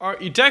Are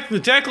you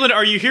Declan?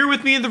 Are you here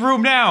with me in the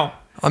room now?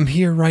 I'm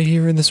here, right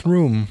here in this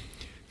room.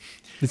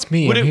 It's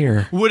me. I'm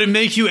here. Would it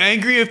make you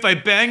angry if I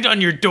banged on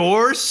your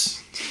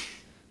doors?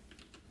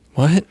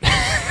 What?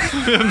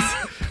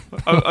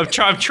 I'm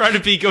trying to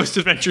be Ghost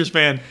Adventures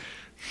man.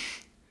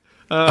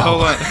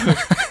 Hold on.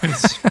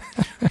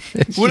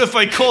 What if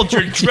I called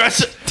your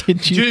dress?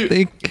 Did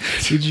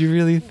you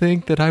really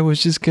think that I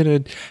was just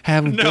gonna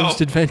have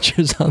Ghost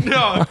Adventures on?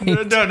 No.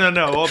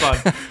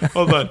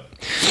 Hold on.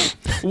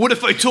 What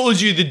if I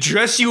told you the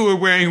dress you were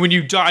wearing when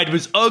you died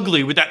was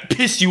ugly? Would that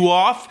piss you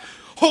off?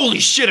 Holy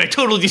shit! I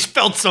totally just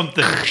felt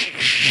something.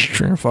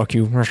 Sure, fuck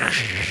you.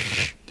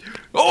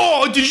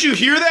 Oh, did you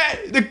hear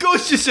that? The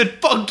ghost just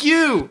said "fuck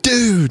you,"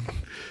 dude.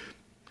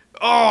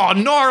 Oh,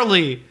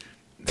 gnarly.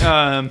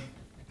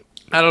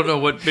 I don't know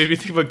what made me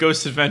think about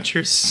Ghost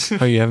Adventures.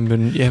 Oh, you haven't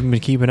been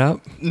keeping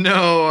up?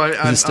 No,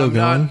 Is it still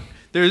going?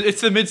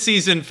 It's the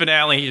mid-season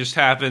finale just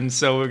happened,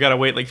 so we've got to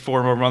wait like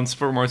 4 more months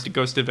for more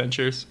Ghost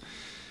Adventures.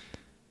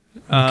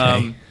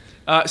 Okay.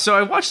 So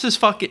I watched this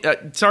fucking.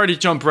 Sorry to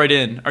jump right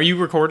in. Are you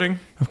recording?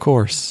 Of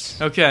course.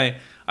 Okay.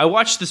 I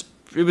watched this.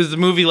 It was the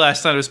movie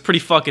last night. It was pretty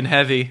fucking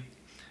heavy.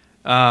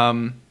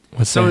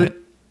 What's that?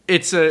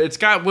 It's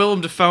got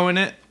Willem Dafoe in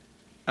it.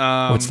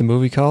 What's the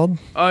movie called?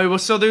 Oh, well,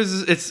 so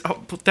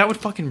that would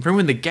fucking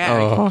ruin the gag.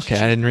 Oh, okay.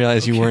 I didn't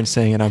realize you weren't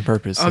saying it on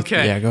purpose.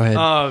 Okay. Yeah, go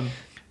ahead.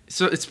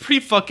 So it's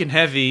pretty fucking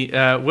heavy.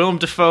 Willem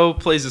Dafoe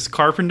plays this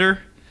carpenter,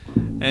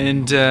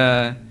 and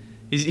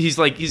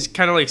he's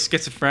kind of like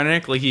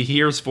schizophrenic. Like he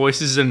hears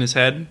voices in his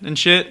head and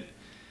shit.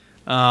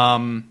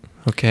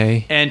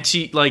 Okay. And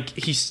he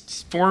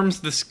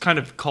forms this kind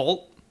of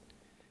cult.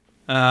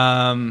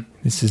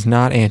 This is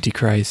not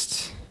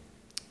Antichrist.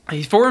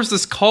 He forms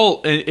this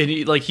cult, and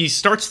he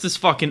starts this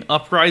fucking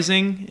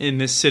uprising in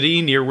this city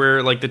near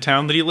where the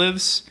town that he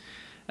lives.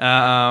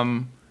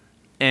 And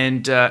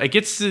it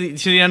gets to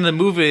the end of the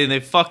movie, and they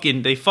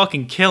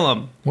fucking kill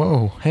him.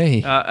 Whoa,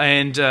 hey.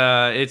 And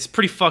it's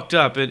pretty fucked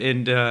up,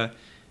 and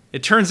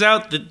it turns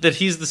out that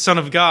he's the Son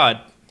of God.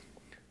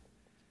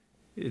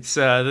 It's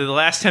the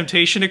Last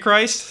Temptation of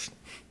Christ.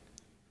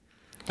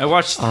 I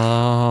watched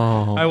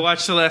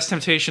The Last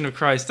Temptation of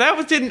Christ. I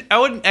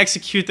wouldn't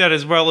execute that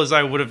as well as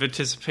I would have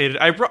anticipated.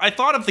 I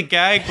thought of the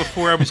gag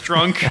before I was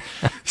drunk,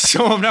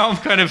 so now I'm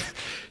kind of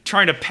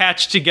trying to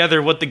patch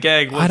together what the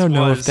gag was. I don't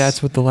know if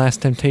that's what The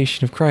Last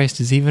Temptation of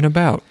Christ is even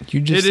about. You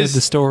just said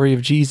the story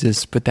of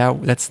Jesus, but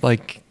that's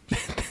like...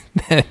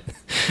 I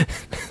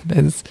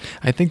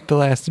think The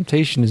Last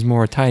Temptation is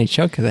more a tiny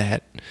chunk of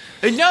that.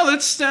 No,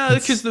 that's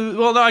because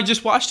I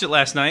just watched it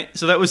last night,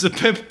 so that was a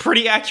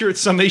pretty accurate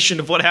summation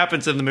of what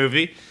happens in the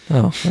movie.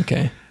 Oh,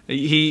 okay.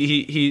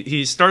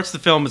 He starts the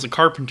film as a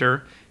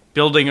carpenter,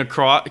 building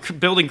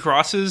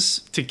crosses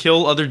to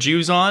kill other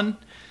Jews on,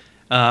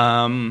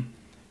 and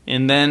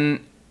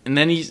then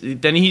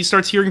he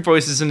starts hearing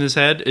voices in his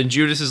head, and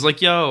Judas is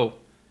like, "Yo,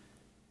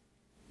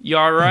 you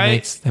all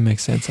right?" That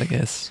makes sense, I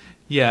guess.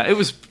 Yeah, it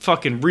was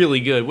fucking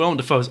really good. Willem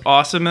Dafoe's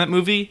awesome in that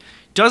movie.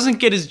 Doesn't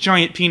get his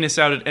giant penis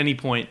out at any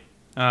point.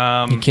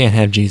 You can't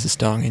have Jesus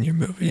dong in your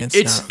movie. It's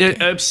not okay.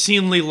 An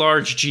obscenely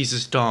large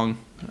Jesus dong.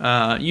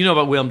 You know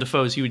about Willem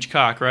Dafoe's huge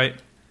cock, right?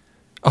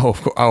 Oh,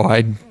 of course.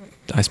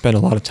 I spent a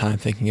lot of time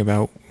thinking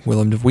about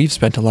Willem Dafoe. We've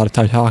spent a lot of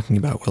time talking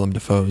about Willem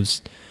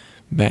Dafoe's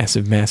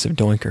massive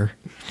doinker.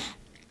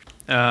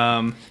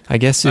 I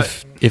guess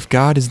if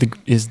God is the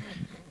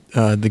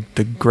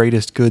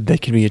greatest good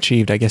that can be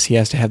achieved, I guess he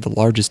has to have the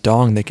largest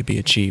dong that could be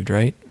achieved,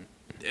 right?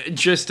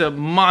 Just a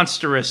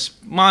monstrous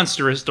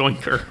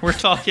doinker. We're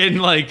talking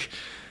like...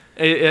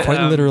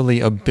 quite literally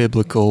a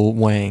biblical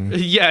wang.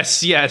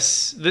 Yes.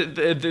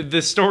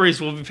 The stories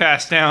will be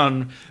passed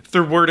down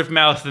through word of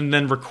mouth and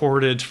then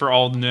recorded for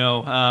all to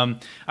know.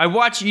 I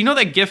watch... You know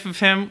that gif of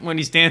him when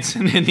he's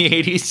dancing in the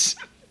 80s?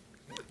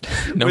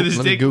 No,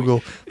 let me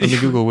Google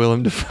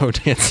Willem Dafoe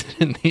dancing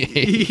in the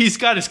 80s. He's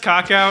got his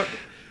cock out.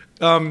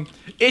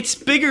 It's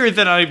bigger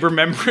than I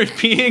remember it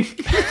being.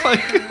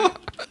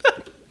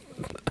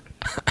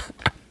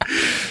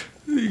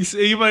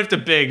 You might have to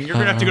Bing. You're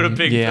gonna have to go to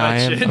Bing. Yeah, I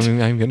am. Shit.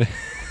 I'm gonna.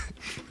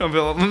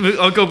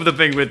 I'll go with the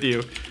Bing with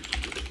you.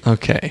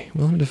 Okay,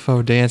 Willem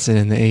Dafoe dancing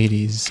in the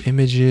 80s.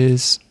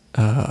 Images.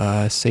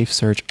 Safe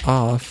search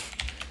off.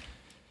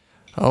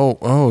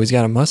 Oh, he's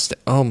got a mustache.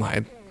 Oh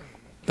my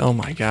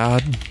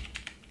God.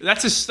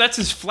 That's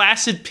his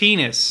flaccid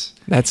penis.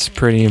 That's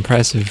pretty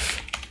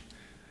impressive.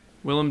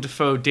 Willem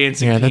Dafoe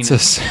dancing. Yeah,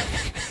 penis.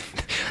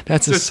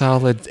 that's a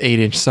solid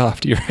 8-inch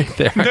softie right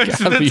there.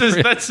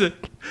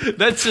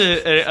 That's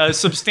a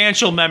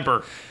substantial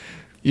member.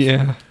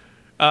 Yeah.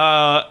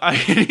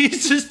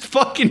 He's just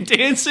fucking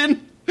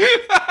dancing.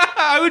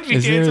 I would be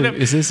dancing.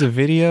 Is this a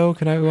video?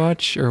 Can I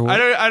watch or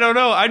what? I don't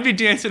know. I'd be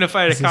dancing if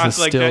I had a cock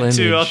like that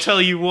too. I'll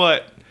tell you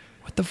what.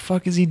 What the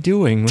fuck is he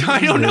doing?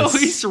 I don't know.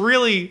 He's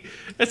really...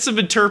 That's some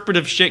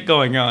interpretive shit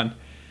going on.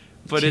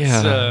 But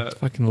it's...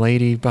 fucking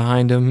lady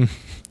behind him.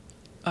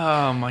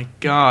 Oh my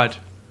God.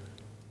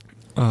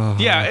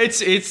 Yeah,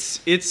 it's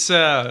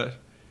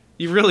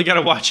you really got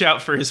to watch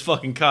out for his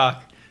fucking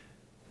cock.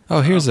 Oh,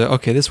 here's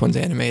okay, this one's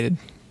animated.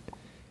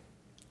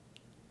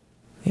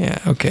 Yeah,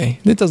 okay.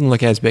 It doesn't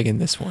look as big in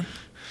this one.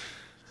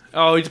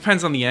 Oh, it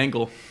depends on the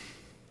angle.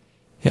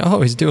 Yeah,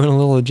 oh, he's doing a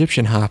little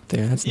Egyptian hop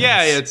there. That's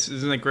nice.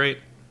 Isn't that great?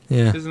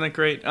 Yeah. Isn't that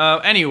great?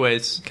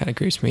 Anyways. Kind of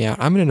creeps me out.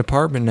 I'm in an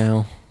apartment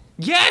now.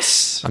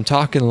 Yes! I'm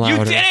talking louder.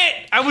 You did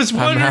it! I was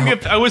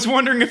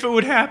wondering if it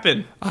would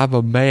happen. I'm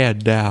a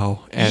man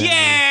now.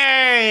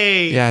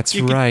 Yay! That's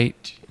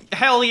right.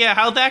 Hell yeah,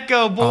 how'd that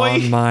go, boy?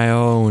 On my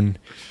own.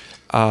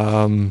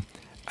 I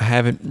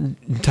haven't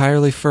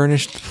entirely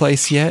furnished the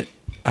place yet.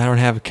 I don't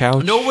have a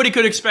couch. Nobody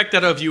could expect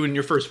that of you in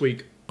your first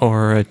week.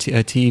 Or a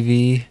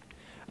TV.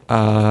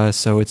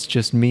 So it's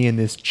just me in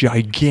this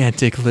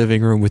gigantic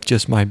living room with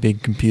just my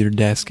big computer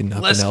desk and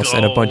nothing else,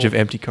 and a bunch of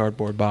empty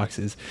cardboard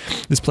boxes.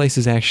 This place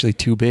is actually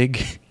too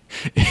big.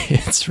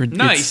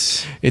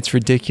 Nice. It's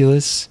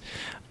ridiculous.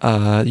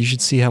 You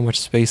should see how much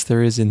space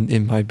there is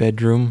in my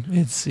bedroom.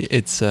 It's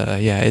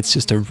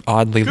just a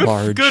oddly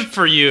large. Good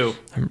for you.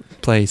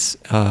 Place.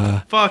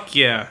 Fuck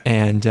yeah.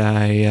 And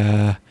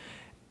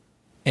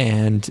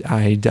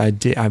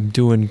I'm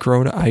doing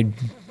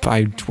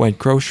I went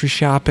grocery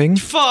shopping.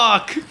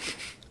 Fuck!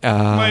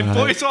 My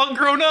boy's all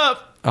grown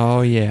up.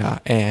 Oh yeah,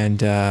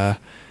 and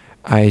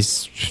I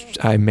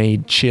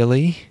made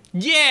chili.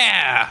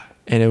 Yeah.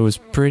 And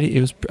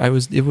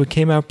it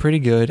came out pretty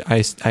good.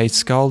 I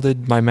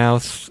scalded my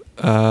mouth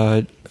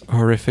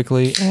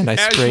horrifically, and I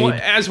sprayed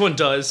as one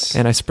does.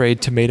 And I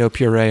sprayed tomato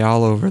puree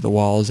all over the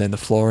walls and the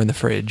floor and the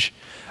fridge.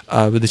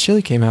 But the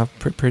chili came out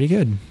pretty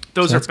good.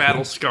 Those are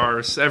battle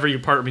scars. Every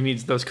apartment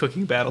needs those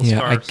cooking battle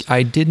scars.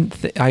 I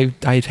didn't. I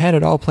had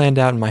it all planned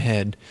out in my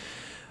head,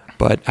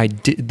 but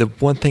the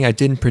one thing I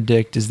didn't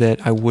predict is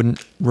that I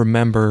wouldn't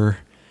remember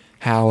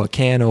how a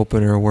can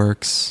opener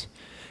works,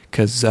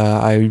 because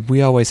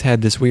we always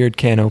had this weird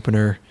can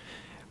opener.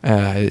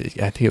 I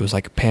think it was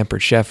like a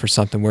Pampered Chef or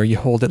something, where you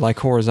hold it like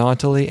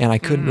horizontally, and I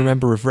couldn't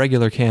remember if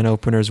regular can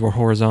openers were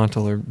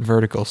horizontal or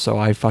vertical, so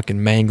I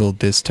fucking mangled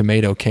this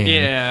tomato can.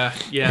 Yeah,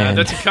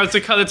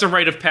 that's a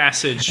rite of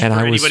passage for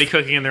anybody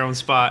cooking in their own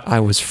spot.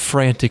 I was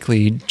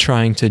frantically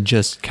trying to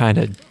just kind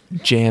of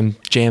jam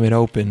it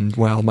open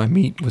while my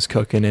meat was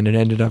cooking, and it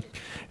ended up,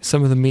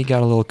 some of the meat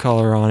got a little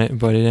color on it,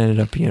 but it ended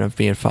up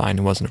being fine.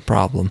 It wasn't a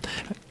problem.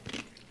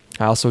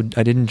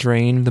 I didn't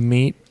drain the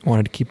meat.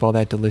 Wanted to keep all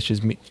that delicious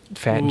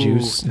fat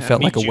juice. It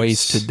felt like a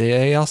waste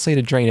today. I'll say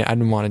to drain it. I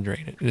didn't want to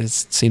drain it. It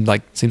seems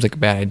like a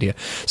bad idea.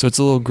 So it's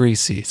a little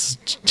greasy.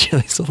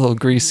 Chili's a little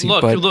greasy.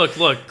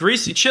 Look,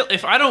 greasy chili.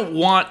 If I don't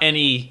want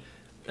any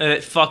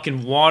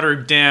fucking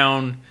watered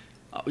down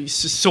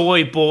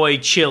soy boy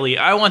chili,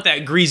 I want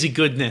that greasy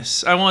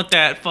goodness. I want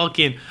that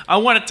fucking. I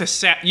want it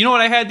to You know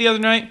what I had the other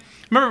night?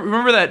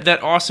 Remember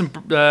that awesome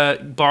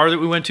bar that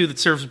we went to that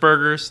serves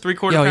burgers,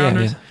 3/4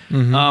 pounders? Yeah.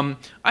 Mm-hmm.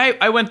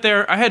 I went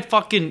there. I had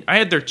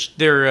their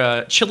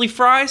chili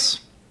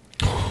fries.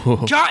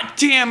 God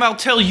damn! I'll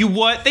tell you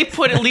what. They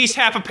put at least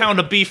half a pound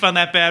of beef on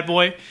that bad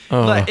boy,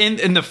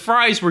 and the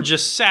fries were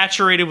just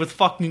saturated with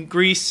fucking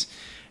grease.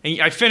 And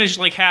I finished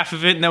like half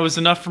of it, and that was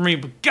enough for me.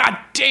 But god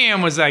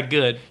damn, was that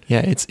good?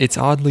 Yeah, it's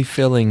oddly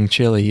filling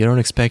chili. You don't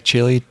expect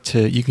chili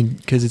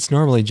because it's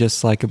normally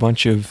just like a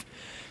bunch of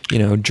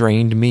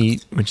drained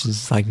meat, which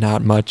is like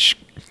not much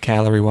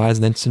calorie-wise,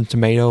 and then some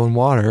tomato and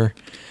water.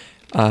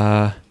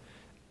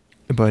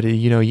 But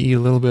you eat a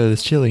little bit of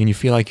this chili and you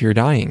feel like you're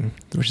dying,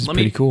 which is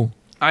pretty cool.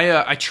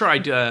 I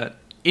tried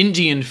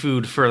Indian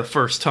food for the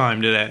first time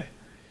today.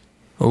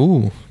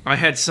 Oh, I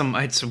had some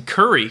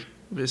curry.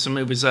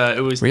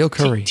 It was real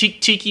curry,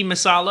 tiki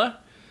masala.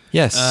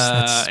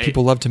 Yes,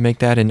 people love to make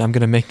that, and I'm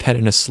gonna make that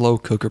in a slow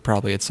cooker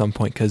probably at some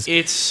point because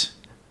it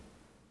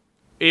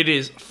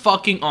is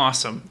fucking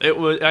awesome. It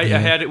was. I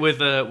had it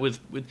with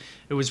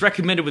it was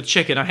recommended with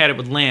chicken. I had it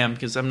with lamb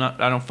because I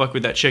don't fuck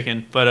with that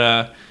chicken.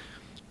 But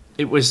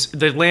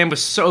the lamb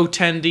was so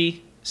tendy,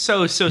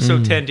 so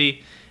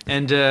tendy,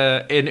 and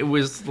it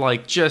was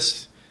like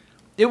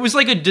it was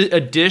like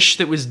a dish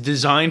that was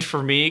designed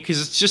for me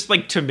because it's just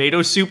like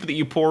tomato soup that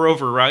you pour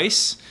over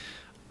rice.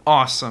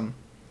 Awesome.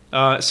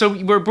 So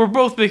we're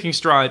both making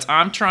strides.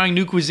 I'm trying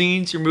new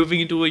cuisines. You're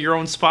moving into your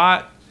own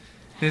spot.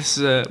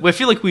 I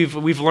feel like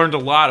we've learned a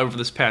lot over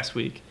this past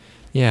week.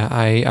 Yeah,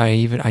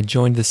 I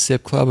joined the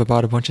sip club. I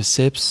bought a bunch of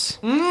sips.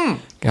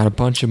 Got a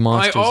bunch of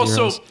Monster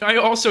Zeros. I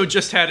also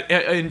just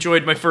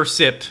enjoyed my first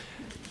sip.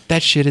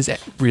 That shit is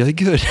really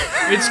good.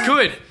 It's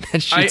good.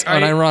 That shit's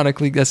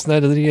unironically. That's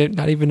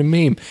not even a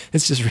meme.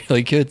 It's just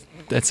really good.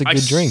 That's a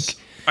good drink.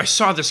 I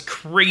saw this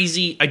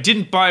crazy. I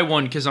didn't buy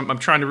one because I'm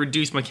trying to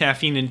reduce my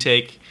caffeine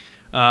intake.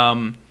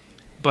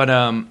 But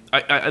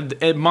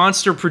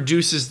Monster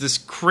produces this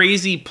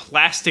crazy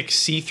plastic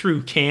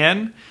see-through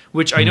can,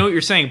 which I know what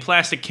you're saying,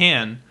 plastic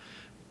can,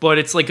 but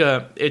it's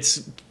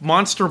it's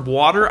Monster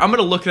water. I'm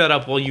gonna look that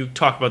up while you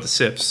talk about the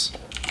sips.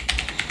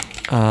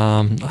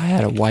 I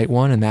had a white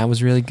one, and that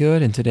was really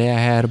good. And today I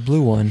had a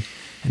blue one,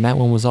 and that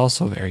one was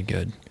also very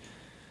good.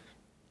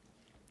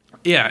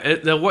 Yeah,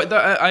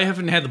 I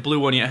haven't had the blue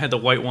one yet. I had the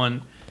white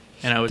one,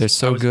 and they're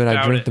so good.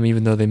 I drink them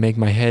even though they make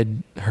my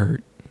head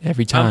hurt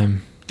every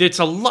time. It's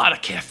a lot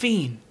of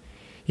caffeine.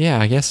 Yeah,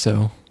 I guess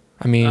so.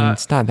 I mean,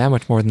 it's not that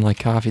much more than like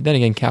coffee. Then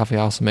again, coffee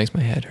also makes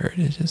my head hurt.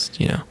 It's just,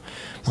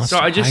 Monster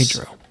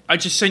Hydro. I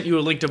just sent you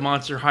a link to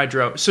Monster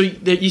Hydro. So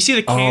you see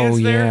the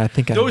cans there? Oh, yeah, I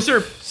think those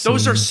are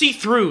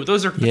see-through.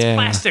 It's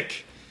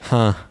plastic.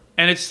 Huh.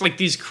 And it's like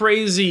these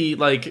crazy,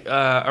 like,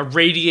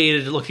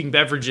 irradiated-looking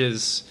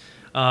beverages.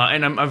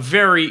 And I'm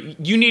very...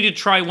 You need to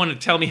try one and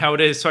tell me how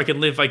it is so I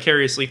can live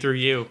vicariously through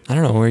you. I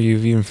don't know where you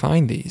even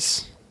find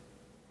these.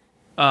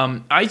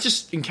 I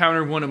just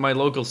encountered one at my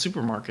local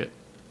supermarket.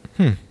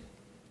 Yeah,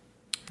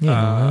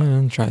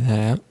 I'll try that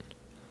out.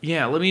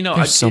 Yeah, let me know.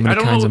 There's so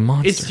many kinds of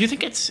Monster. Do you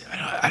think it's...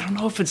 I don't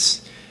know if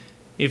it's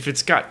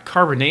got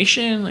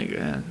carbonation, like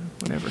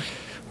whatever.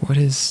 What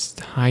is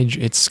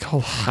Hydro? It's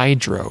called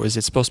Hydro. Is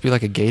it supposed to be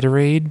like a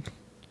Gatorade?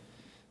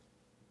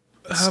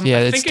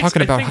 It's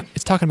talking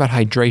about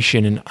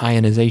hydration and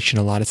ionization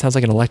a lot. It sounds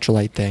like an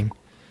electrolyte thing.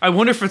 I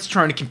wonder if it's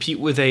trying to compete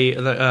with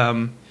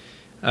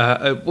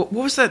what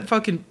was that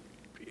fucking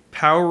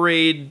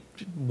Powerade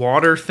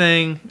water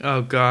thing?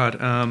 Oh God.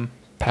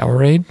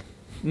 Powerade?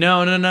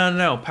 No.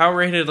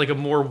 Powerade had like a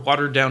more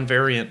watered down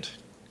variant.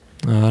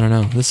 I don't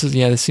know. This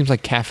seems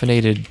like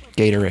caffeinated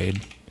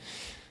Gatorade,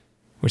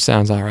 which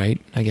sounds all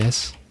right, I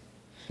guess.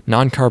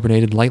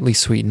 Non-carbonated, lightly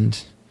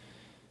sweetened.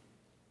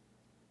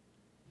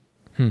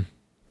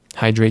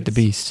 Hydrate the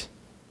beast.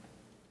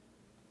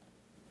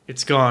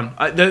 It's gone.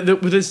 I'm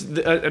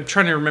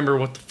trying to remember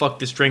what the fuck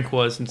this drink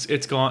was.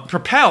 It's gone.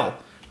 Propel.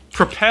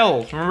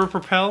 Remember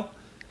Propel?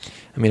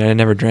 I mean, I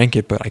never drank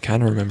it, but I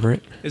kind of remember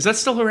it. Is that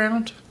still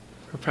around?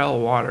 Propel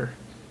water.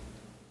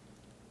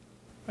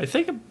 I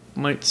think it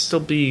might still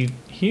be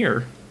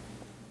here.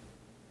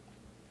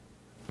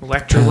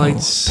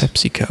 Electrolytes.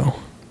 PepsiCo.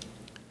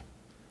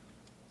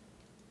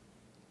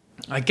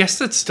 I guess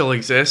that still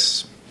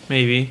exists.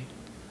 Maybe.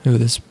 Ooh,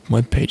 this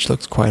webpage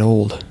looks quite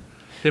old.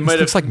 It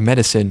looks like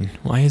medicine.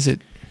 Why is it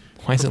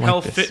like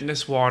this?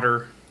 Fitness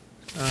water.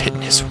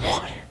 Fitness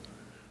water.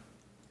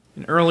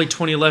 In early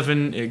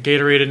 2011,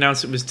 Gatorade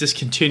announced it was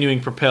discontinuing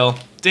Propel.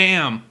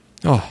 Damn.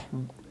 Oh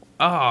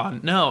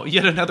no!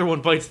 Yet another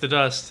one bites the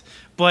dust.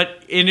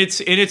 But in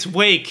its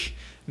wake,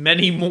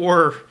 many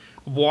more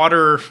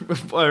water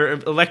or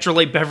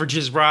electrolyte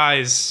beverages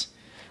rise.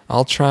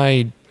 I'll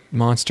try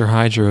Monster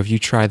Hydro if you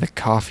try the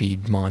coffee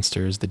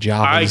monsters, the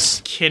Javas.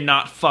 I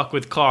cannot fuck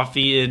with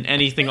coffee and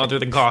anything other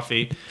than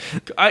coffee.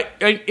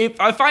 If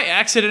I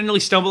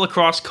accidentally stumble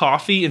across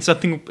coffee in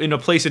something in a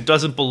place it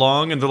doesn't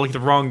belong and they're like the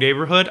wrong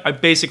neighborhood, I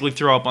basically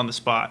throw up on the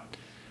spot.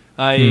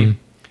 If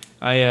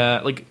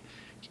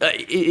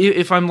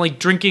I'm like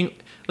drinking,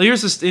 like there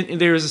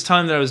was this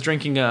time that I was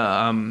drinking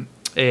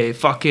a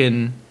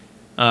fucking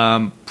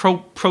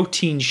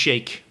protein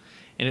shake,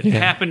 and it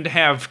happened to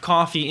have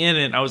coffee in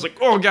it. I was like,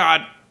 oh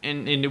God.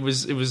 And it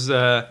was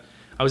I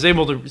was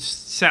able to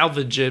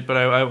salvage it, but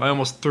I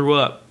almost threw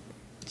up.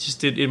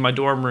 Just in my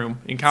dorm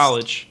room in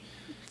college.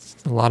 It's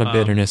a lot of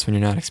bitterness when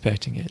you're not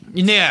expecting it.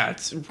 Yeah,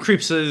 it's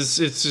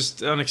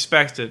just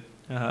unexpected.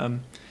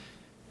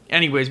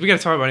 Anyways, we got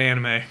to talk about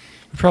anime.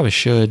 We probably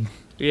should.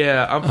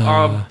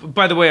 Yeah.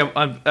 By the way,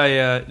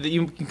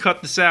 you can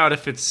cut this out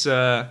if it's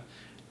not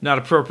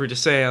appropriate to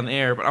say on the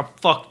air, but I'm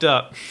fucked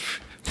up.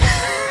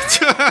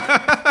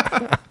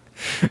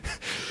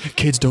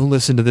 Kids, don't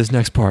listen to this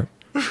next part.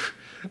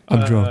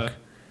 I'm drunk.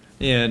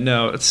 Yeah,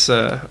 no, it's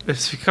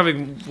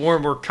becoming more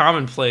and more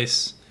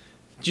commonplace.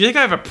 Do you think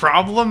I have a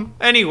problem?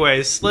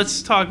 Anyways,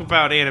 let's talk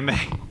about anime.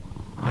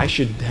 I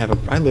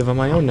live on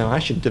my own now. I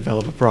should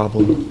develop a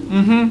problem.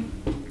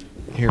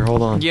 Mm-hmm. Here,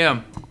 hold on.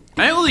 Yeah.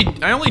 I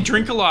only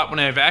drink a lot when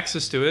I have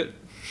access to it.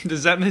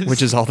 Does that mean...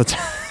 Which is all the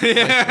time.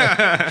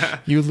 Yeah.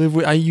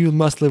 You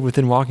must live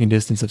within walking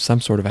distance of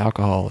some sort of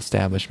alcohol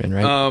establishment,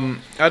 right?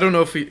 I don't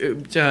know if we...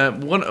 did I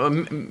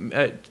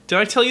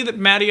tell you that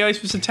Matty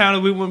Ice was in town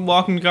and we went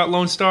walking and got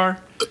Lone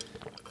Star?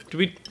 Did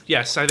we...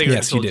 Yes, I think I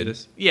told you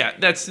this. Yeah,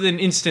 that's an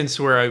instance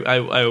where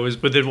I was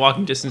within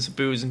walking distance of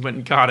booze and went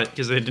and got it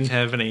because I didn't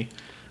have any.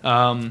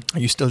 Are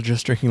you still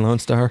just drinking Lone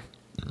Star?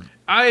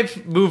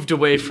 I've moved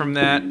away from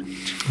that.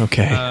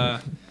 Okay.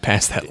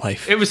 Past that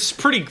life. It was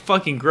pretty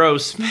fucking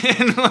gross, man.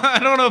 I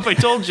don't know if I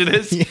told you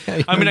this. Yeah,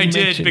 I mean, I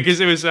did because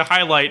it was a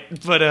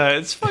highlight,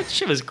 but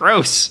shit was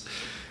gross.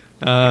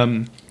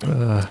 Yeah,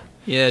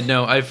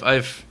 no,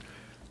 I'm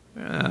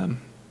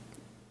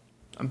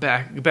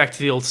back to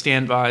the old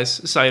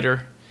standbys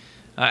cider.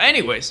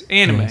 Anyways,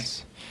 anime.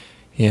 Nice.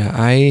 Yeah,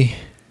 I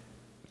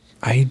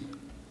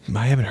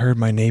haven't heard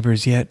my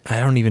neighbors yet. I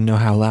don't even know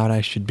how loud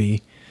I should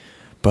be.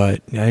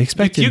 But I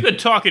expected... You could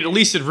talk at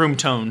least at room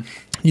tone.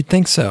 You'd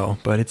think so,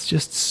 but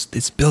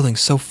it's building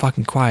so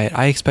fucking quiet.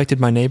 I expected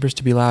my neighbors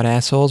to be loud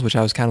assholes, which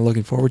I was kind of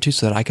looking forward to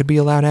so that I could be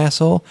a loud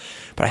asshole,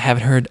 but I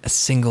haven't heard a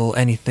single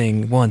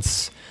anything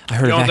once. I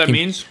heard what that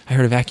means? I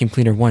heard a vacuum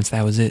cleaner once,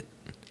 that was it.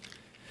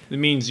 It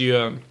means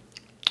you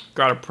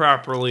got a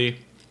properly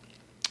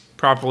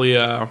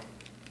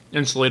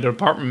insulated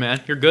apartment,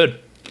 man. You're good.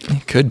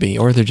 It could be,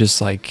 or they're just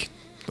like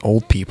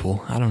old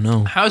people. I don't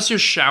know. How's your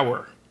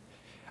shower?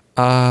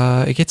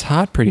 It gets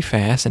hot pretty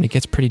fast, and it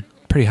gets pretty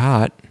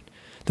hot.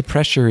 the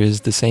pressure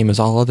is the same as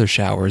all other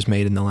showers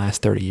made in the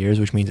last 30 years,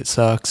 which means it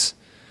sucks.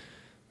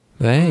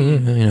 But hey, you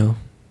know,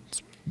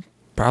 it's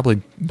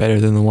probably better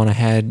than the one I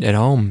had at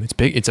home. It's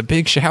big. It's a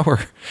big shower.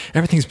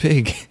 Everything's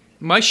big.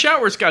 My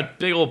shower's got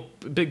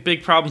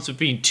big problems with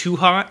being too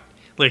hot,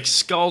 like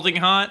scalding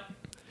hot.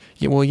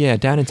 Yeah, well, yeah,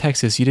 down in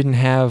Texas, you didn't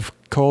have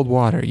cold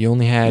water. You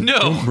only had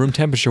room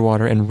temperature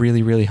water and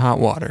really, really hot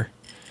water,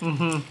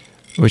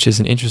 which is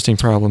an interesting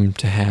problem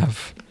to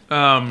have.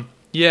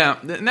 Yeah,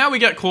 now we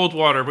got cold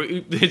water, but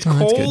it's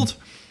cold,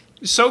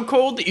 so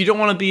cold that you don't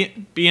want to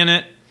be in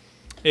it,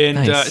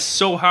 and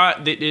so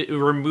hot that it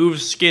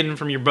removes skin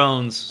from your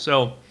bones.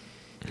 So,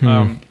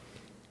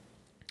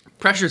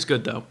 pressure's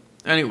good though.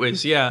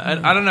 Anyways, yeah,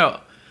 I don't know.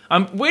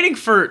 I'm waiting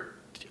for.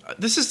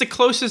 This is the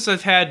closest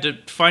I've had to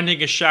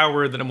finding a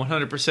shower that I'm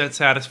 100%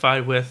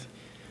 satisfied with.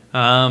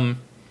 I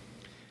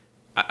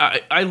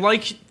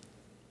like.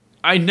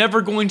 I'm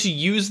never going to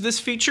use this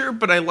feature,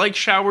 but I like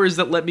showers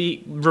that let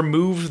me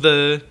remove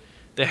the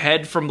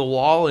head from the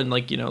wall and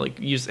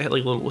use the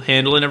like little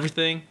handle and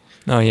everything.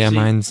 Oh yeah,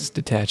 mine's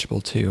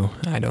detachable too.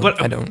 I'm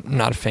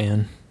not a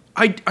fan.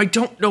 I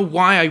don't know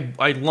why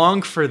I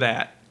long for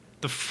that.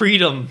 The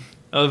freedom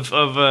of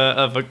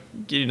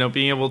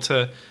being able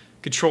to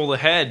control the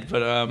head,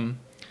 but I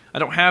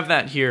don't have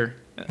that here.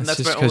 And that's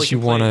just because you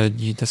want to.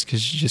 That's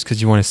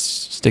because you want to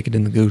stick it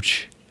in the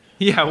gooch.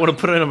 Yeah, I want to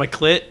put it on my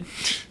clit.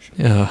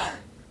 Yeah.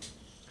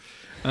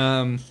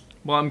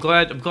 Well, I'm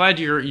glad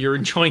you're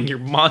enjoying your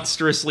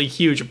monstrously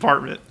huge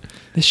apartment.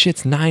 This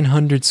shit's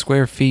 900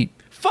 square feet.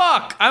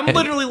 Fuck! I'm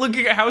literally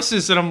looking at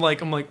houses and I'm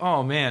like,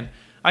 oh man,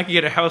 I could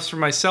get a house for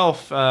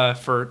myself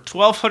for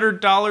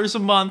 $1,200 a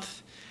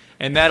month.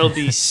 And that'll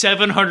be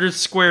 700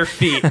 square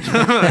feet.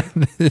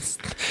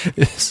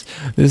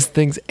 This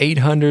thing's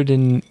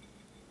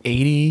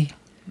 880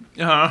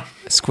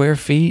 square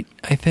feet,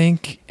 I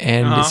think,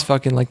 and it's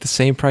fucking like the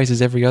same price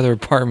as every other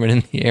apartment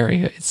in the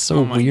area. It's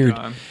so weird.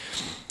 God.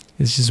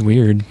 It's just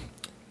weird.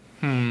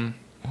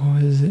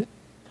 What is it?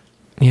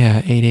 Yeah,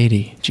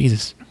 880.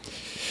 Jesus.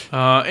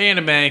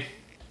 Anime.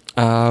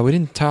 We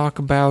didn't talk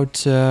about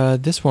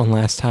this one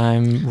last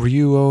time.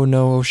 Ryuuou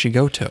no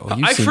Oshigoto.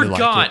 I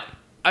forgot.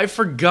 I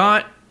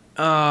forgot.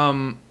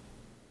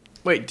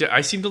 Wait, I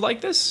seem to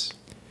like this?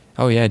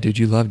 Oh, yeah, dude,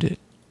 you loved it.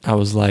 I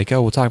was like,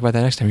 oh, we'll talk about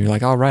that next time. You're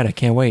like, all right, I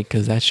can't wait,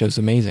 because that show's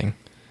amazing.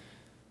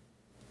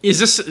 Is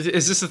this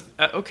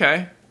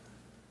okay.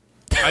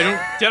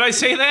 Did I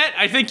say that?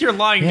 I think you're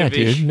lying to me.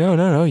 Yeah, dude.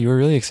 No. You were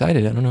really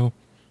excited. I don't know.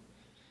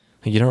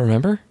 You don't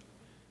remember?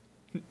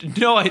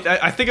 No,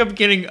 I think I'm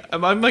getting,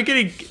 are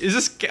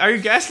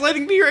you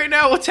gaslighting me right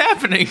now? What's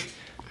happening?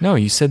 No,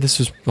 you said this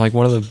was like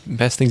one of the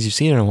best things you've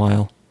seen in a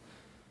while.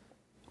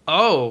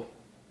 Oh.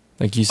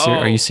 Like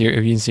are you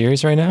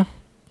serious right now?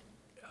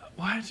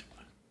 What?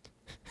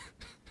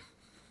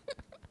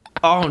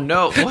 Oh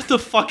no! What the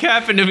fuck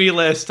happened to me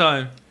last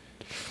time?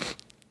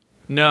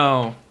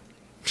 No.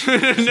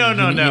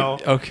 No.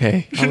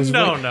 Okay.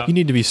 No. You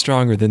need to be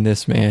stronger than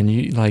this, man.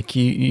 You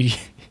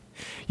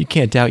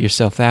can't doubt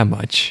yourself that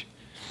much.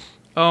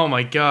 Oh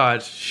my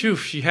god! Phew!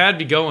 You had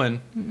me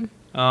going.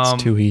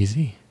 It's too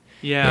easy.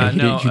 Yeah.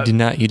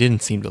 You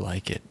didn't seem to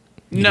like it.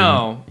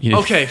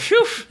 Okay.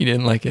 Phew. You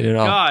didn't like it at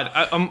all.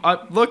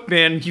 God, look,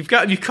 man, you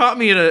caught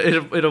me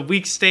at a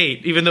weak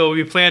state, even though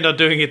we planned on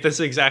doing it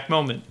this exact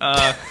moment.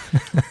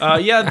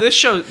 Yeah, this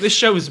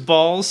show is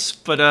balls.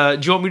 But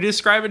do you want me to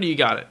describe it, or you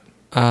got it?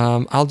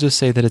 I'll just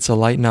say that it's a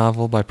light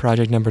novel by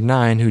Project Number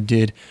 9, who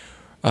did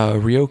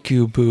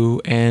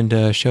Ryuuou and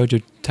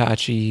Shoujo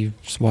Tachi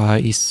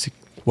Swa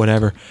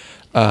whatever.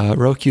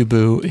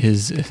 Ryuuou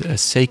is a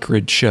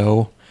sacred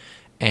show,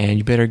 and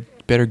you better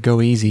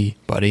go easy,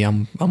 buddy.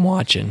 I'm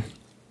watching.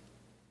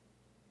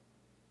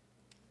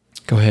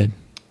 Go ahead.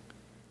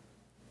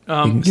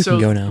 You can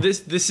go now.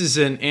 This is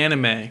an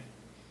anime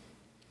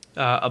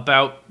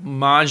about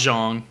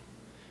mahjong.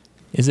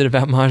 Is it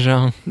about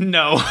mahjong?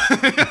 No.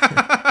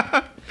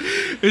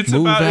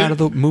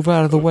 Move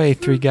out of the way,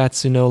 Three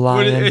Gatsu no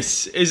Lion.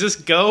 Is this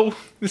Go?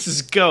 This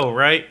is Go,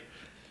 right?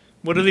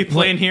 What are they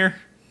playing here?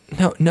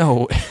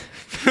 No.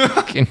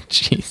 Fucking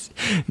jeez.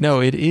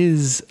 No, it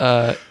is.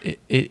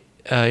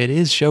 It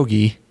is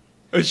shogi.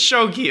 It's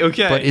shogi,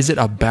 okay. But is it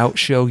about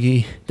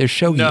shogi? There's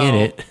shogi in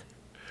it.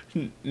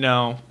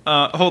 No.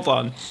 Hold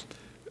on.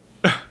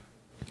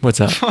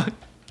 What's up? Fuck.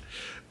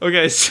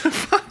 Okay, so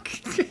fuck.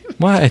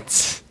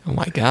 What? Oh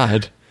my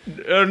god.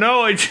 Oh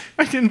no, I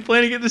didn't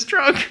plan to get this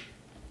drunk.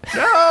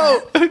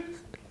 No.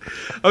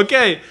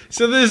 Okay,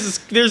 so there's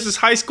this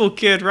high school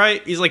kid,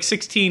 right? He's like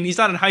 16. He's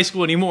not in high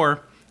school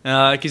anymore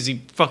because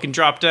he fucking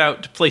dropped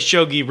out to play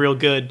shogi real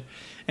good,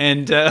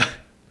 and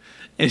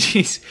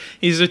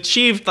he's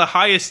achieved the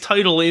highest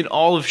title in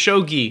all of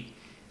shogi.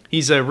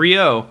 He's a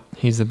Ryuuou.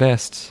 He's the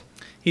best.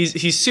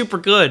 He's super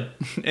good,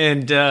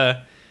 and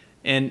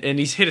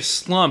he's hit a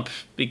slump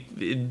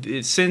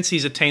since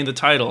he's attained the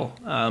title.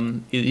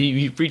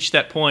 He reached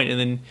that point, and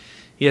then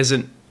he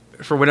hasn't,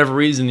 for whatever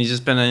reason, he's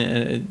just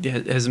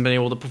hasn't been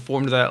able to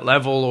perform to that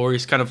level, or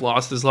he's kind of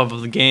lost his love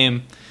of the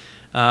game.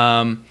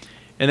 And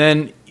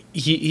then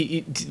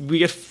we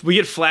get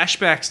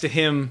flashbacks to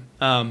him,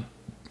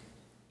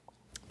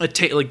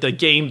 like the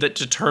game that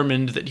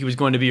determined that he was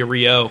going to be a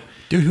Ryuuou.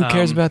 Dude, who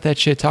cares about that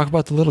shit? Talk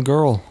about the little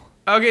girl.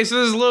 Okay, so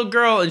there's a little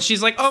girl, and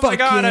she's like, "Oh my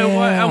god,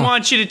 yeah. I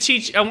want you to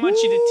teach me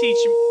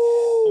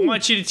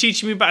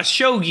about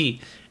shogi."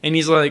 And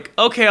he's like,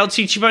 "Okay, I'll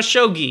teach you about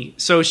shogi."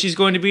 So she's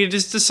going to be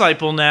his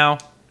disciple now.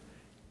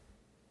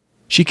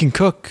 She can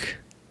cook,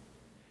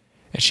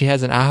 and she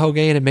has an ahoge,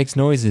 and it makes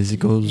noises. It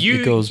goes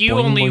boing,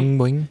 boing,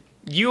 boing.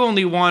 You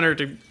only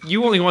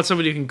want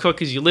somebody who can cook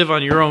because you live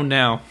on your own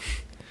now.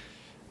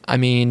 I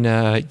mean,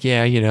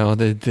 yeah, you know,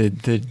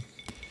 the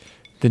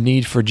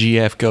need for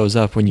GF goes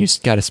up when you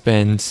got to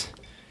spend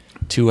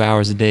 2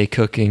 hours a day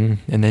cooking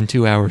and then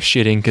 2 hours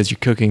shitting because your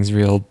cooking's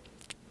real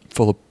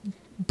full of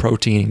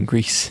protein and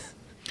grease.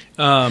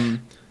 Yeah,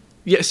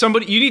 you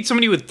need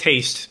somebody with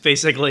taste,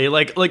 basically.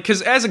 Like,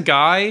 because as a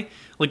guy,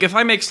 like, if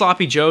I make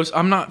sloppy joes,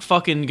 I'm not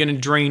fucking gonna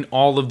drain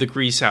all of the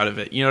grease out of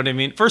it. You know what I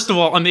mean? First of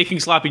all, I'm making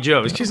sloppy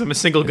joes because I'm a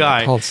single guy.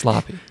 It's called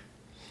sloppy.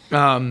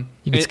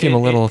 You can skim a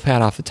little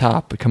fat off the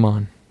top, but come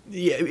on.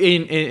 Yeah,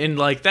 and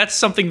like that's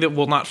something that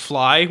will not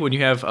fly when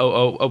you have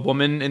a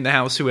woman in the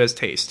house who has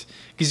taste,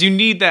 because you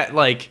need that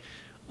like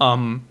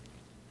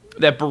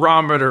that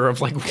barometer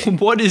of like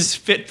what is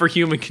fit for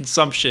human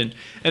consumption,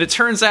 and it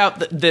turns out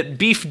that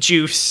beef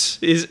juice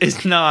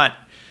is not.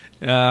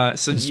 So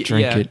just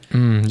drink it.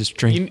 Just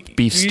drink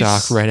beef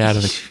stock right out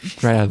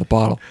of the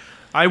bottle.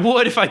 I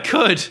would if I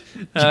could.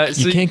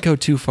 You can't go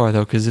too far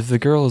though, because if the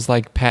girl is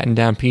like patting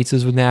down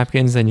pizzas with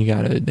napkins, then you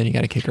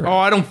gotta kick her out. Oh,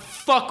 I don't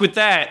fuck with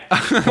that.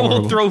 I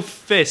will throw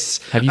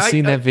fists. Have you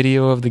seen that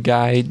video of the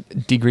guy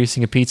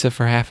degreasing a pizza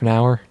for half an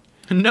hour?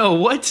 No,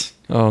 what?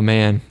 Oh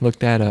man, look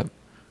that up.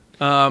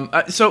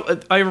 So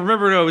I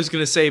remember what I was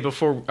going to say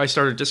before I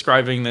started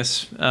describing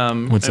this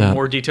in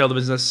more detail than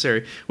was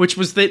necessary, which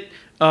was that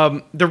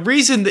the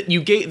reason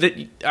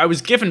that I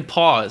was given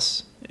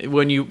pause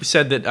when you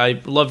said that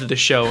I loved the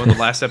show in the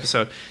last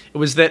episode, it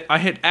was that I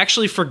had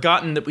actually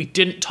forgotten that we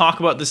didn't talk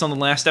about this on the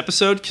last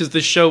episode because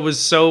this show was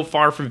so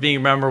far from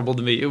being memorable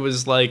to me. It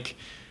was like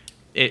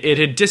it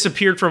had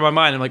disappeared from my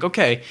mind. I'm like,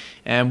 okay,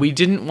 and we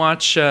didn't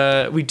watch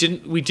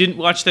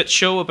that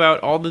show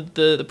about all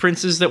the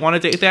princes that want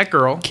to date that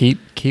girl. Keep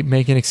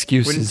making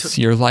excuses.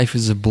 Your life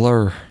is a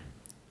blur.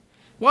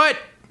 What?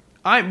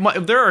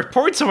 There are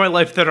points in my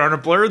life that aren't a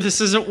blur. This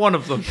isn't one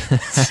of them.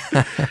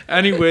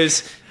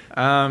 Anyways,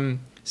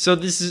 so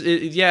this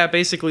is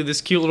basically this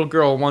cute little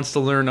girl wants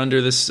to learn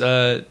under this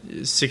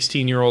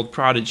 16-year-old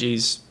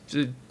prodigies.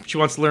 She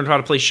wants to learn how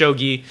to play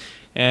shogi,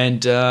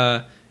 and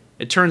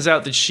it turns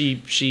out that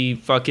she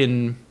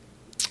fucking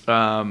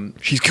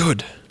she's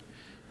good.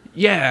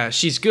 Yeah,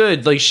 she's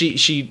good. Like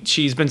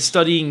she's been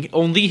studying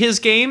only his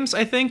games,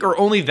 I think, or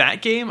only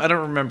that game. I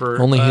don't remember.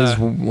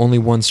 Only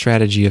one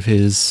strategy of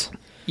his.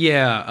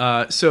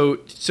 Yeah. So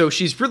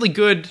she's really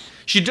good.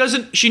 She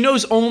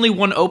knows only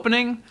one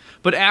opening,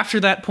 but after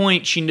that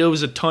point, she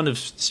knows a ton of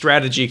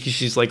strategy because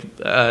she's like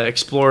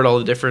explored all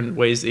the different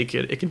ways that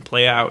it can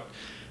play out.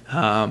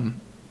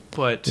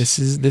 But this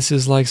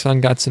is like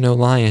Sangatsu no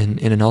Lion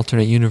in an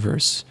alternate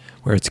universe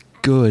where it's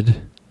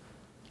good.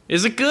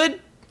 Is it good?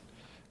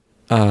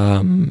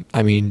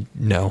 I mean,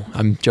 no.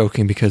 I'm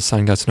joking because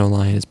Sangatsu no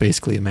Lion is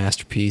basically a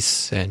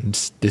masterpiece,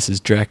 and this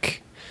is Drek.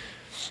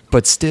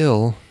 But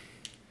still,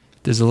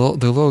 there's the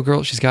little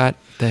girl. She's got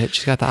the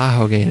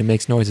ahoge, and it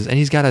makes noises. And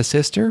he's got a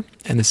sister,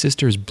 and the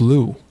sister is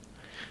blue.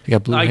 They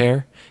got blue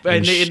hair,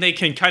 and they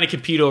can kind of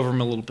compete over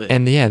him a little bit.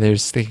 And yeah,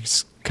 there's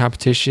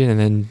competition,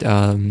 and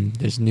then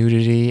there's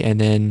nudity,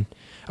 and then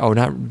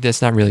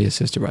that's not really a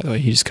sister, by the way.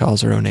 He just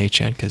calls her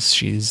One-chan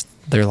because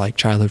they're like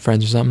childhood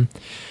friends or something.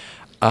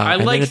 At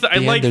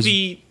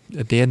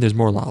the end there's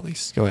more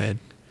lollies. Go ahead.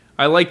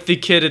 I like the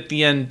kid at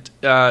the end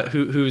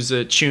who's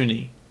a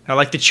chuny. I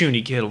like the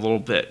chuny kid a little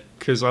bit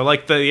because I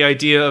like the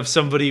idea of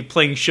somebody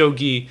playing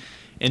shogi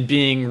and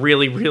being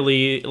really,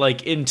 really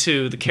like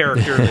into the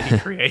character that he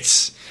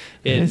creates.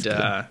 And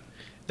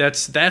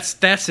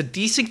that's a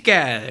decent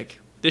gag.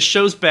 This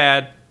show's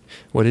bad.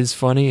 What is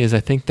funny is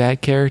I think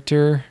that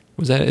character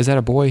is that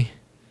a boy?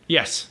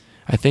 Yes.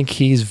 I think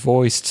he's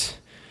voiced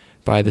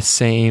by the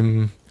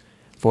same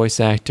voice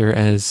actor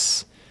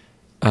as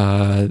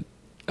a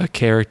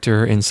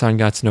character in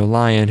Sangatsu no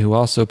Lion who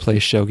also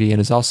plays shogi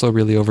and is also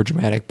really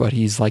overdramatic, but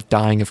he's like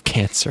dying of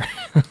cancer.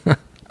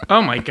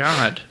 Oh my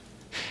god.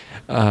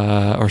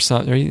 Or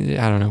something.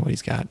 I don't know what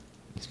he's got.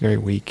 He's very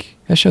weak.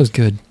 That show's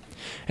good.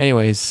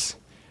 Anyways,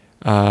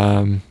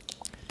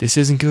 this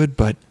isn't good,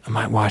 but I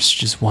might watch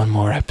just one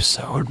more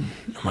episode.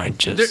 I might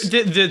just.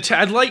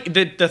 I'd like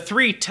the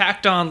 3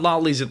 tacked on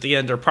lollies at the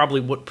end are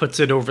probably what puts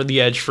it over the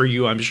edge for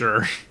you, I'm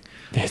sure.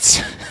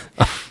 It's.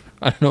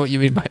 I don't know what you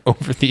mean by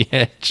over the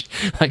edge.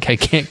 Like I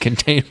can't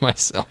contain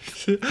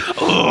myself.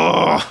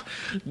 Oh,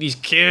 these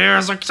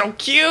kids are so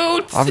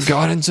cute. I've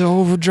got into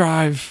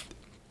overdrive.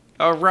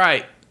 All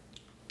right.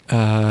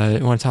 I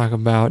want to talk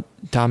about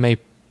Dame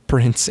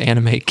Prince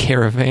Anime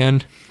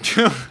Caravan.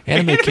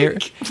 Anime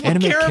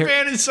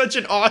Caravan is such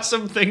an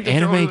awesome thing to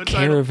throw in the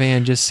title.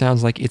 Caravan just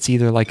sounds like it's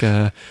either like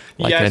an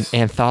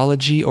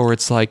anthology, or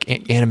it's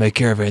like Anime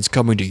Caravan's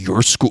coming to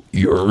your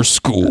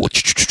school.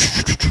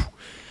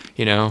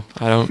 You know,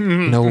 I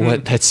don't know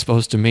what that's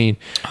supposed to mean.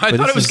 I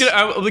thought it was gonna.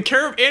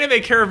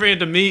 Anime Caravan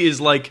to me is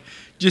like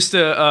just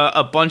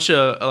a bunch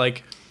of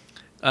like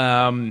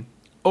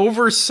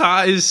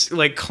oversized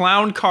like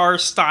clown car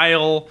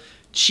style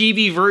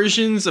chibi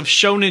versions of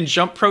Shonen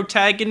Jump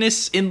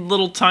protagonists in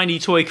little tiny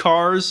toy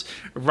cars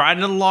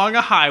riding along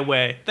a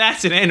highway.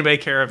 That's an Anime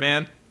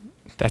Caravan.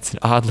 That's an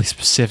oddly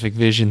specific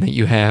vision that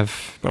you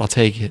have, but I'll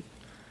take it.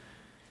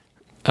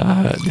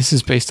 This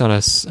is based on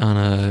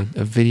a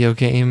video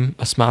game,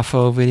 a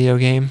Smafo video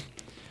game,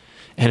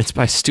 and it's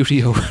by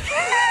Studio.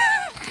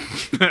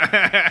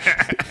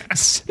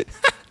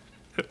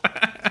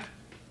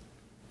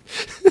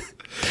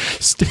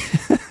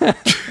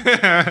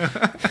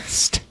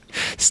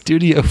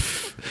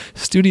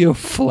 Studio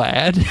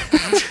Flad.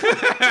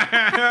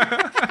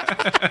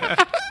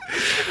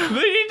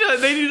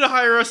 They need to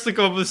hire us to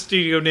come up with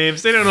studio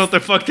names. They don't know what the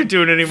fuck they're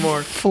doing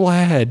anymore.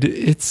 Flad.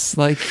 It's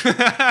like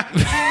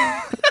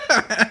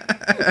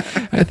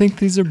I think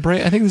this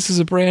is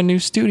a brand new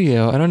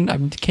studio.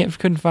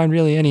 Couldn't find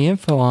really any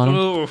info on them.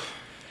 Ooh.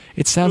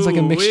 It sounds like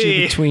a mixture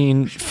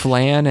between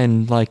Flan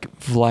and like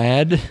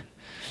Vlad.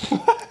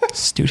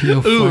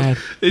 Studio Flad.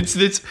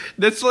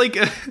 That's like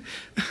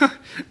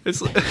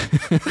it's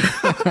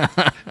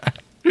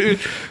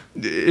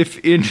if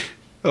in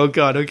oh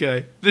god,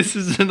 okay. This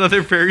is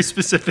another very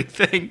specific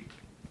thing.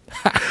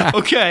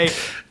 Okay.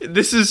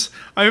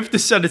 I have to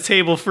set a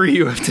table for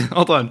you.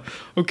 Hold on.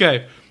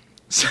 Okay.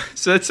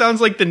 So that sounds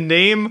like the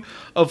name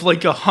of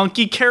like a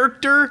hunky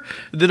character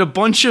that a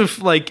bunch of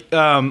like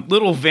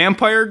little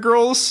vampire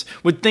girls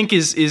would think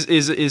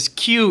is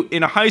cute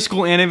in a high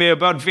school anime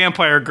about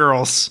vampire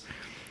girls.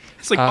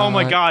 It's like, oh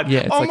my god,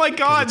 yeah, oh my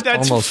god,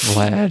 that's almost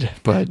Vlad,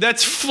 but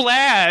that's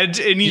Flad,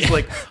 and he's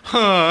like,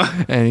 huh,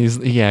 and he's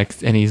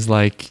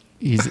like,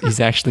 he's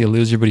actually a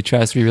loser, but he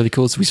tries to be really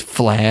cool, so he's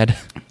Flad.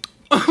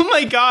 Oh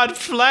my god,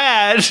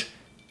 Flad.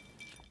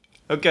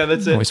 Okay,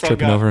 that's it. Always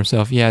tripping over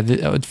himself. Yeah,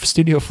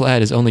 Studio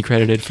Flad is only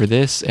credited for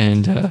this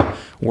and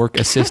work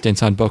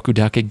assistance on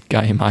Bokudake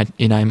ga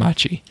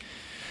Inaimachi,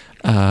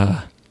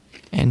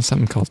 and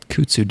something called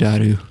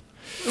Kutsudaru.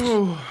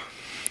 Ooh.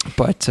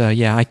 But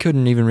yeah, I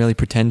couldn't even really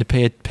pretend to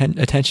pay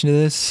attention to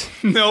this.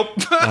 Nope.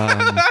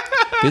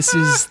 This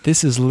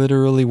is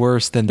literally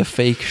worse than the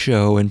fake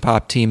show in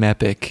Pop Team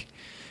Epic.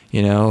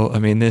 You know, I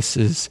mean, this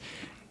is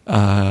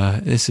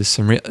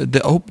some real.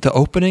 The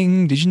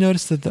opening. Did you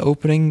notice that the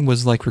opening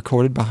was like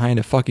recorded behind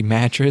a fucking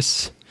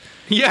mattress?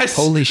 Yes.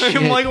 Holy shit!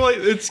 I'm like,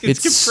 it's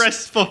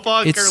compressed for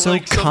fuck. It's or so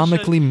like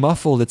comically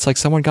muffled. It's like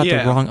someone got the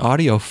wrong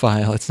audio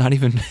file. It's not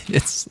even.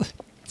 It's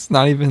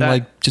not even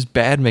like just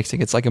bad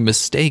mixing. It's like a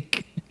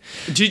mistake.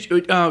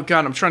 Oh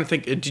god, I'm trying to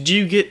think. Did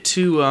you get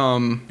to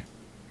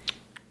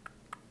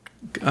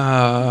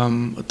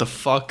what the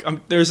fuck?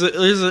 There's a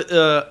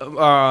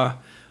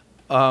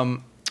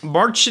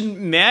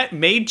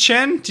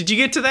Mädchen. Did you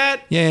get to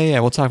that? Yeah.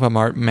 We'll talk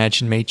about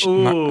Mädchen.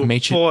 Ooh,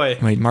 boy.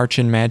 Wait,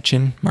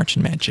 Mädchen.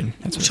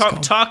 That's what it's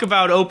called. Talk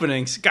about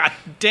openings. God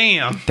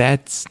damn.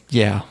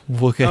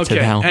 We'll get to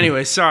that one.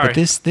 Anyway, sorry. But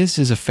this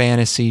is a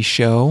fantasy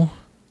show.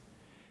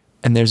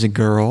 And there's a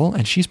girl,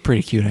 and she's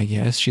pretty cute, I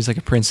guess. She's like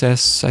a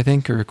princess, I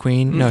think, or a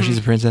queen. Mm-hmm. No, she's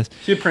a princess.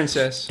 She's a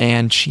princess.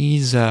 And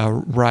she's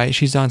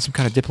she's on some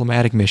kind of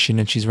diplomatic mission,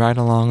 and she's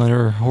riding along on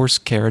her horse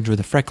carriage with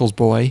a Freckles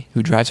boy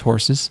who drives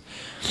horses.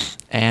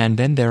 And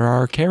then there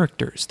are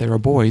characters. There are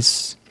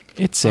boys.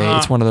 It's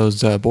one of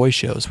those boy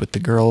shows with the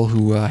girl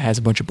who has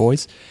a bunch of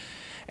boys.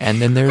 And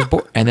then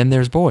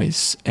there's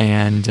boys,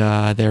 and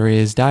there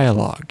is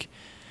dialogue.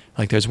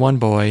 Like there's one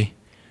boy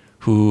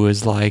who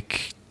is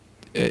like.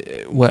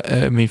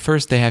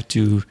 First they have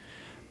to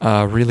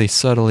really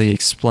subtly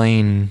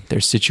explain their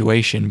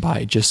situation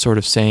by just sort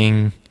of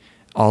saying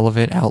all of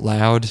it out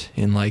loud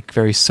in like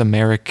very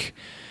summaric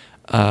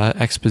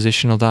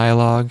expositional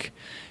dialogue.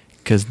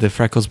 Because the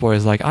Freckles boy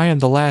is like, I am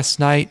the last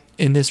knight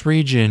in this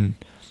region.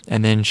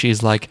 And then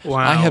she's like, wow.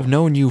 I have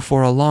known you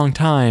for a long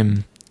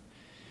time.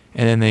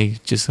 And then they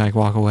just like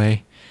walk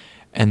away.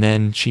 And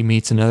then she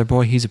meets another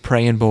boy. He's a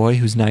praying boy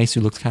who's nice,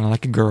 who looks kind of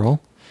like a girl.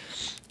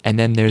 And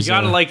then there's you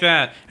gotta like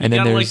that. You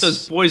gotta like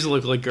those boys that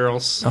look like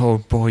girls. Oh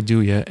boy, do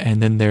you!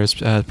 And then there's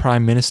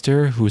Prime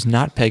Minister, who's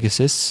not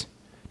Pegasus.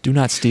 Do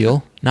not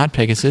steal, not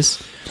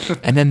Pegasus.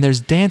 And then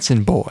there's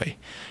Dancing Boy,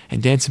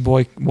 and Dancing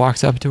Boy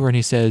walks up to her and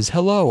he says,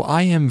 "Hello,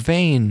 I am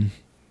Vane."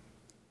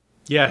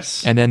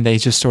 Yes. And then they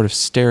just sort of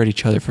stare at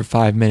each other for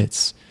 5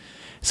 minutes.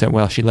 So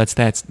well, she lets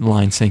that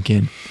line sink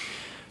in.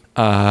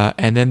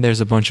 And then there's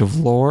a bunch of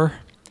lore,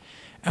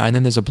 and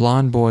then there's a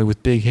blonde boy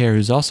with big hair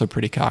who's also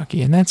pretty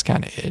cocky, and that's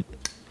kind of it.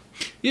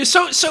 Yeah,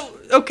 so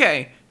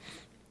okay.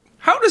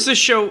 How does this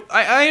show?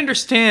 I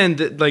understand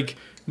that like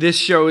this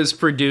show is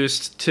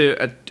produced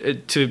to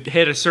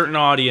hit a certain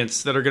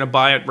audience that are going to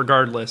buy it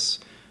regardless.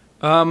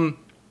 How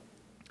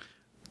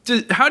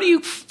do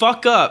you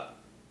fuck up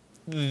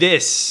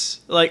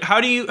this? Like, how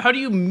do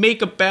you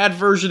make a bad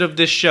version of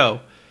this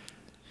show?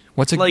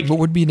 What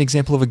would be an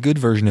example of a good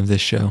version of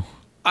this show?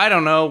 I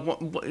don't know.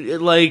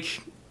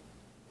 Like,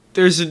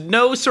 there's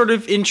no sort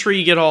of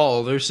intrigue at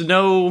all. There's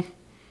no.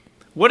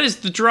 What is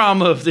the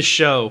drama of the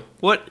show?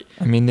 What?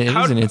 I mean, it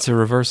isn't. It's a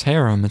reverse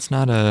harem. It's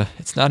not a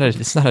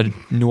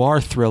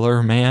noir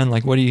thriller, man.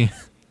 Like, what did you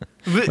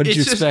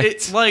expect?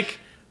 It's like.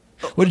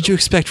 What did you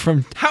expect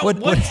from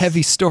what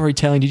heavy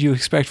storytelling did you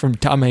expect from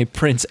Tame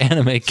Prince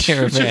Anime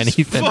Caravan,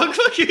 Ethan?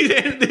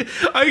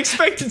 I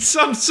expected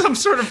some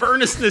sort of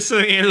earnestness in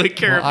the Anime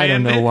Caravan. Well, I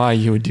don't know why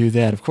you would do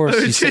that. Of course,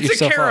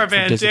 it's a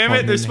caravan. Damn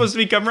it! There's supposed to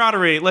be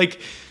camaraderie. Like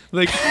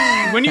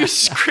when you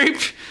scrape.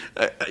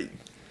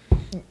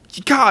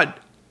 God,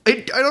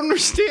 I don't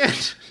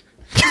understand.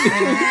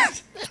 I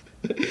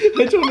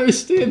don't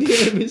understand the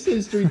anime's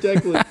history,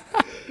 Declan.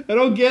 I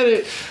don't get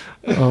it.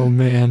 Oh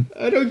man,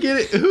 I don't get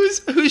it.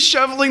 Who's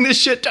shoveling this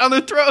shit down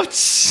their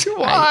throats?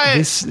 Why?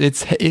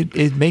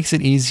 It makes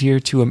it easier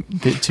to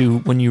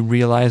when you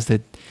realize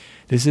that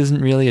this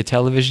isn't really a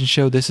television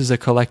show. This is a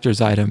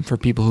collector's item for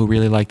people who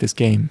really like this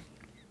game.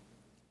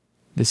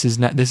 This is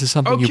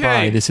something you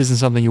buy. This isn't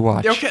something you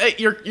watch. Okay,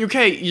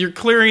 you're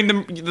clearing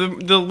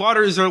the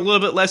waters are a little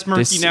bit less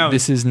murky now.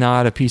 This is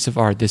not a piece of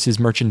art. This is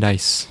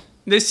merchandise.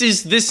 This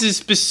is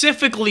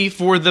specifically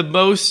for the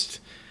most.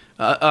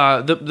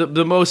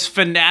 The most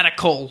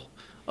fanatical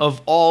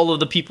of all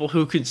of the people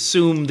who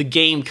consume the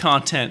game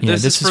content. Yeah,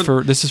 this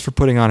is for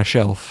putting on a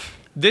shelf.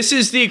 This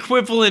is the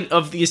equivalent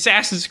of the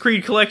Assassin's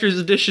Creed Collector's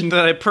Edition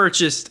that I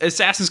purchased,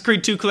 Assassin's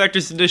Creed 2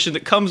 Collector's Edition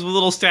that comes with a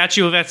little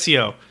statue of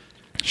Ezio.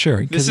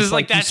 Sure, this is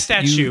like that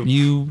statue.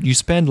 You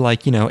spend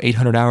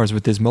 800 hours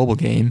with this mobile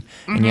game,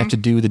 and you have to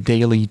do the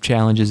daily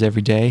challenges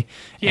every day.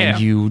 Yeah.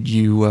 And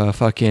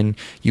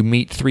you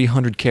meet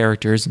 300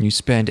 characters, and you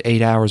spend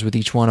 8 hours with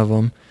each one of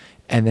them.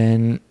 And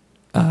then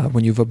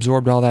when you've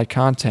absorbed all that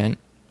content,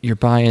 you're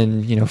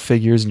buying,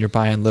 figures, and you're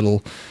buying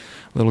little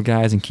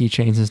guys and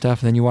keychains and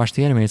stuff. And then you watch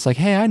the anime. It's like,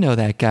 hey, I know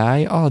that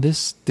guy. Oh,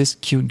 this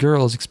cute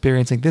girl is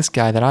experiencing this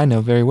guy that I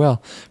know very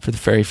well for the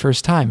very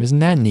first time. Isn't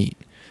that neat?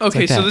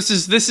 Okay, so this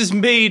is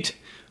made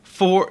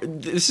for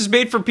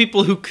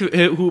people who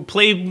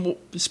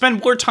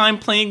spend more time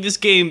playing this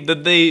game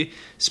than they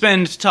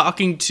spend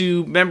talking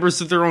to members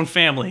of their own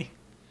family.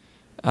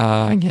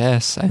 I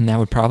guess, and that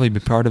would probably be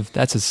part of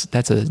that's a sub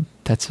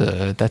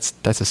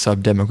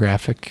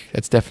demographic.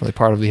 That's definitely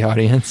part of the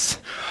audience.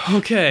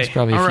 Okay, there's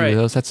probably a few of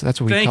those. That's what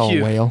we call a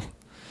whale.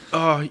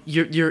 Oh,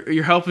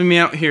 you're helping me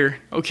out here.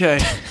 Okay,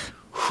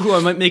 Whew,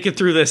 I might make it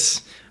through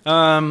this.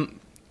 Yeah,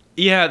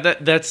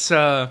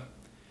 that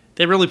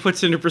really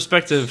puts into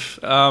perspective.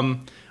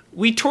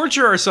 We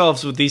torture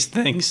ourselves with these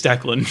things,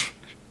 Declan.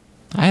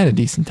 I had a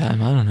decent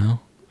time. I don't know.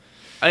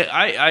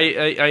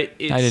 I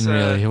didn't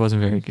really. It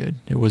wasn't very good.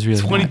 It was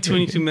really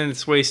 22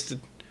 minutes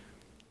wasted.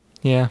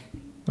 Yeah.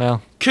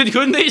 Well,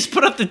 couldn't they just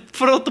put out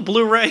the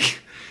Blu-ray?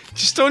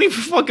 Just don't even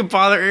fucking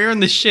bother airing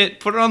the shit.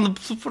 Put it on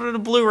the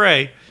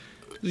Blu-ray.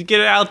 Just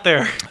get it out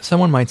there.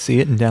 Someone might see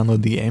it and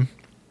download the game.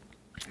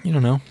 You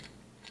don't know.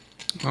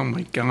 Oh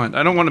my god!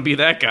 I don't want to be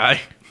that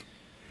guy.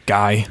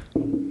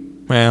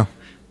 Well,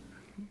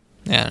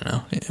 I don't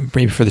know.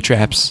 Maybe for the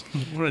traps.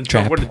 What a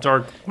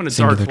dark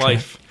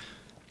life.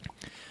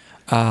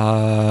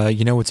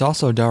 It's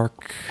also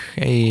dark.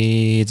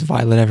 It's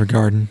Violet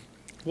Evergarden.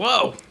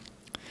 Whoa.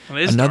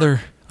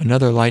 Another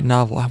light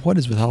novel. What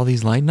is with all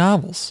these light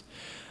novels?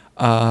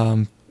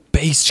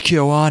 Based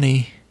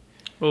Kyoani.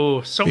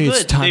 Oh, so it's good.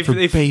 It's time for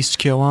Based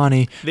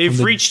Kyoani. They've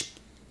reached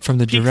from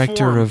the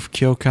director of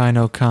Kyokai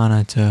no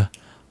Kana to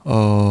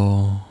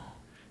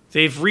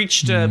They've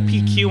reached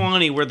peak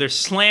Kyoani where they're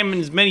slamming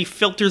as many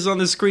filters on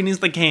the screen as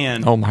they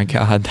can. Oh my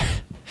god.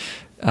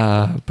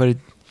 I'm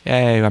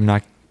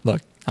not.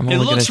 Look. It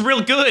looks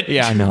real good.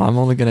 Yeah, I know. I'm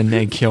only going to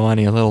neg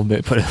Kyoani a little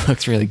bit, but it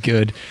looks really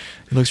good.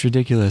 It looks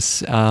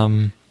ridiculous.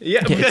 Man,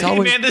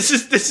 this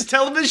is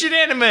television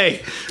anime.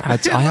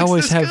 I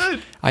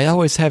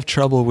always have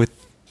trouble with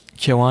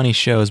Kyoani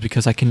shows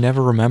because I can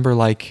never remember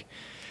like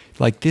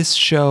this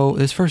show.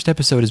 This first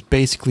episode is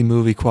basically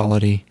movie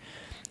quality,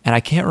 and I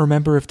can't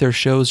remember if their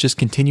shows just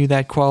continue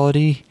that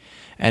quality,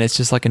 and it's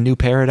just like a new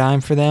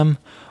paradigm for them,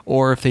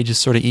 or if they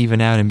just sort of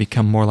even out and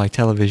become more like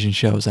television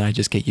shows, and I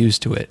just get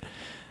used to it.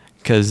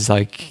 Because,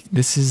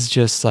 this is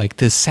just, the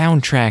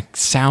soundtrack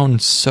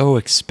sounds so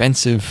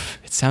expensive.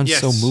 It sounds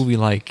so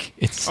movie-like.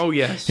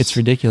 It's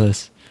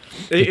ridiculous.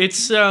 You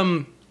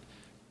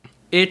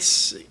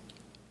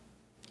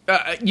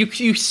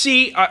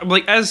see,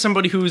 as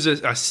somebody who's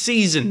a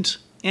seasoned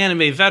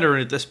anime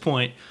veteran at this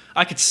point,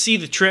 I could see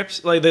the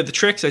tricks, the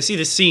tricks, I see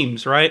the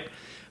seams, right?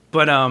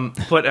 But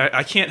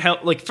I can't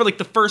help, for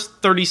the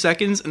first 30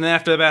 seconds, and then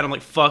after that, I'm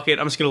like, fuck it,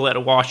 I'm just going to let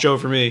it wash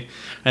over me.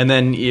 And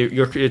then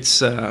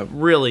it's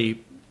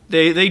really,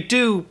 they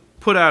do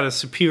put out a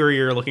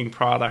superior looking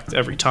product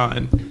every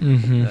time.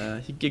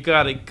 Mm-hmm. You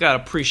gotta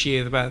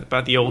appreciate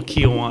about the old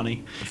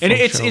Kyoani. And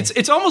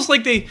it's almost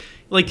like they,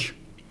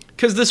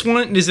 because this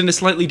one is in a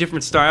slightly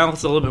different style,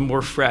 it's a little bit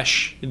more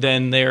fresh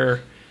than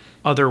their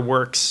other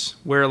works,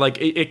 where like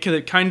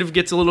it kind of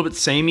gets a little bit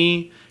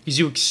samey because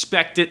you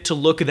expect it to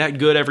look that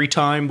good every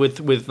time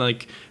with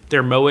like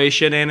their moe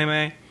shit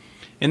anime.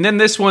 And then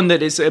this one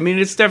that is, I mean,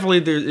 it's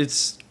definitely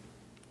it's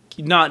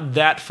not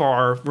that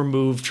far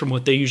removed from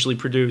what they usually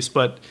produce,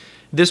 but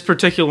this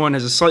particular one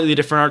has a slightly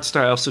different art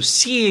style. So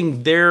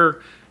seeing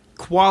their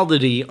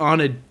quality on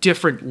a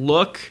different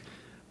look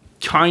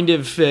kind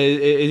of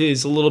it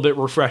is a little bit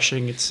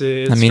refreshing. It's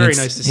very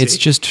nice to see. It's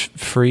just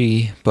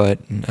free, but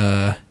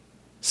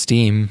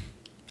Steam.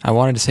 I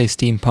wanted to say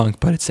steampunk,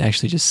 but it's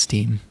actually just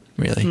Steam,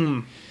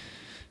 really.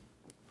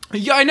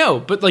 Yeah, I know,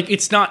 but like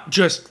it's not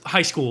just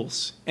high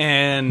schools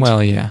and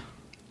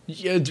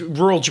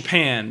rural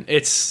Japan.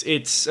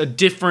 It's a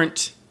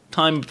different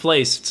time and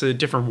place. It's a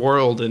different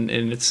world, and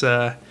it's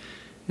kind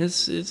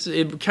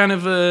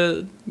of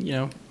a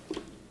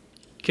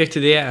kick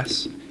to the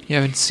ass. You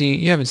haven't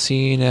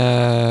seen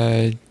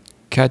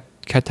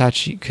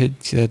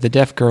Katachi, the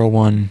deaf girl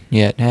one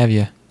yet, have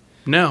you?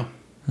 No.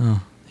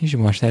 Oh, you should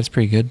watch that. It's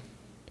pretty good.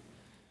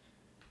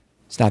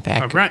 It's not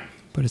that good, right,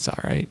 but it's all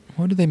right.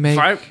 What did they make?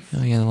 Oh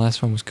yeah, the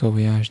last one was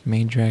Kobayashi,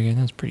 Maid Dragon.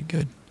 That was pretty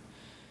good.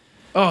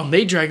 Oh,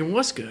 Maid Dragon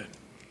was good.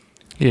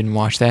 You didn't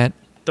watch that?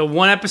 The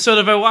one episode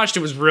of I watched, it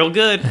was real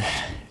good.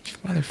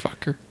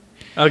 Motherfucker.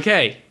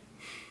 Okay.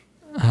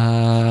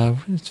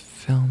 What is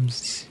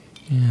films?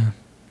 Yeah.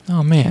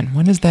 Oh man,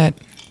 when is that?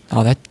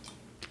 Oh, that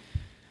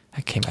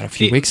came out a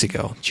few weeks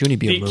ago.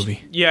 Chunibyo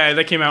movie. Yeah,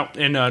 that came out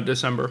in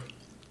December.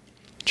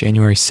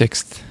 January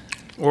 6th.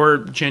 Or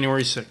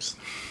January 6th.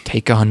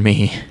 Take on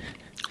Me.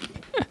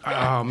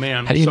 Oh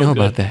man. How do you know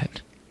about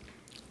that?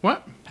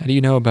 What? How do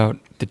you know about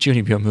the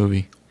Chunibyo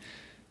movie?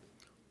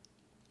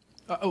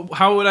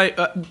 How would I?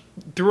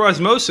 Through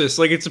osmosis.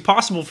 Like, it's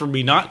impossible for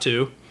me not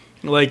to.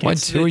 Like,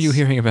 who are you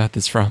hearing about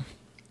this from?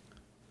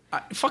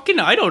 I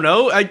don't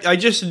know. I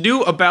just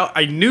knew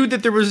I knew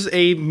that there was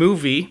a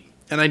movie,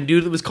 and I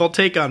knew that it was called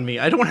Take on Me.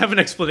 I don't have an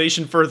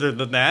explanation further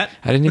than that.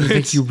 I didn't even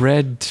think you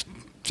read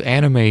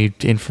anime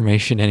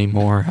information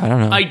anymore. I don't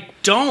know. I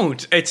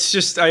don't. It's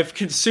just I've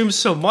consumed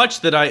so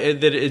much that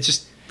it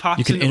just pops into my head.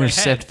 You can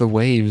intercept the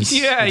waves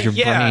of your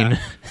brain.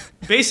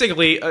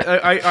 Basically,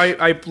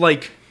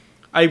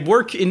 I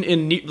work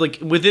in like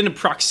within a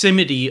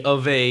proximity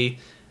of a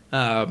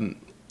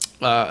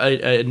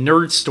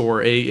nerd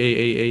store,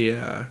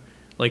 a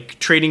like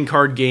trading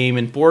card game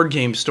and board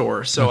game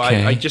store. So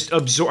okay.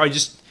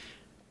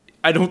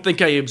 I don't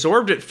think I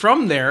absorbed it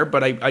from there,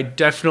 but I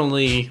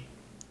definitely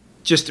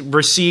just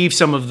received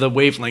some of the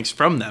wavelengths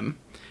from them.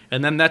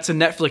 And then that's a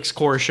Netflix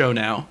core show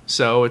now,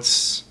 so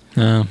it's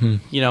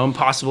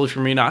impossible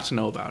for me not to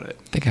know about it.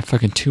 They got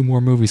fucking 2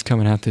 more movies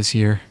coming out this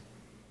year.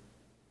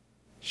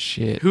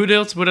 Shit.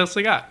 What else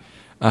they got?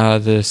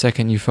 The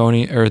second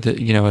Euphonium, or a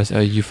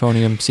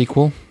Euphonium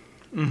sequel.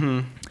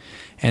 Mm-hmm.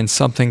 And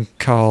something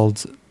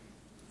called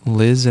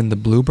Liz and the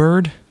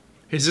Bluebird.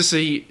 Is this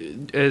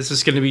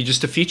going to be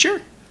just a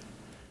feature?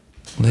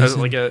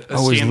 Like a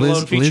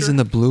standalone feature? Liz and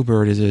the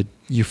Bluebird is a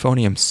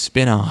Euphonium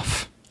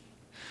spin-off.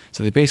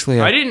 So they basically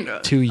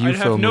have 2 UFO movies coming out.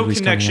 I have no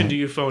connection to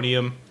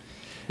Euphonium.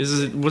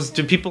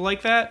 Do people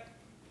like that?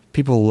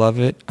 People love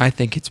it. I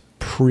think it's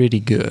pretty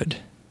good.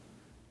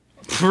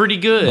 Pretty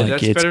good. Like,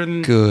 that's it's better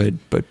than good,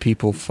 but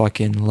people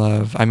fucking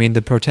love. I mean,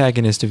 the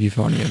protagonist of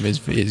Euphonium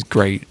is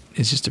great.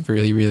 It's just a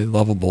really, really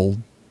lovable,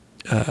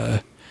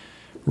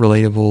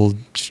 relatable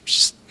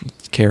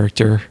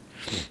character.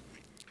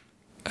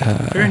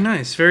 Very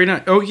nice. Very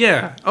nice. Oh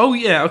yeah.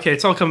 Okay,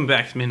 it's all coming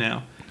back to me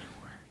now.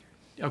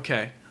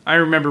 Okay, I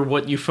remember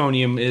what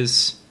Euphonium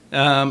is.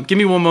 Give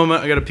me one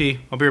moment. I gotta pee.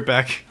 I'll be right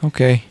back.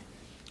 Okay.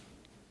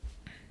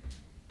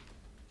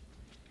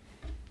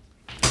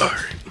 All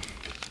right.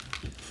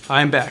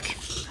 I'm back.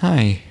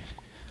 Hi.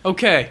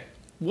 Okay.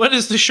 What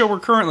is the show we're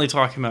currently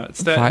talking about?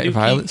 It's that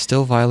Violet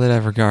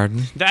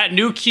Evergarden. That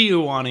new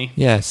Kyousoukyoku.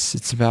 Yes,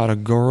 it's about a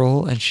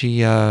girl, and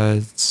she's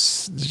a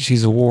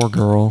war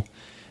girl,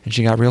 and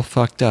she got real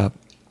fucked up,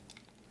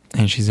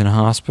 and she's in a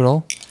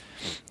hospital,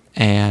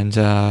 and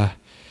a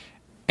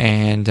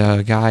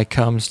guy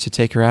comes to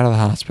take her out of the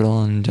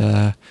hospital,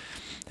 and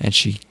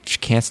she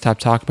can't stop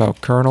talking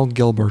about Colonel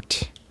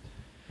Gilbert.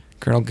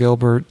 Colonel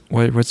Gilbert,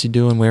 what's he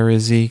doing? Where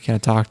is he? Can I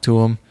talk to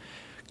him?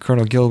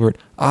 Colonel Gilbert,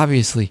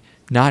 obviously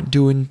not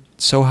doing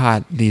so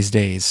hot these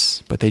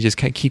days, but they just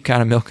keep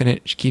kind of milking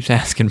it. She keeps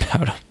asking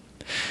about him.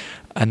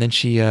 And then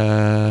she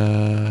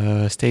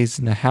stays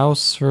in the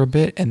house for a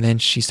bit, and then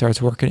she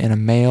starts working in a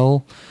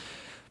mail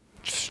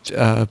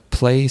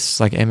place,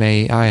 like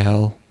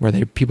MAIL, where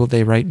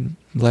they write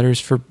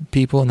letters for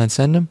people and then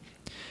send them.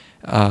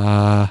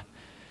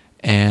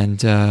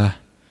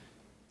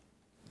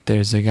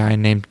 There's a guy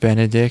named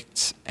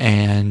Benedict,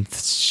 and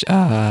it's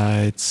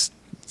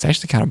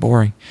actually kind of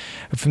boring.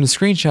 From the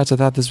screenshots, I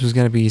thought this was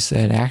going to be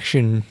an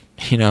action,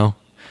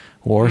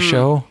 war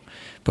show,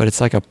 but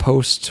it's like a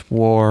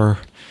post-war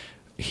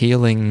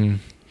healing,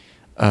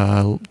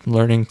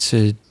 learning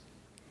to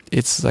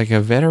it's like a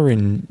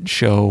veteran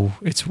show.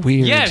 It's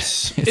weird.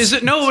 Yes. Is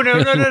it? No.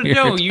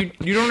 You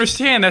don't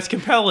understand. That's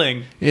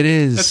compelling. It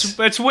is.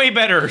 That's way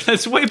better.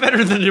 That's way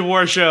better than the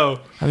war show.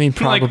 I mean,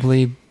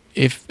 probably.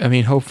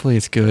 Hopefully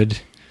it's good.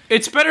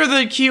 It's better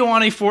than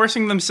KyoAni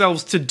forcing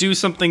themselves to do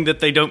something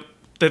that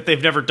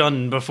they've never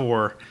done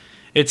before.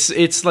 It's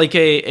a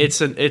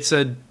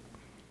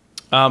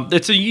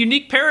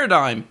unique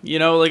paradigm,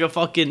 like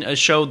a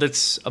show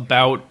that's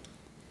about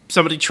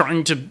somebody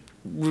trying to,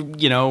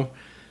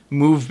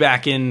 move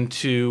back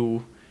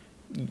into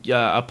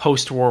a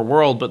post-war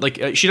world,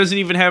 but she doesn't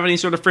even have any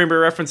sort of frame of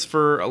reference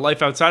for a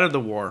life outside of the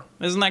war.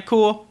 Isn't that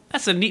cool?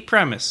 That's a neat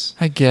premise.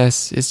 I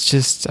guess it's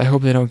just I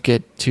hope they don't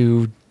get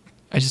too.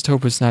 I just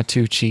hope it's not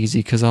too cheesy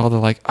because all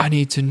the I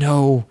need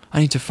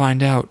to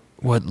find out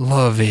what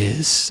love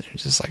is.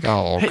 It's just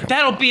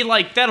that'll be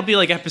like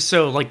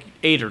episode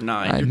 8 or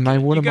 9.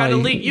 One of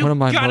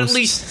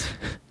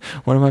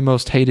my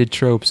most hated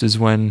tropes is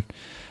when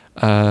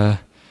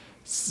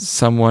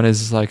someone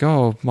is like,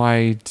 oh,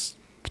 my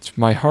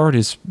heart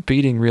is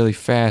beating really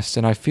fast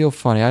and I feel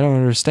funny. I don't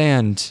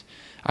understand.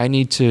 I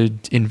need to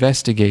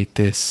investigate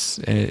this.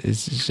 And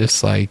it's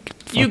just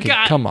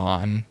come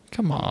on.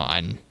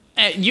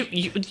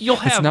 You'll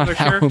have It's not other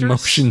how characters.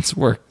 Emotions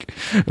work.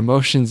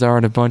 Emotions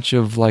aren't a bunch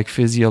of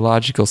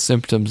physiological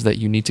symptoms that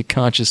you need to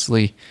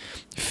consciously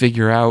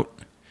figure out.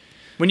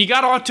 When you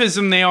got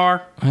autism, they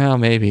are. Well,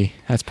 maybe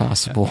that's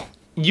possible.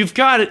 You've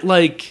got it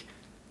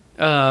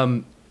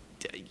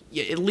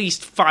at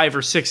least 5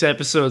 or 6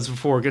 episodes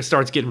before it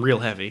starts getting real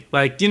heavy.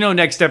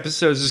 Next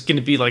episode is just going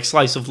to be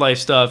slice of life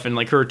stuff and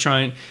her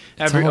trying.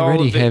 It's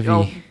already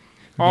heavy.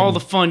 All the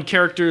fun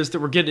characters that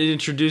we're getting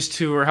introduced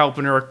to are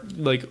helping her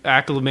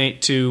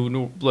acclimate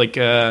to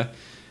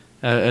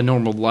a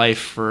normal life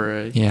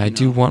for. I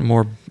do want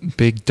more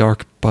big,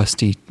 dark,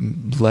 busty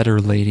letter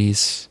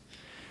ladies,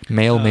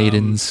 male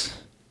maidens,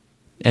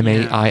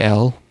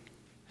 MAIL.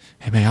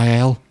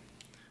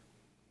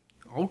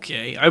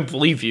 Okay, I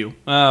believe you.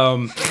 I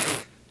don't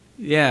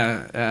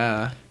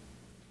know.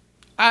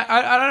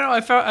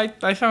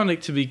 I found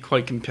it to be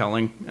quite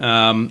compelling.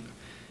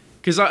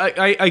 Because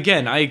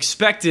I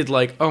expected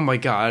oh my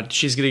god,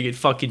 she's gonna get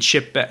fucking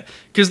shipped back.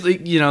 Because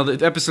the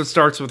episode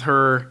starts with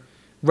her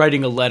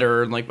writing a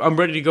letter and I'm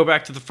ready to go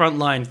back to the front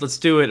lines. Let's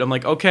do it. I'm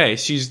like, okay,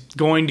 she's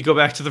going to go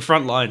back to the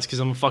front lines because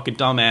I'm a fucking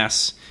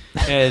dumbass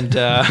and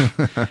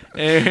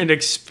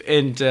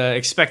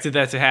expected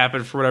that to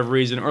happen for whatever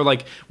reason, or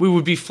we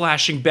would be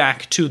flashing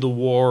back to the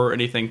war or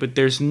anything. But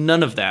there's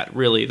none of that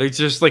really. There's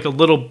just a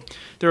little.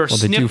 There are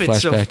snippets they do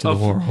flash back to the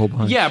war a whole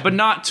bunch. Yeah, but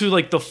not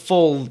to the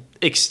full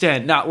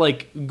extent. Not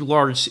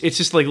large. It's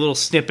just little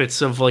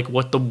snippets of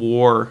what the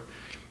war.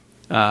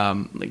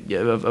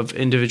 Of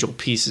individual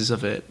pieces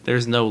of it.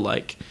 There's no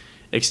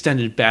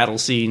extended battle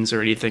scenes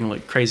or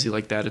anything crazy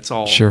like that. It's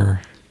all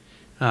sure.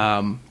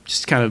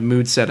 Just kind of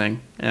mood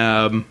setting.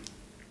 But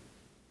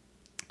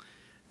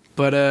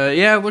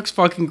it looks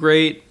fucking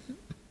great.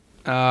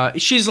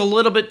 She's a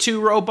little bit too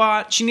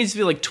robot. She needs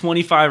to be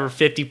 25 or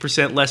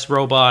 50% less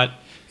robot.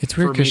 It's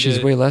weird because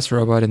she's way less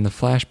robot in the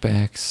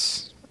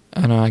flashbacks. I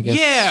don't know. I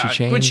guess she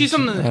changed. When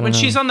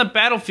she's on the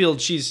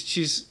battlefield,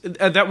 she's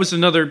that was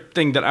another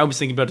thing that I was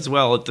thinking about as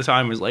well at the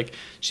time. Was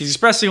she's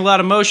expressing a lot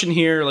of emotion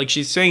here.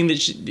 She's saying that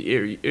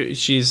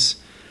she's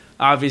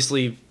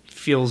obviously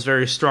feels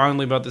very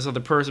strongly about this other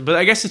person. But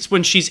I guess it's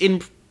when she's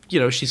in,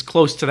 she's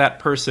close to that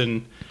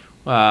person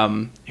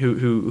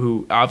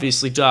who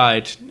obviously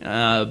died.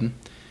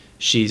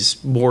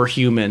 She's more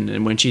human,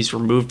 and when she's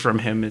removed from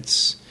him,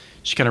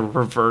 she kind of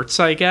reverts.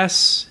 I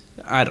guess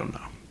I don't know.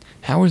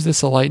 How is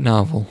this a light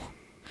novel?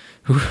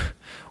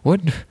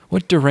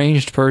 What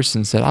deranged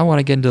person said, I want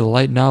to get into the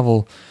light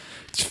novel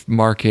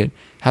market?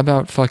 How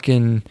about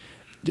fucking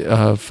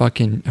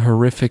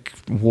horrific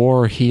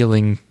war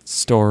healing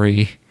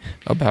story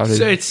about a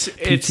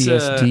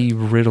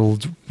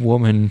PTSD-riddled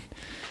woman?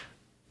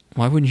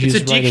 Why wouldn't you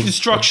just write It's a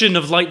deconstruction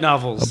of light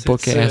novels. A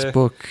book-ass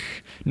book.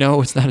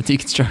 No, it's not a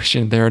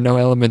deconstruction. There are no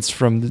elements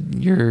from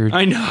your...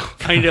 I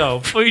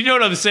know. Well, you know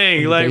what I'm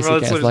saying.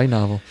 Basic-ass light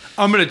novel.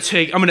 I'm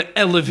gonna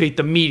elevate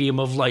the medium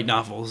of light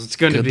novels. It's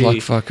gonna be...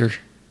 Good luck, fucker.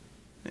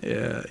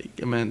 Yeah,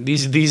 man.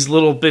 These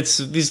little bits,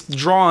 these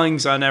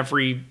drawings on at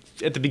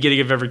the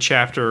beginning of every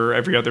chapter or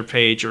every other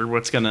page are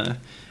what's gonna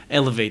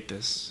elevate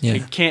this. Yeah.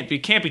 It can't be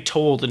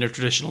told in a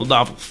traditional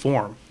novel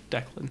form,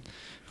 Declan.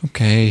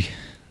 Okay.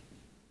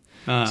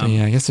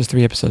 I guess there's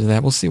 3 episodes of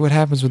that. We'll see what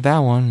happens with that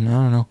one. I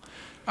don't know.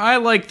 I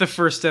like the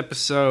first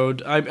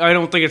episode. I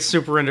don't think it's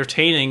super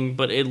entertaining,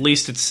 but at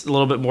least it's a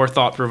little bit more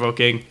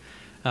thought-provoking.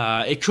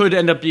 It could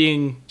end up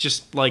being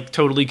just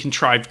totally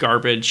contrived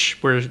garbage,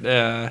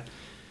 where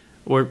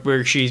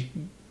she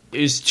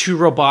is too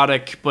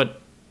robotic.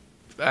 But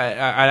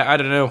I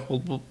don't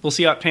know. We'll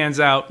see how it pans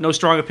out. No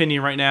strong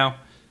opinion right now.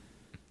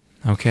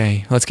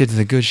 Okay, let's get to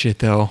the good shit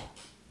though.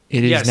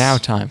 It is now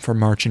time for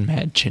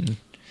Mädchen.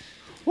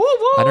 Woo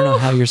woo! I don't know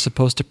how you're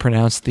supposed to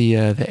pronounce the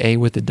A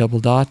with the double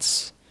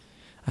dots.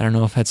 I don't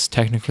know if that's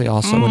technically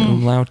also an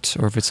umlaut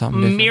or if it's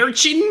something different.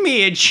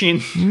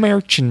 Mädchen.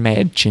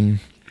 Mädchen.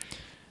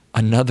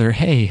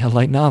 a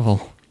light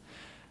novel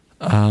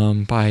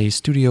by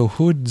Studio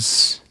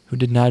Hoods, who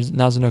did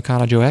Nazuno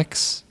Kanajo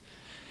X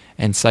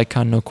and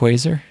Saikon no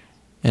Quasar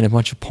and a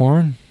bunch of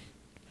porn.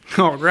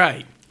 All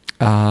right.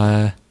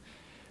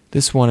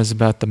 This one is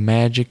about the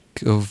magic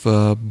of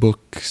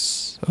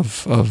books,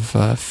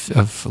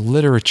 of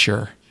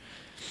literature.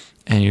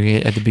 And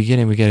at the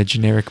beginning, we get a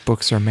generic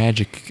books are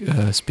magic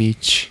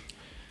speech.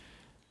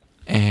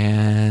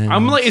 And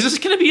I'm like, is this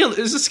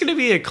gonna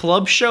be a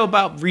club show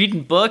about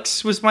reading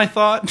books? Was my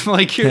thought.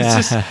 Like,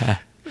 it's just,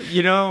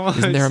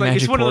 isn't there a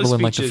magic portal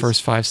in like the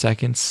first 5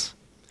 seconds?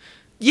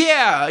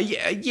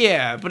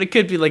 Yeah, but it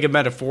could be like a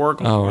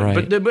metaphorical one.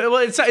 Right. But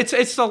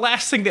it's the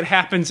last thing that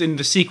happens in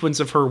the sequence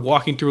of her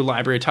walking through a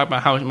library talking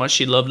about how much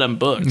she loved them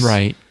books.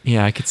 Right.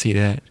 Yeah, I could see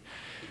that.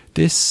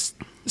 This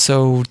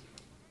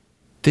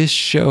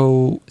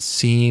show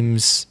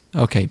seems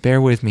okay.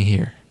 Bear with me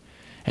here,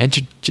 and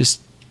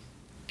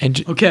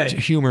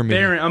humor me.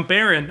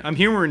 I'm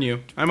humoring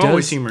you. I'm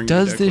always humoring you.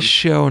 Does this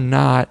show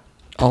not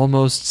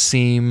almost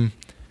seem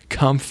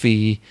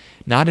comfy?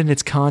 Not in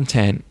its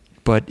content,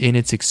 but in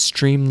its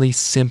extremely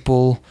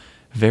simple,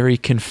 very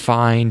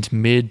confined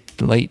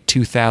mid-late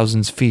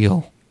 2000s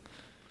feel.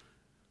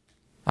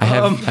 I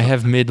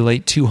have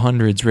mid-late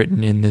 200s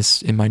written in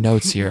my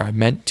notes here. I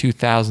meant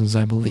 2000s,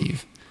 I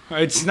believe.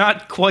 It's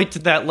not quite to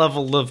that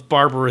level of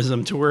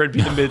barbarism to where it'd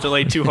be the mid to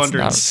late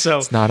 200s.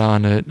 It's not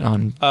on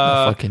a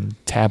fucking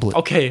tablet.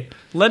 Okay,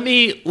 let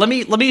me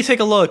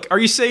take a look. Are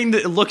you saying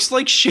that it looks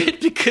like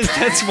shit? Because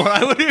that's what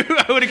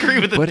I would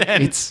agree with it. But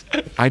then.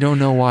 I don't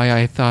know why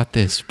I thought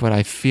this, but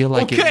I feel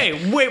like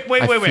wait.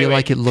 I feel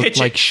like it looked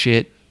like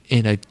shit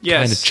in a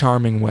kind of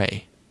charming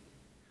way.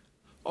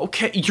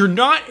 Okay, you're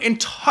not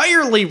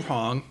entirely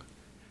wrong.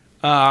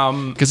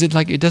 Because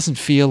it doesn't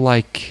feel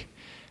like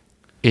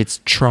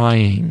it's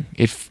trying.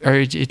 It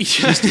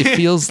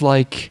feels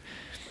like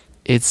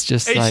it's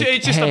just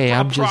hey,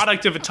 I'm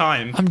product of a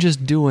time. I'm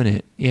just doing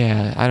it.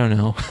 Yeah, I don't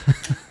know.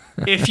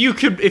 if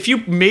you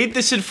made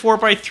this in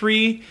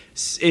 4:3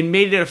 and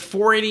made it a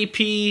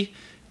 480p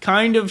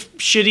kind of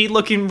shitty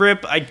looking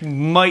rip, I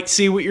might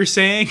see what you're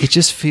saying. It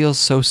just feels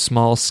so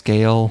small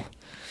scale.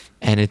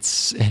 And it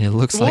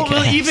looks like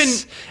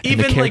ass. And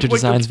the character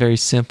design's very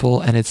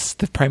simple, and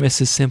the premise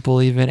is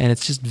simple even, and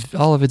it's just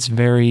all of it's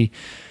very,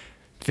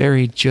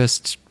 very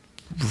just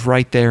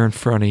right there in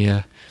front of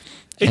you.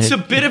 It's a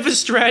bit of a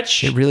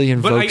stretch. It really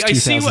invokes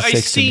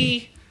 2006 to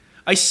me.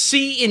 I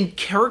see in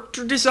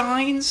character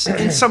designs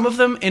in some of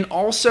them, and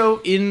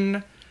also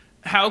in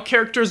how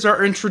characters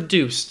are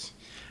introduced.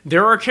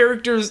 There are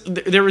characters.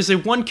 There is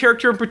one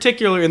character in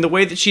particular, and the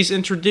way that she's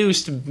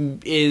introduced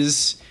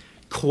is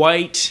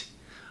quite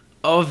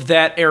of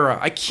that era.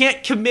 I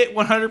can't commit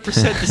 100%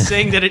 to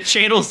saying that it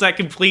channels that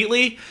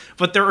completely,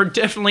 but there are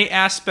definitely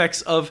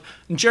aspects of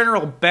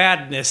general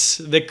badness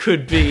that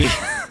could be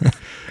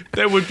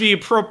that would be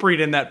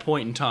appropriate in that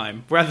point in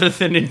time, rather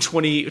than in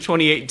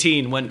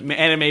 2018 when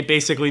anime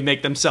basically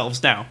make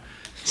themselves now.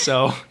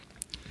 So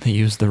they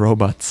use the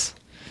robots.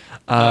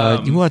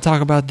 You want to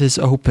talk about this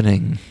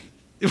opening?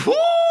 Woo,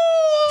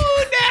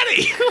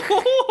 Natty!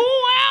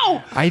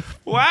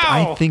 Wow!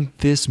 I think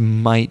this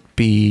might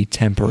be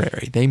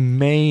temporary. They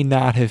may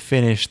not have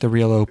finished the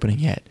real opening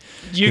yet.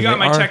 You got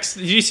my text.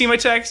 Did you see my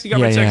text? You got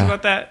my text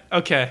about that?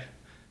 Okay.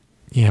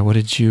 Yeah, what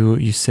did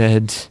you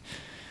said,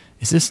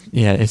 is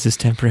this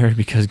temporary?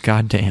 Because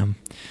goddamn.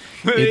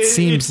 It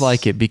seems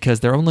like it, because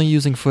they're only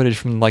using footage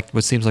from like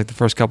what seems like the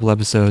first couple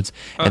episodes,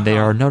 and they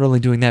are not only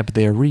doing that, but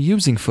they are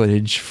reusing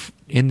footage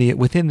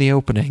within the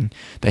opening.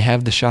 They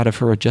have the shot of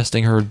her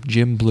adjusting her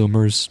gym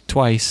bloomers two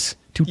times.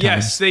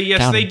 Yes,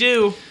 they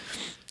do.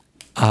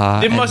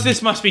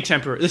 This must be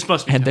temporary. This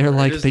must be. And temporary.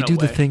 they're like, they do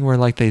the thing where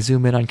like they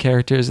zoom in on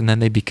characters and then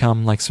they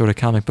become like sort of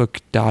comic book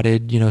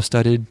dotted,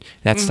 studded,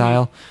 that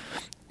style,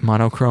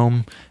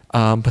 monochrome.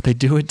 But they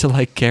do it to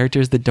like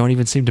characters that don't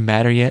even seem to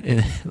matter yet,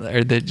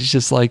 or that it's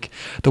just like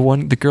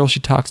the girl she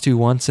talks to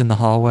once in the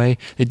hallway.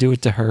 They do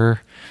it to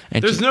her.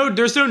 And there's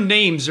no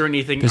names or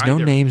anything. There's no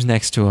names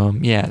next to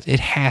them. Yeah, it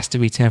has to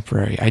be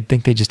temporary. I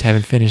think they just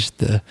haven't finished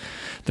the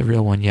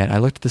real one yet. I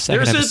looked at the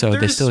second episode.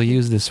 They still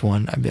use this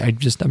one. I'm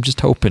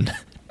just hoping.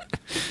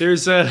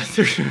 There's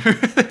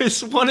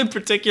one in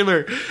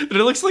particular that it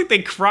looks like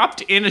they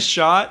cropped in a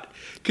shot,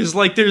 because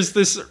like there's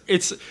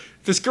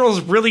this girl's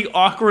really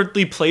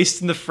awkwardly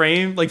placed in the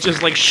frame, like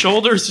just like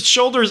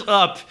shoulders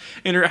up,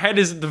 and her head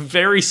is at the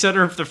very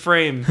center of the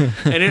frame,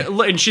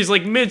 and she's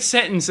like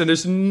mid-sentence, and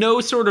there's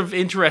no sort of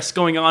interest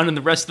going on in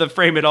the rest of the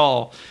frame at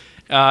all.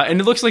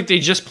 And it looks like they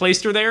just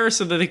placed her there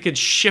so that they could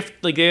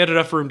shift, like they had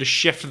enough room to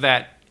shift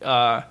that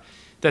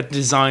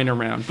design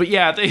around. But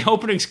yeah, the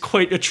opening's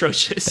quite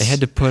atrocious. They had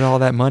to put all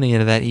that money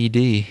into that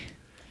ED.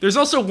 There's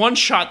also one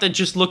shot that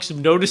just looks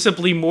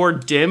noticeably more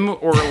dim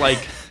or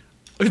like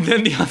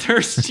than the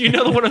others. Do you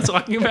know the one I'm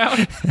talking about?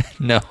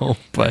 No,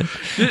 but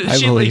I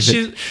believe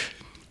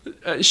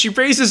it. She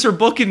raises her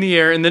book in the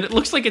air, and then it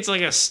looks like it's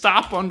like a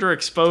stop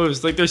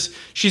underexposed. Like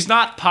she's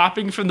not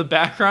popping from the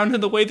background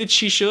in the way that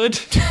she should.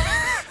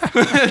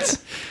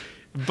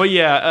 But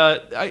yeah,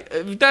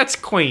 that's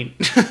quaint.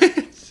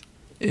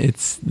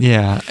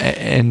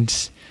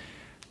 And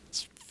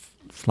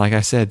like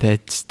I said,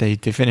 that they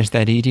finished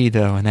that ED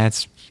though, and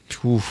that's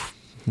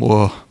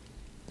whoa,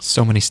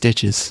 so many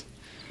stitches.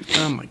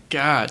 Oh my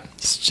god!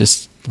 It's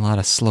just a lot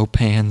of slow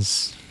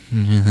pans.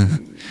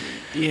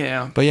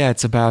 Yeah. But yeah,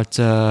 it's about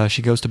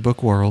she goes to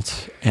Book World,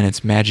 and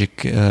it's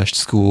magic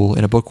school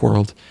in a book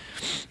world,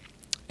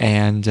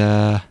 and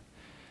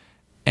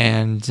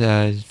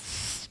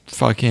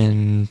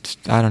fucking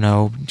I don't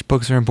know.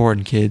 Books are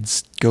important,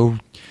 kids. Go.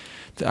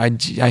 I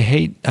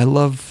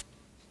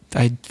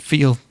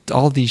feel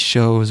all these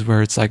shows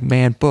where it's like,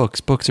 man,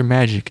 books are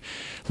magic.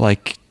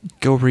 Like,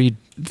 go read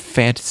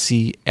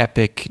fantasy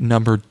epic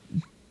number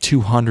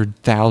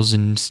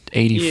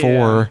 200,084.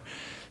 Yeah.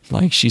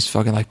 Like, she's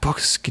fucking like,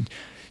 books can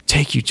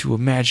take you to a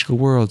magical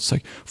world. It's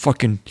like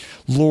fucking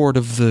Lord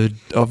of the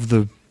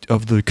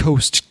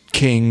Coast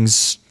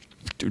Kings.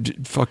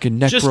 Fucking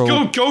necro. Just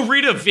go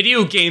read a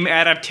video game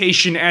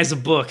adaptation as a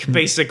book,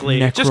 basically.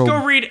 Just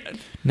go read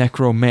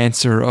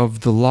Necromancer of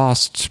the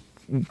Lost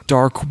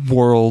Dark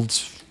World.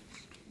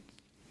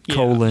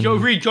 Yeah. Go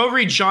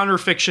read genre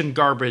fiction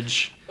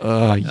garbage.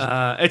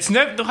 It's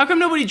how come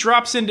nobody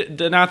drops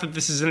into, not that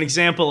this is an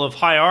example of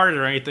high art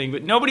or anything,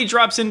 but nobody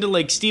drops into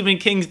like Stephen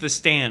King's The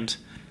Stand.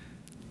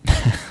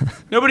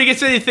 Nobody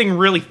gets anything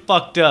really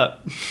fucked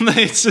up.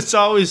 It's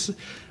always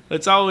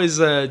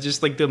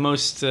just like the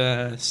most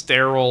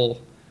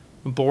sterile,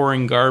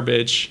 boring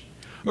garbage,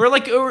 or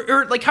like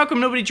how come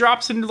nobody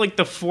drops into like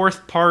the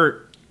fourth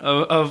part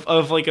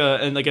of like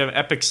an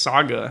epic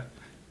saga?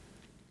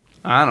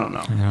 I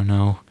don't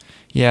know.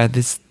 Yeah,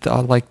 this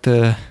like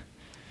the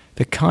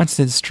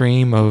constant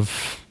stream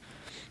of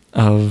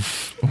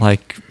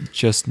like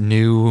just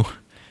new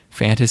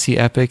fantasy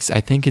epics.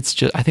 I think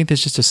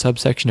there's just a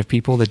subsection of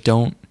people that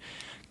don't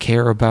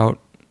care about.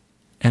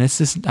 And it's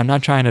just, I'm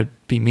not trying to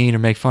be mean or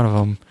make fun of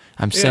them.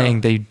 I'm saying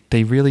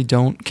they really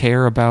don't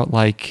care about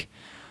like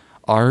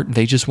art.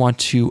 They just want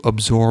to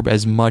absorb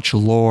as much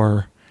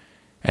lore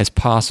as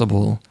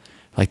possible.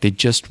 Like they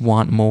just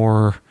want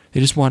more. They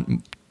just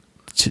want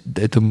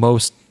the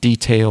most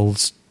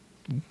detailed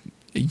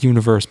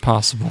universe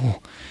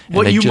possible.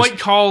 What you might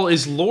call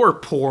is lore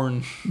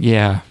porn.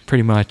 Yeah,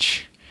 pretty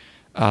much.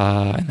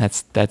 And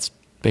that's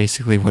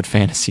basically what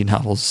fantasy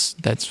novels,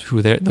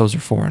 those are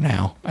for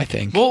now, I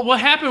think. Well,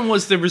 what happened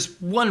was there was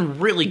one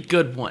really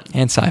good one.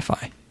 And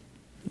sci-fi.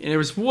 And there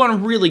was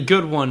one really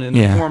good one in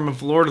the form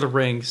of Lord of the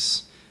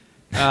Rings.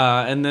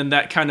 And then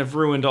that kind of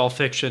ruined all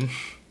fiction.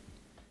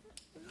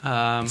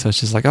 So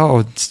it's just like,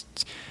 now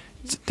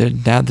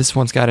this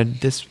one's got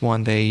this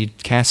one, they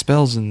cast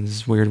spells in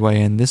this weird way,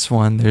 and this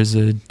one, there's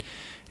a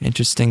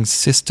interesting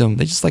system.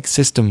 They just like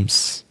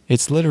systems.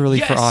 It's literally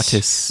for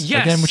autists.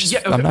 Yes. Again, which is,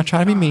 I'm not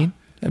trying to be mean.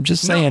 I'm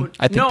just saying.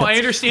 I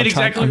understand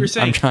exactly what you're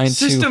saying. I'm trying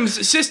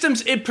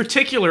systems in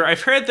particular.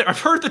 I've heard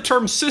the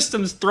term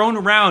systems thrown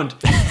around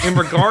in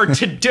regard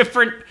to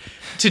different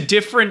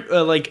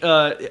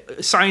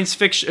science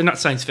fiction, not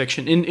science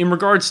fiction, in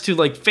regards to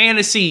like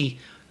fantasy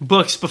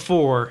books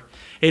before,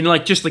 and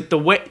like just like the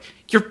way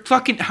you're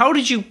fucking. How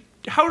did you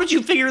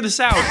figure this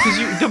out?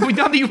 Because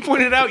now that you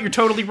pointed it out, you're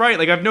totally right.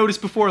 Like I've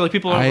noticed before, like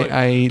people are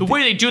the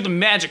way they do the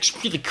magic's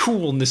really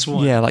cool in this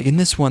one. Yeah, like in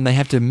this one, they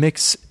have to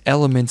mix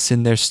elements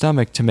in their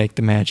stomach to make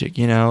the magic.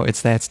 You know,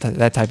 it's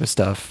that type of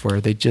stuff where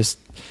they just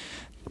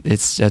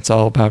it's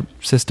all about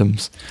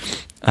systems.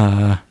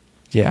 I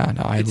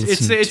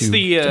listen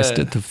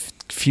to the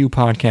few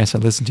podcasts I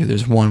listen to.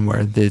 There's one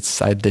where it's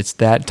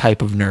that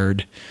type of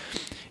nerd.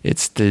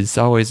 It's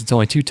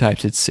only two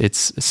types.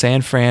 It's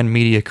San Fran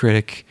media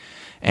critic.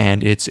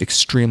 And it's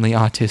extremely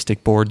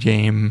autistic board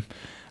game,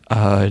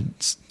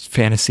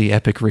 fantasy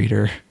epic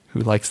reader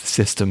who likes the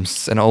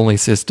systems and only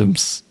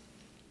systems.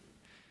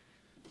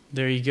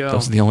 There you go.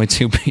 Those are the only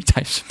two big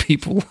types of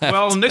people left.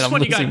 Well, in this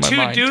one, you got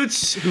two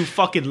dudes who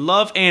fucking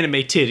love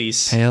anime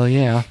titties. Hell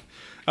yeah.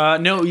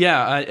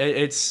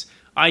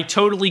 I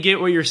totally get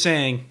what you're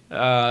saying.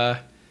 But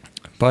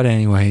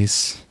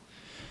anyways,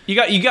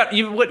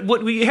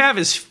 what we have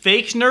is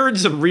fake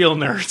nerds and real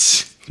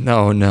nerds.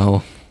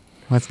 No,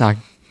 let's not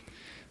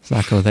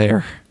go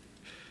there.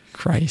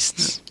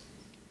 Christ.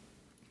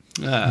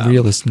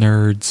 Realist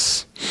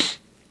nerds.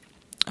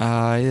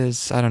 I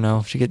don't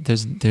know.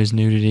 There's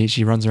nudity.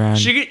 She runs around.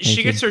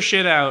 She gets her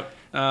shit out.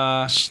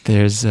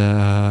 There's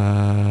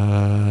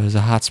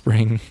a hot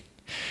spring.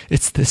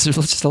 There's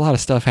just a lot of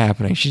stuff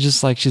happening.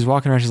 She's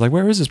walking around. She's like,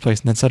 where is this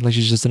place? And then suddenly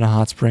she's just in a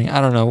hot spring.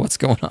 I don't know what's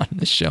going on in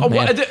this show.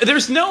 Man.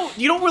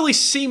 You don't really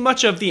see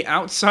much of the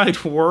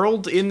outside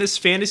world in this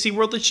fantasy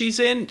world that she's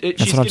in.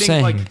 That's what I'm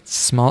saying. It's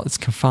small. It's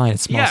confined.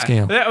 It's small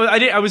scale.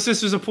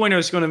 This was a point I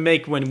was going to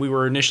make when we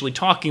were initially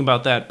talking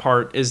about that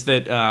part. Is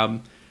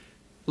that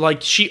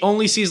she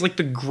only sees like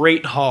the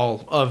Great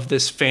Hall of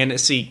this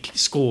fantasy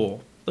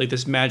school, like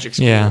this magic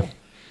school. Yeah.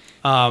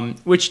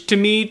 Which to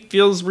me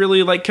feels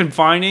really like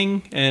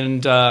confining,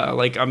 and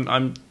like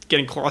I'm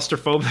getting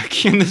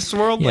claustrophobic in this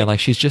world. Yeah, like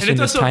she's just in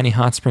this tiny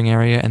hot spring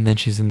area, and then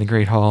she's in the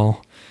Great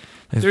Hall.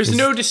 There's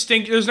no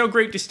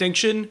great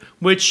distinction,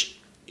 which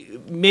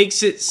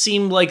makes it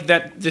seem like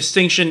that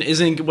distinction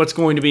isn't what's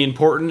going to be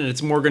important, and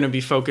it's more going to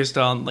be focused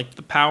on like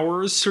the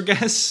powers, I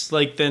guess,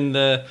 like than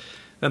the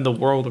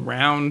world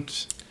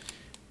around.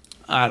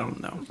 I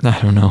don't know.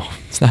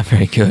 It's not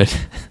very good.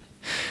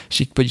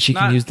 She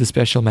can use the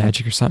special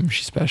magic or something.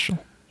 She's special.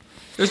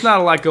 There's not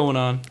a lot going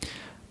on.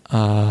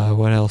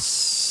 What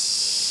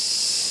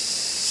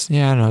else?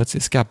 Yeah, I don't know.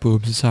 It's got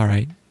boobs. It's all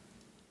right.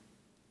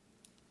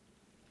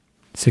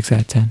 6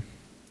 out of 10.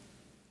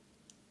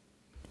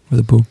 With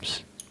the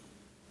boobs.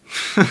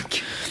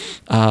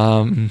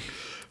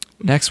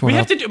 Next one. We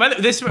have to do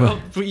this.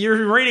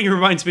 Your rating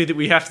reminds me that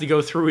we have to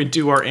go through and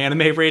do our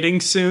anime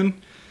ratings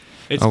soon.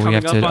 It's coming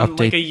up on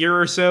like a year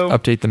or so.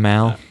 Update the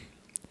MAL.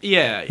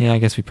 Yeah. I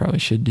guess we probably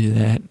should do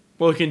that.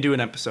 Well, we can do an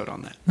episode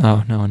on that.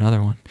 Oh no,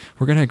 another one.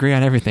 We're gonna agree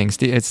on everything.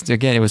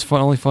 It was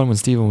only fun when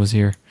Steven was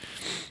here.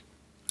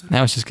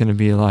 Now it's just gonna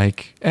be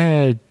like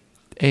 8,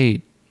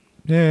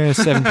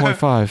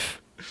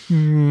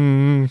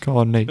 7.5.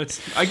 Call it an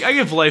 8. I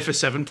give Life a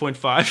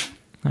 7.5.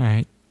 All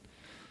right.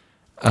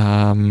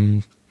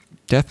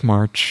 Death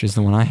March is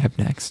the one I have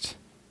next.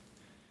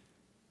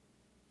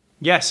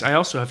 Yes, I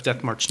also have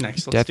Death March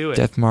next. Let's do it.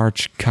 Death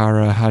March,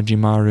 Kara,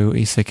 Hajimaru,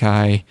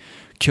 Isekai,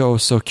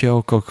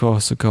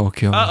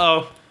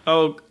 Kyousoukyoku.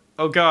 Oh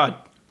God.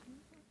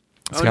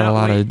 It's got a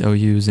lot of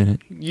OUs in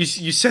it.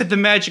 You said the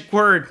magic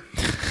word.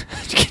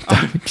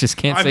 Just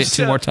can't say it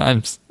 2 more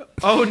times.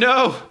 Oh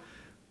no.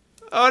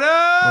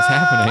 What's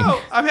happening?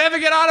 I'm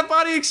having an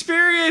out-of-body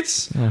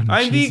experience. Oh,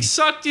 I'm being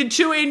sucked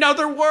into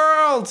another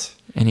world.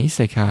 An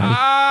Isekai.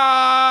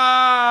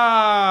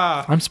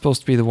 I'm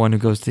supposed to be the one who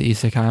goes to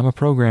Isekai. I'm a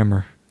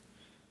programmer.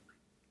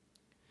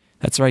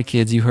 That's right,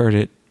 kids. You heard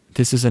it.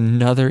 This is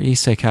another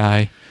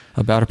Isekai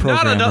about a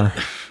programmer.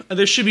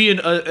 There should be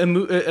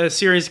a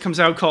series that comes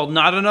out called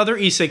Not Another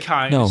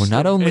Isekai. No,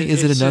 not only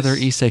is it another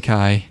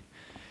Isekai,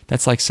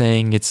 that's like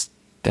saying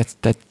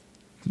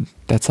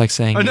that's like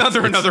saying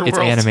another world. It's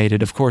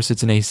animated. Of course,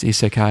 it's an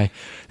isekai.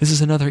 This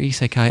is another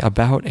isekai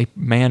about a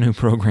man who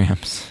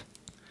programs.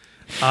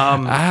 It's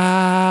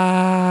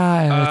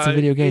a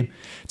video game.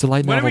 It's a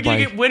light novel.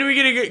 When are we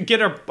gonna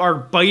get our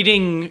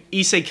biting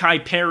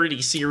isekai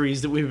parody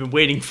series that we've been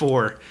waiting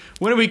for?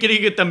 When are we gonna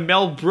get the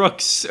Mel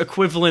Brooks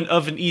equivalent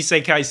of an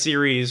isekai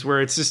series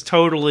where it's just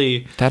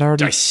totally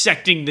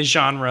dissecting the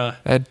genre?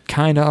 That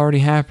kind of already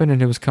happened,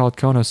 and it was called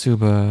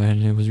Konosuba,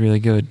 and it was really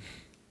good.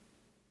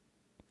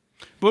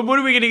 But when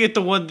are we going to get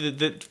the one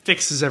that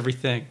fixes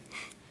everything?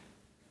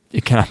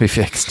 It cannot be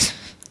fixed.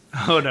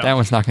 Oh, no. That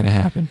one's not going to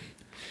happen.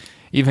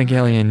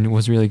 Evangelion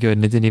was really good,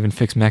 and it didn't even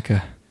fix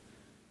mecha.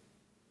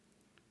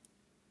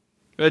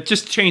 It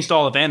just changed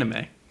all of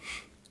anime.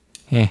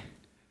 Yeah.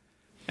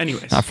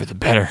 Anyways. Not for the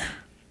better.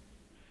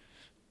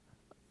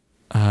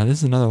 This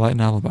is another light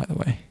novel, by the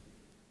way.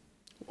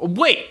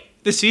 Wait!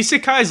 This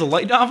isekai is a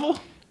light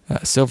novel?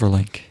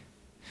 Silverlink.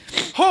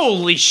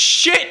 Holy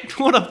shit!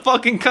 What a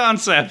fucking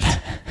concept!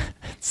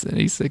 It's an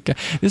isekai.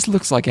 This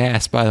looks like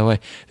ass, by the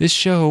way. This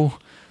show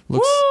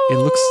looks. Woo,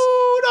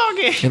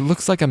 it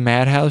looks like a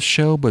Madhouse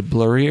show, but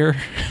blurrier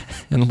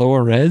and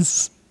lower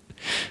res.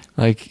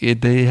 Like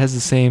it has the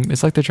same.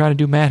 It's like they're trying to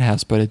do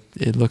Madhouse, but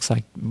it looks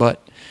like.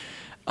 But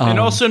and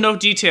also no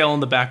detail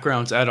in the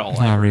backgrounds at all.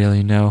 Not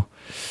really, no.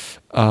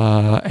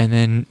 And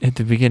then at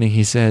the beginning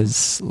he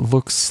says, it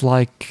looks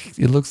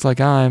like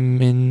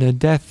I'm in the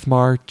Death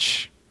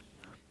March.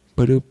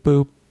 Boop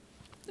boop.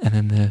 And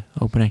then the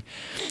opening.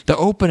 The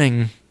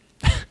opening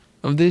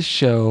of this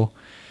show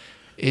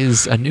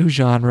is a new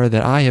genre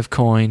that I have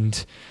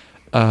coined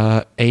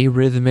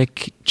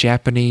arrhythmic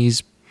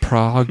Japanese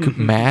prog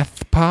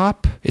math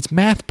pop. It's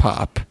math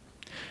pop.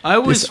 I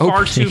was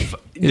far too...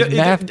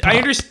 I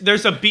understand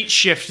there's a beat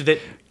shift that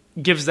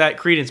gives that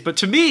credence. But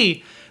to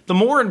me, the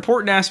more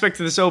important aspect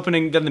of this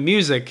opening than the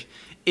music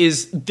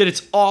is that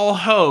it's all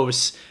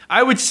hoes.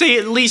 I would say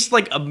at least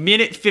like a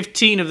minute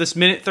 15 of this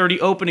minute 30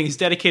 opening is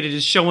dedicated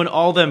to showing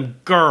all them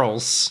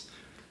girls.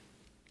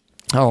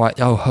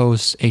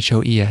 Hoes,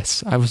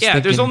 H-O-E-S. I was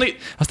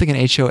thinking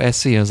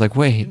H-O-S-C. I was like,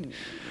 wait,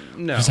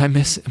 no. Am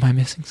I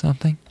missing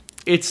something?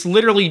 It's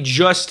literally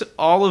just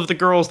all of the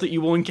girls that you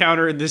will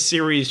encounter in this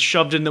series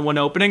shoved into one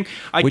opening.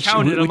 Which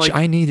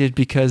I needed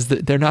because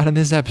they're not in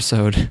this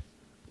episode.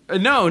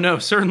 No,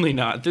 certainly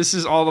not. This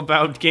is all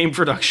about game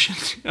production.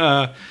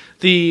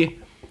 There's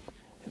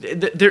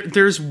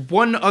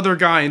one other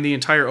guy in the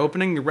entire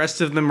opening. The rest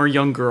of them are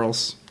young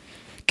girls.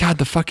 God,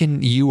 the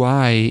fucking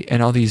UI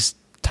and all these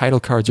title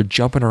cards are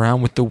jumping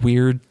around with the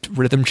weird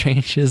rhythm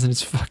changes, and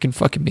it's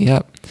fucking me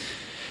up.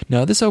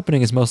 No, this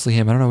opening is mostly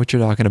him. I don't know what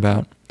you're talking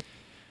about.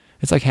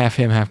 It's like half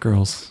him, half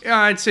girls. Yeah,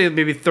 I'd say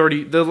maybe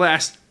 30. The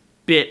last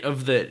bit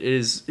of that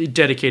is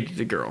dedicated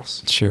to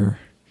girls. Sure.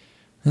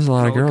 There's a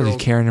lot of girls. He's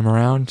carrying them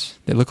around.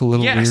 They look a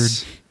little weird.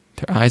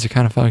 Their eyes are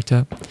kind of fucked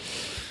up.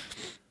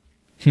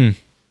 All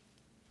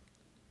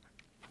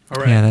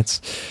right. Yeah,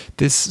 that's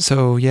this.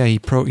 So yeah,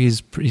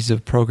 he's a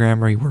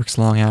programmer. He works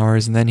long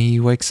hours, and then he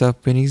wakes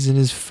up and he's in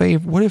his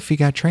favorite. What if he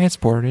got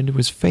transported into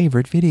his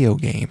favorite video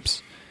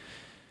games?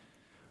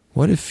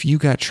 What if you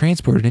got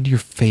transported into your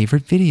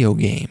favorite video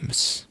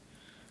games?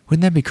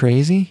 Wouldn't that be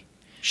crazy?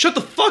 Shut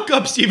the fuck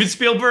up, Steven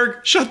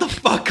Spielberg. Shut the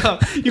fuck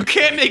up. You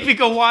can't make me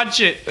go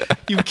watch it.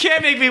 You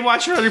can't make me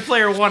watch Ready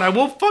Player One. I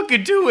won't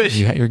fucking do it.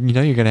 You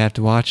know you're going to have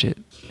to watch it.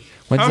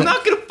 I'm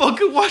not going to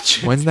fucking watch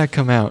it. When's that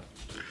come out?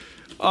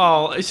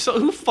 Oh, so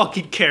who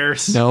fucking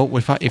cares? No,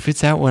 if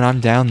it's out when I'm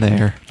down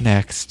there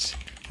next,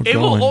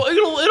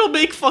 it'll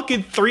make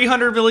fucking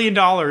 $300 million.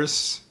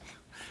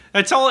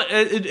 That's all.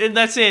 And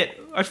that's it.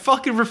 I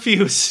fucking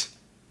refuse.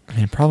 I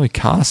mean, it probably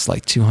costs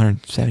like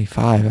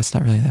 $275. That's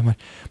not really that much.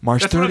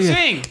 March 30th. That's what I'm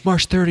saying.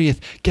 March 30th.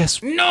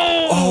 Guess.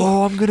 No.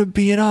 Oh, I'm gonna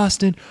be in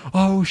Austin.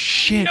 Oh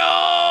shit. No.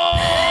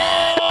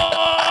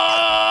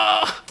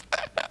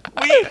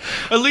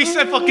 At least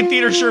that fucking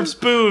theater serves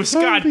booze.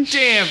 God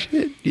damn.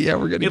 Shit. Yeah,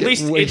 we're gonna at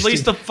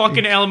least the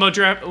fucking Alamo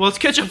Draft. Let's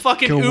catch a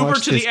fucking Uber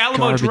to the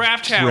Alamo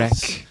Draft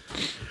House.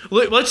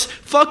 Let's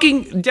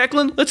fucking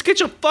Declan. Let's get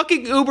a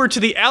fucking Uber to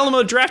the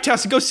Alamo Draft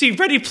House and go see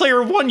Ready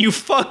Player One. You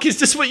fuck. Is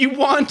this what you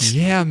want?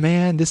 Yeah,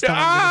 man. This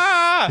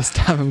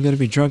time I'm gonna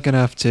be drunk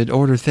enough to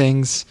order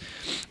things.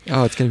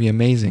 Oh, it's gonna be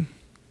amazing.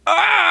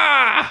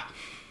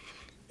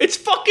 It's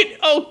fucking.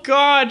 Oh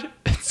god.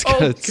 It's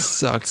gonna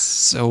suck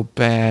so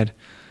bad.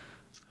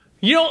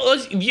 You know,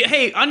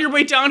 hey, on your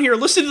way down here,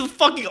 listen to the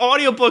fucking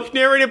audiobook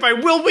narrated by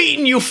Will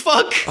Wheaton, you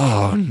fuck!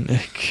 Oh,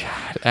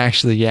 God.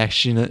 Actually,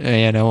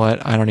 you know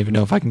what? I don't even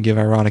know if I can give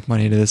ironic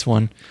money to this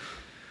one.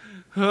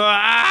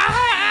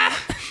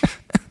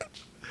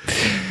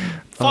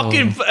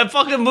 Fucking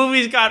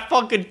movie's got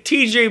fucking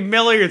TJ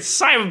Miller and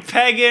Simon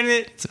Pegg in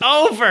it. It's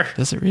over.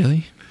 Does it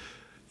really?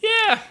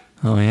 Yeah.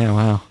 Oh, yeah,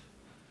 wow.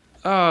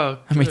 Oh,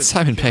 I mean,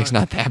 Simon Pegg's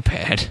not that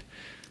bad.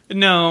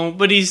 No,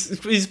 but he's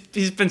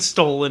been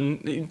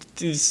stolen.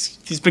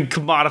 He's been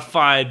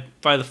commodified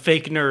by the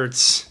fake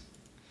nerds.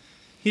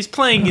 He's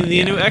playing in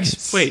the new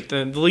X. Wait,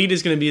 the lead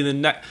is going to be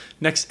in the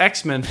next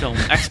X-Men film,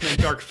 X-Men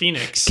Dark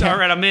Phoenix. All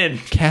right, I'm in.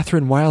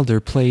 Catherine Wilder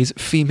plays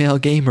female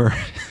gamer.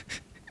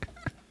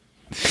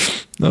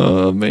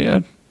 Oh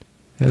man,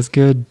 that's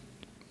good.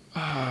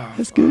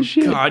 That's good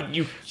shit. God,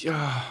 you.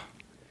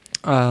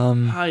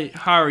 How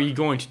are you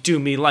going to do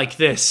me like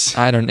this?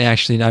 I don't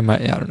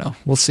know.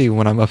 We'll see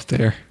when I'm up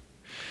there.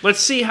 Let's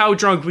see how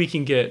drunk we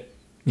can get.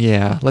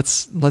 Yeah,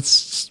 let's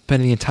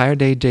spend the entire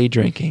day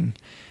drinking,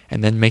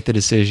 and then make the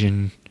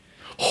decision.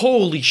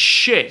 Holy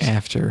shit!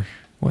 After,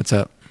 what's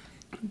up?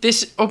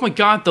 This, oh my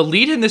god, the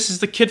lead in this is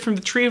the kid from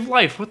the Tree of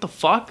Life. What the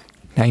fuck?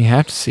 Now you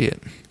have to see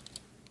it.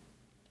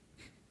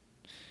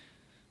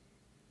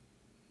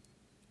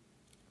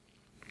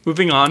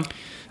 Moving on.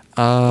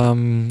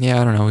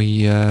 Yeah, I don't know.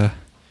 He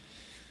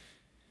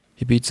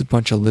beats a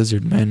bunch of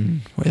lizard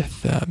men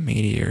with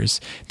meteors.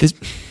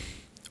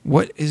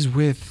 What is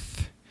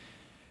with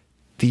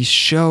these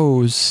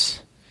shows?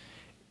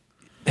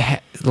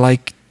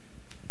 Like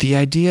the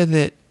idea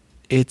that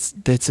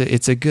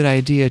it's a good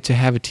idea to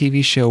have a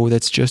TV show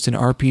that's just an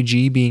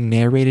RPG being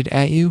narrated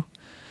at you.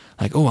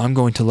 Like, oh, I'm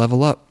going to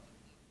level up.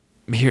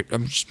 Here,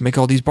 I'm just make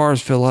all these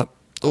bars fill up.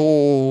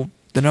 Oh,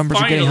 the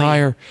numbers are getting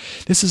higher.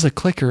 This is a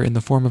clicker in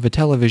the form of a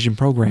television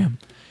program.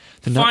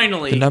 The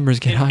numbers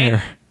get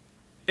higher.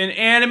 An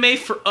anime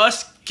for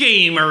us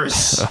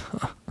gamers.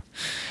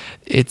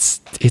 Is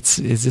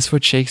this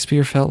what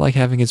Shakespeare felt like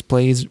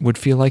would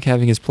feel like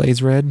having his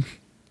plays read?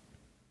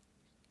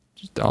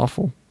 Just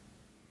awful.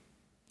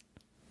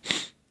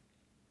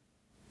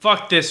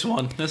 Fuck this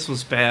one. This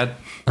one's bad.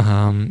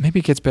 Maybe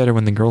it gets better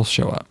when the girls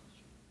show up.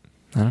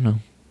 I don't know.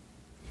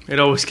 It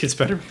always gets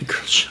better when the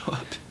girls show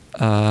up.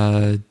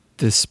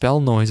 The spell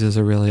noises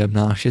are really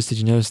obnoxious. Did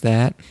you notice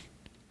that?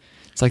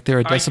 It's like they're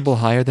a decibel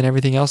higher than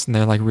everything else, and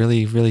they're like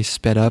really, really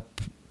sped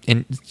up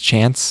in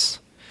chants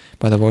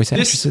by the voice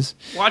actresses.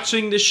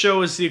 Watching this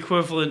show is the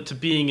equivalent to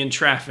being in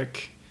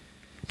traffic.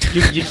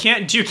 You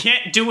can't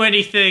do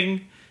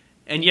anything,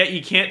 and yet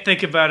you can't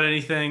think about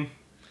anything.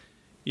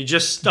 You're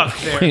just stuck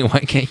there. Wait, why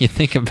can't you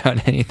think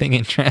about anything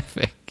in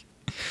traffic?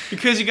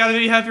 Because you gotta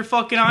have your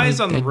fucking eyes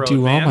on the road, I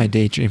do man. all my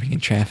daydreaming in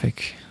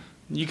traffic.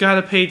 You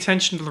gotta pay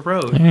attention to the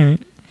road. All right.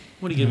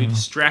 What, are you gonna be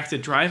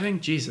distracted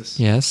driving? Jesus.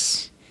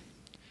 Yes.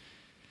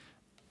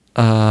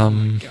 Oh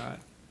my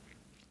god.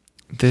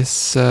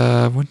 This,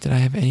 what, did I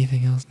have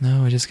anything else?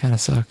 No, it just kind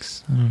of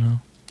sucks. I don't know.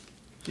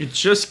 It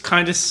just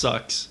kind of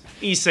sucks.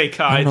 Isekai,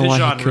 I don't know the why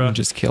genre. He couldn't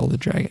just kill the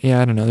dragon.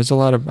 Yeah, I don't know. There's a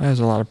lot of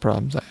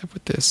problems I have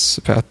with this.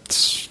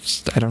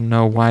 I don't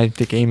know why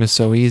the game is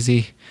so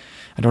easy.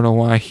 I don't know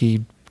why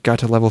he got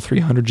to level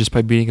 300 just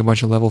by beating a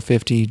bunch of level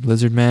 50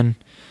 lizard men.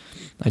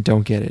 I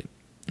don't get it.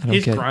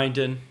 He's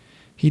grinding.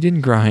 He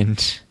didn't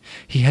grind.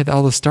 He had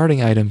all the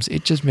starting items.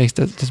 It just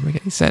doesn't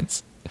make any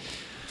sense.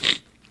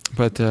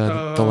 But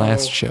the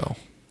last show,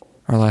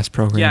 our last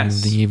program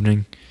in the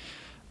evening,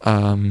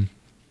 Koi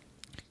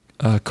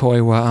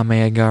wa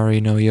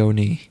Ameagari no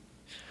Yoni,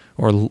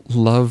 or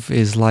Love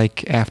is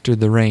Like After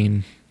the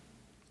Rain.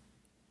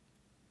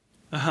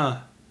 Uh-huh.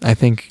 I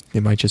think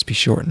it might just be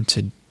shortened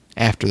to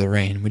After the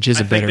Rain, which is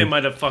a better... I think they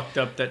might have fucked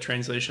up that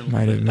translation.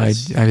 I don't know,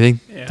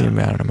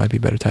 it might be a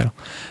better title.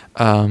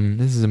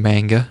 This is a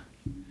manga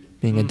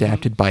being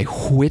adapted by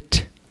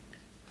Whit.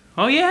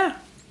 Oh, yeah.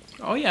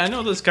 Oh yeah, I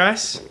know those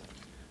guys.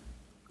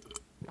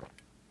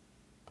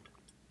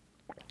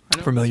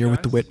 Familiar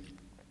with the wit.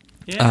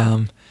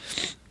 Yeah.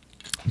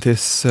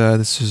 This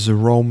is a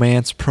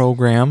romance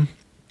program.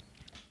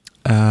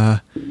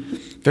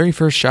 Very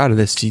first shot of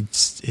this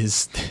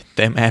is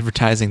them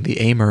advertising the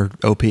Aimer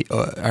OP,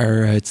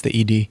 or it's the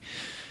ED.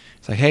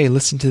 It's like, hey,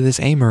 listen to this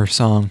Aimer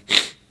song,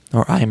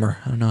 or Aimer.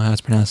 I don't know how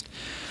it's pronounced.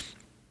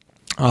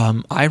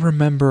 I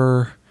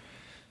remember,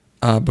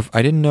 I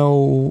didn't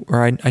know,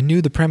 or I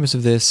knew the premise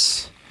of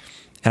this,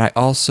 and I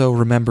also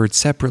remembered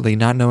separately,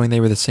 not knowing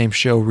they were the same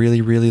show,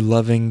 really, really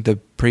loving the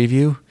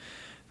preview,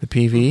 the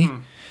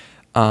PV.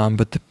 Mm-hmm.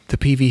 But the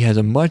PV has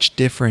a much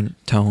different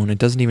tone. It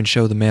doesn't even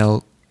show the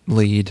male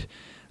lead.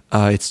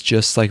 It's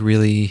just like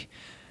really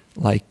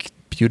like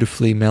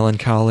beautifully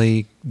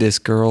melancholy, this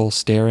girl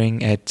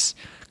staring at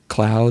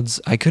clouds.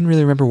 I couldn't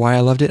really remember why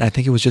I loved it. I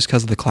think it was just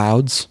because of the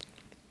clouds.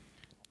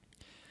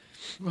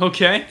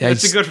 Okay,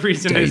 that's a good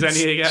reason as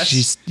any, I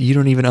guess. You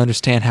don't even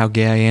understand how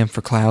gay I am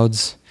for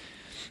clouds.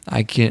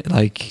 I can't,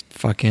 like,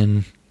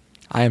 fucking...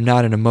 I am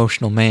not an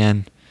emotional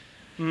man,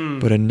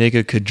 but a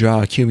nigga could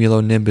draw a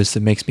cumulonimbus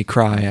that makes me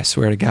cry, I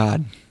swear to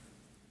God.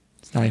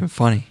 It's not even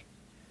funny.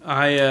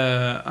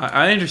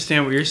 I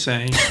understand what you're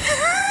saying.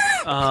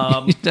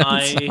 You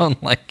don't sound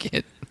like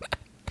it.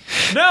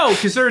 No,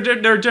 because there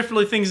are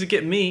definitely things that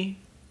get me.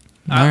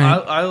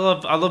 I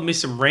love me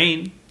some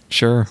rain.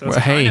 Sure. So it's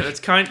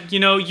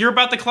you're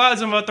about the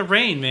clouds, I'm about the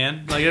rain,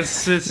 man. Like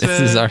it's this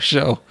is our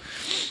show.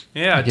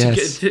 Yeah,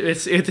 this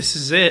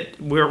is it.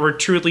 We're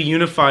truly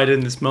unified in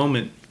this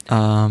moment.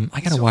 I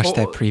gotta watch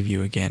that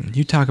preview again.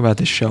 You talk about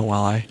this show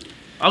while I.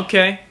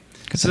 Okay.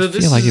 So I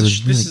feel like it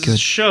was really good. This is a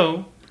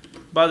show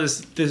about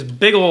this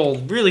big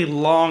old, really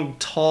long,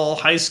 tall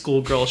high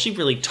school girl. She's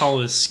really tall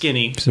and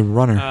skinny. She's a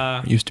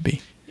runner. Used to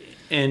be.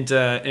 And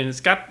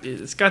it's got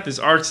this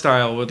art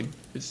style with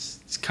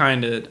it's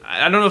kind of,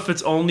 I don't know if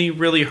it's only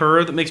really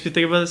her that makes me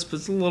think about this, but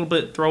it's a little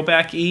bit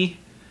throwback-y.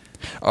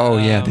 Oh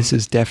yeah, this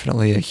is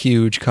definitely a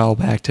huge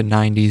callback to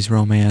 90s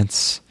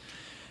romance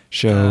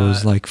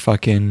shows. Like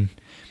fucking,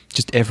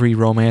 just every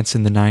romance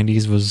in the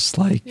 90s was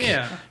like,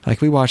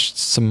 like we watched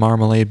some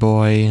Marmalade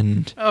Boy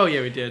and oh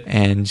yeah, we did,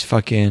 and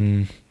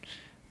fucking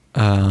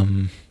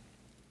I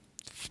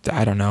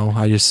don't know.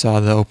 I just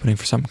saw the opening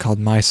for something called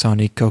My Son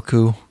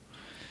Ikoku.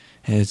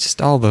 And it's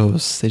just all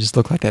those. They just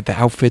look like that. The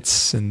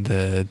outfits and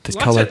the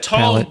color tall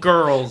palette.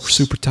 Girls.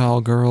 Super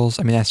tall girls.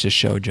 I mean, that's just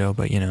shoujo,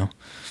 but you know.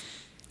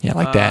 Yeah,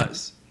 like that.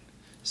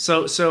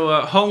 So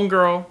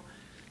homegirl,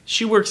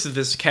 she works at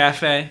this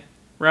cafe,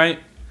 right?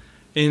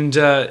 And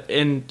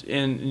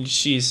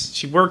she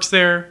works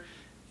there,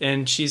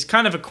 and she's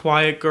kind of a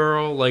quiet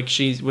girl. Like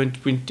she's when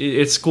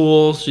at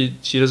school, she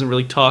doesn't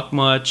really talk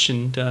much,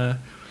 and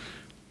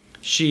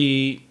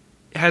she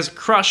has a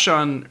crush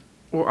on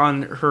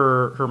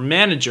her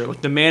manager,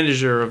 like the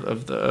manager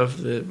of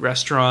the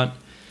restaurant,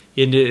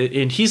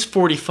 and he's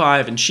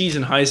 45 and she's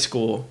in high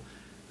school,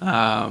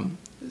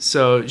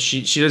 so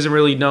she doesn't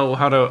really know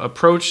how to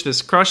approach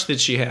this crush that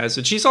she has,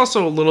 and she's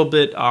also a little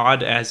bit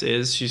odd as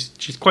is.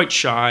 She's quite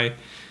shy,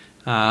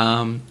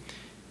 she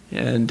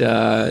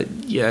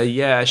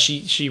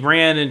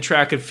ran in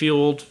track and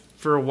field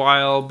for a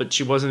while, but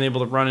she wasn't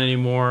able to run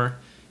anymore,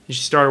 and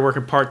she started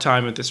working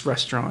part-time at this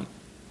restaurant.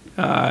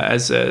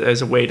 As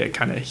a way to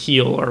kind of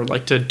heal or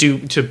like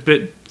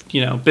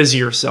busy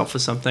yourself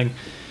with something,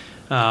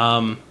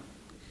 and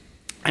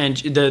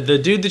the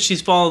dude that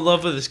she's fallen in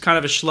love with is kind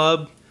of a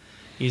schlub.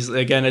 He's,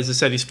 again, as I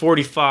said, he's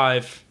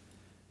 45.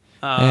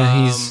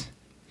 Did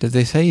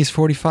they say he's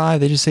 45?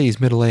 They just say he's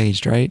middle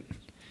aged, right?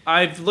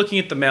 I'm looking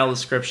at the mail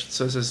description,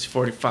 so it says he's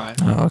 45.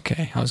 Oh,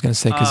 okay. I was gonna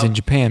say because in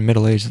Japan,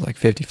 middle age is like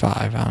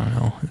 55. I don't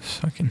know. It's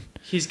fucking.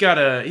 He got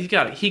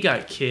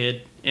a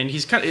kid, and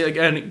he's kind of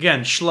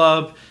again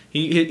schlub.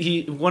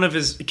 He one of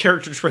his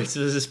character traits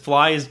is his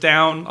fly is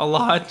down a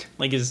lot.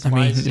 Like his.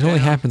 It only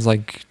happens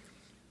like.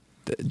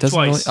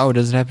 Twice.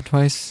 Does it happen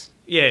twice?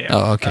 Yeah.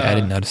 Oh, okay. I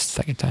didn't notice the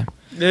second time.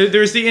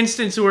 There's the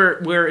instance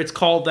where it's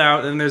called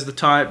out, and there's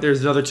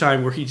another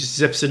time where he just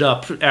zips it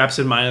up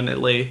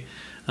absentmindedly,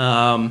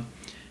 and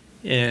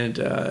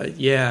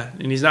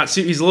he's not.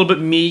 He's a little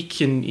bit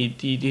meek, and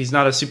he's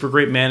not a super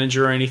great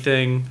manager or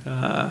anything,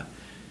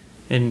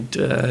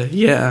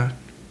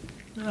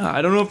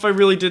 I don't know if I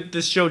really did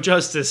this show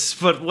justice,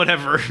 but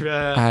whatever.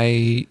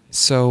 I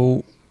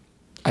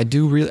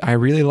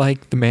really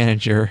like the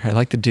manager. I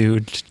like the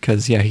dude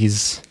because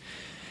he's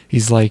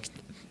just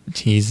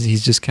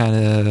kind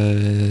of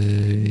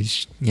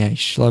he's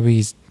schlubby.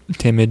 He's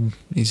timid.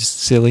 He's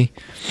just silly.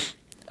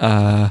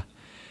 But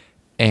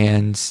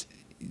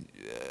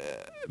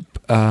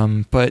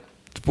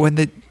when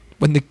the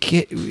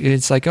kid,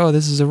 it's like, oh,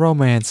 this is a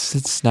romance.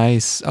 It's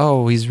nice.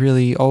 Oh, he's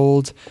really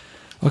old.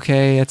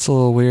 Okay, that's a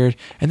little weird.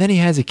 And then he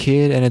has a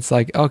kid, and it's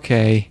like,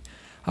 okay,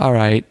 all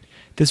right.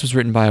 This was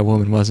written by a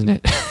woman, wasn't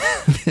it?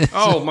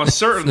 Most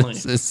certainly.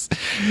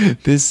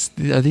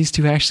 Are these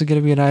two actually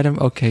going to be an item?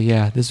 Okay,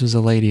 yeah, this was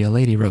a lady. A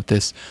lady wrote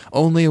this.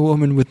 Only a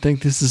woman would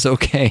think this is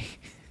okay.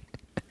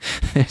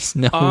 There's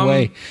no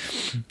way.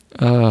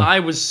 I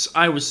was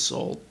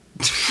sold.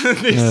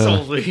 They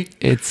sold me.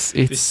 It's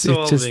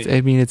just.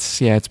 I mean,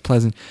 it's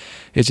pleasant.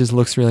 It just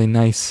looks really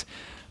nice.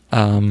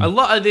 I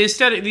love the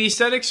aesthetic. The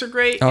aesthetics are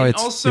great. Oh, and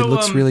also, it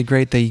looks really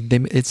great.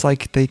 It's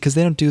like because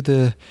they don't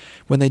do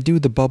when they do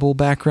the bubble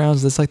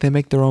backgrounds. It's like they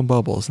make their own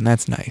bubbles, and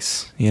that's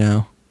nice. You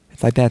know,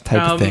 it's like that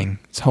type of thing.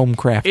 It's home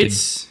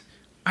crafted.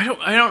 I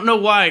don't know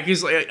why.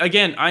 Because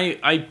again,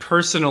 I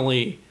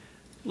personally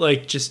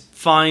just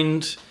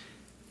find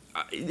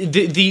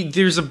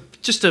there's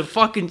just a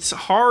fucking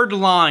hard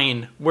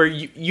line where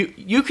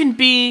you can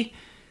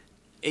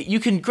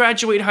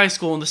graduate high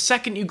school, and the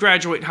second you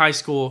graduate high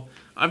school,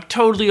 I'm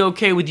totally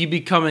okay with you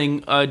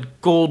becoming a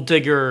gold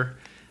digger,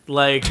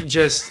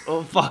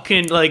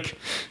 fucking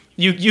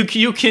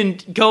you can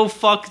go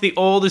fuck the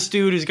oldest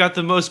dude who's got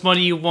the most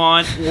money you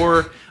want,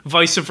 or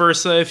vice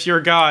versa if you're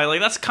a guy.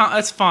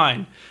 That's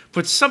fine.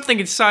 But something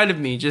inside of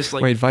me just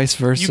wait, vice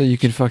versa, you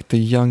can fuck the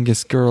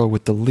youngest girl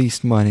with the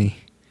least money.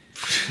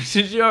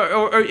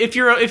 Or if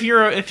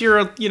you're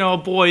a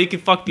boy, you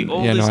can fuck the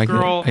oldest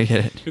girl. I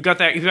get it. Who got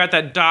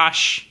that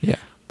dosh. Yeah.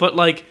 But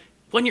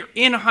when you're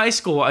in high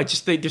school, I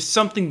just think there's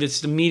something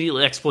that's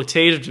immediately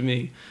exploitative to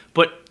me.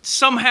 But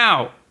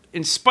somehow,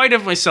 in spite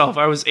of myself,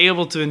 I was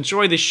able to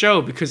enjoy the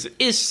show because it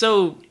is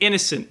so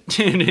innocent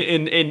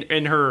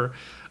in her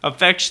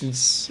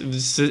affections.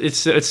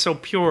 It's so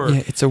pure.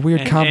 Yeah, it's a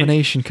weird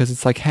combination because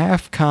it's like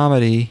half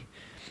comedy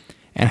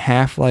and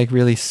half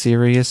really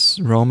serious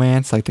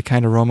romance, like the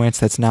kind of romance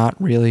that's not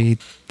really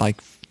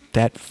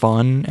that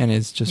fun and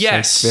is just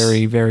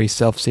very, very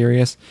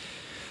self-serious.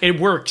 It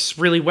works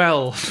really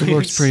well. It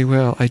works pretty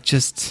well. It's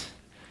just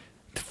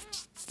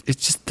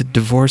the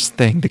divorce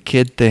thing, the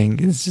kid thing.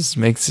 It just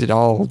makes it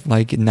all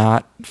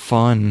not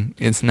fun.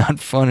 It's not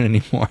fun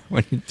anymore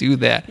when you do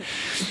that.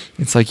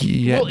 It's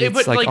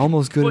it's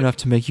almost good enough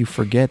to make you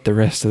forget the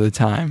rest of the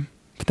time,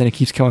 but then it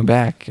keeps coming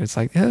back. It's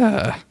like,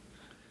 ugh.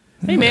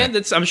 Hey man,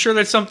 I'm sure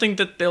that's something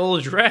that they'll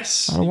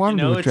address. I don't want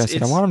them to address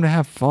it. I want them to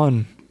have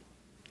fun.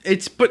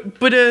 This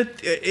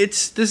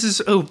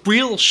is a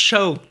real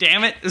show.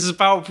 Damn it! This is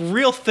about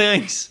real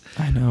things.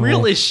 I know.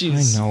 Real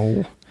issues. I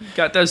know.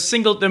 Got them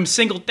single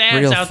dads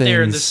real out things,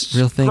 there in this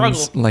real struggle.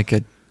 Things like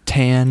a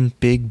tan,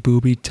 big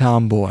booby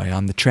tomboy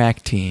on the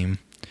track team.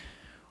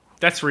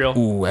 That's real.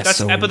 Ooh, but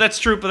that's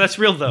true. But that's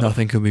real though.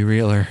 Nothing could be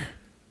realer.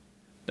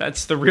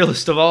 That's the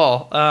realest of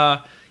all.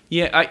 I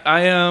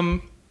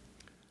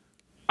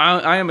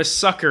am a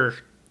sucker.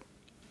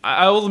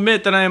 I will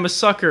admit that I am a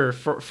sucker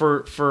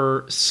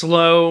for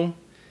slow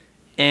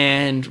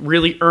and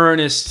really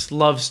earnest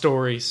love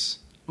stories.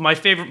 My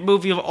favorite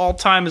movie of all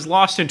time is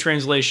Lost in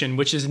Translation,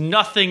 which is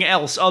nothing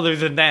else other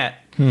than that.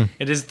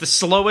 It is the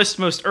slowest,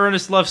 most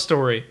earnest love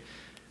story,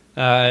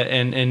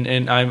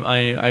 and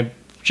I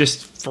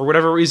just, for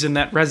whatever reason,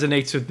 that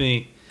resonates with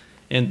me.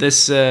 And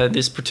this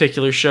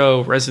particular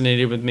show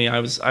resonated with me. I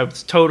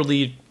was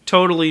totally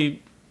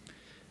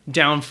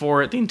down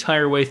for it the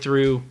entire way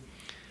through.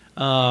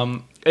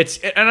 And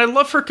I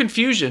love her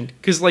confusion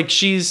because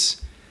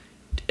she's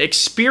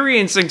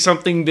experiencing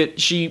something that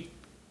she,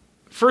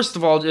 first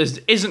of all,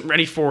 isn't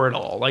ready for at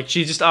all.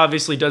 She just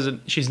obviously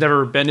doesn't. She's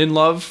never been in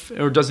love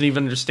or doesn't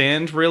even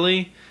understand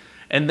really.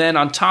 And then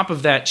on top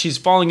of that, she's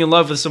falling in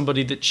love with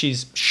somebody that she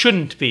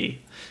shouldn't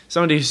be.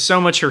 Somebody who's so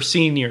much her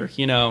senior,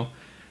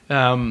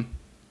 And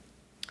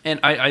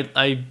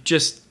I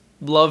just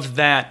love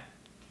that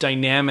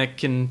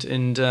dynamic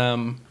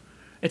and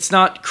it's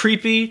not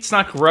creepy, it's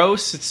not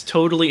gross, it's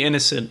totally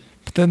innocent.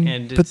 But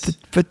then,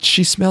 but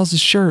she smells his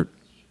shirt.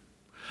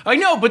 I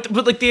know, but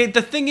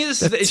the thing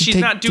is that she's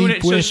not doing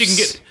it so she can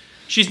get.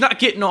 She's not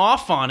getting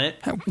off on it.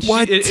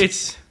 What?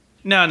 It's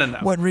no.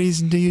 What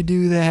reason do you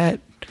do that?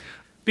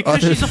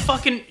 Because she's a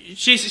fucking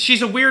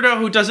she's a weirdo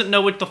who doesn't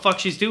know what the fuck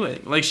she's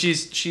doing.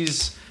 She's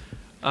just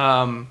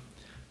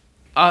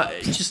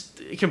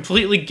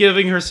completely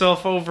giving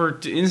herself over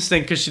to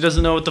instinct because she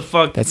doesn't know what the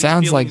fuck. That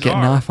sounds like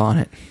getting off on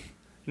it.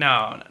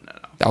 No.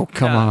 Oh,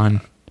 come on.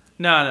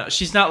 No.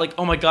 She's not like,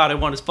 oh my god, I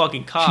want his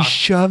fucking cock. She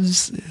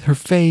shoves her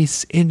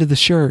face into the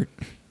shirt.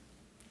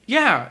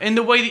 Yeah, and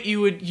the way that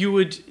you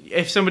would,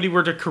 if somebody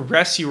were to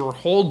caress you or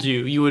hold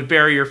you, you would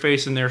bury your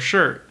face in their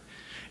shirt.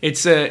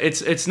 It's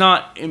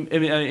not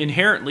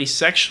inherently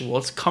sexual.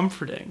 It's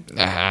comforting.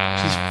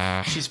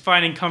 She's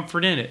finding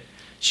comfort in it.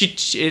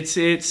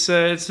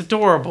 It's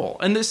adorable.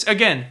 And this,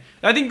 again,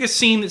 I think the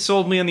scene that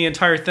sold me on the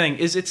entire thing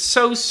is it's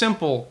so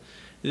simple.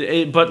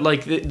 But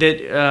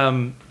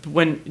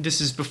when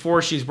this is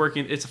before she's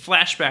working, it's a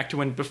flashback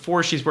to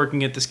before she's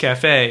working at this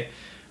cafe.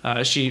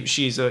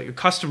 She's a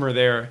customer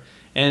there,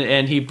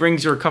 and he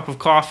brings her a cup of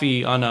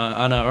coffee on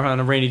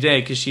a rainy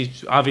day because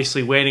she's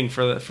obviously waiting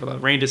for the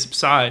rain to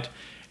subside.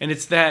 And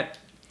it's that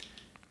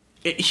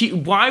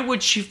why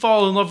would she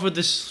fall in love with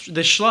this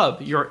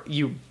schlub?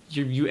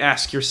 You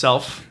ask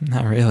yourself.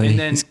 Not really. And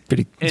then,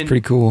 it's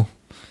pretty cool.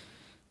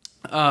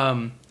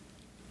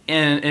 And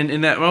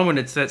in that moment,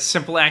 it's that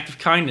simple act of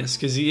kindness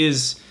because he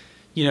is,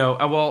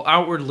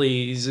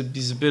 outwardly he's a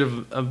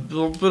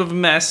little bit of a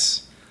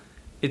mess.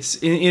 It's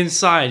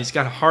inside. He's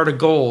got a heart of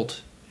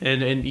gold,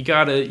 and you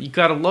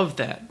gotta love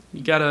that.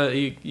 You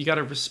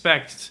gotta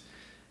respect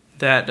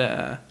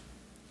that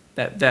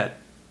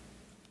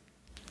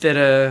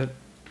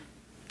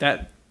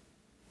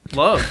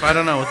love. I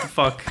don't know what the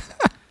fuck.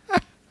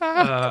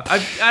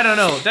 I don't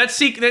know. That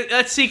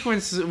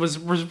sequence was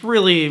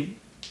really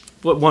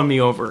what won me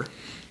over.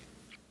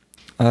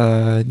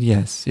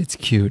 Yes, it's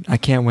cute. I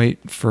can't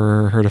wait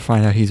for her to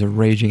find out he's a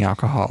raging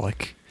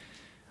alcoholic,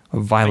 a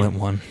violent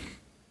one.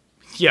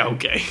 Yeah.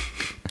 Okay.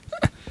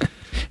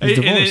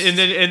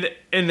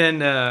 and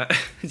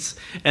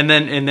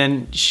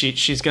then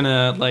she's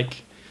gonna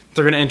like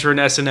they're gonna enter an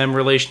S&M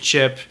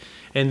relationship,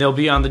 and they'll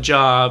be on the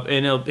job,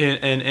 and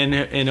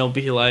it'll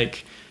be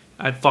like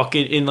I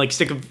fucking in like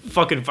stick a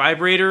fucking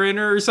vibrator in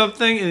her or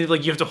something, and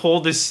like you have to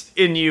hold this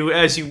in you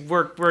as you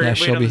work. Yeah,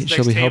 she'll be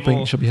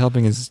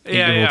helping his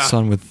 8-year-old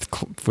son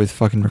with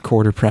fucking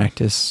recorder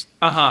practice.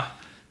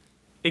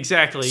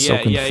 Exactly.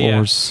 Soaking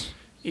floors.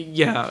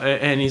 Yeah,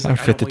 and he's like,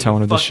 I fit the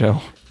tone of the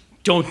show.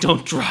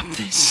 Don't drop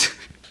this.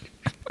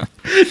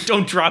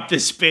 Don't drop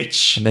this,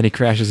 bitch. And then he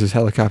crashes his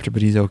helicopter,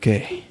 but he's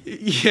okay.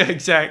 Yeah,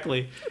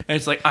 exactly. And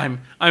it's like I'm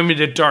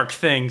into dark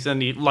things,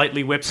 and he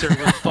lightly whips her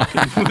with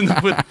fucking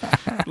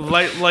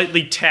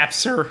lightly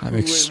taps her. I'm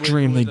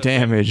extremely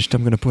damaged.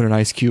 I'm gonna put an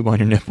ice cube on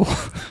your nipple.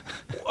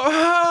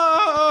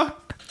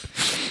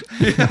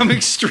 I'm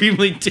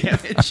extremely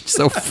damaged. I'm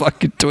so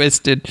fucking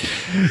twisted.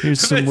 Here's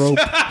some rope.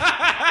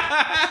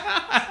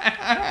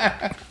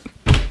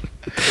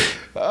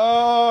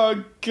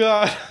 Oh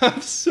God,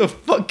 I'm so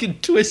fucking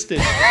twisted.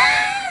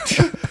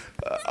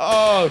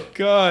 Oh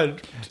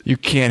God. You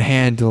can't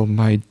handle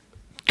my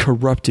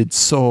corrupted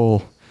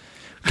soul.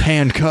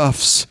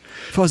 Handcuffs.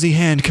 Fuzzy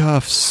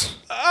handcuffs.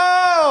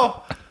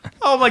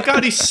 Oh my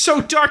God, he's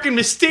so dark and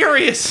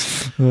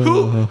mysterious.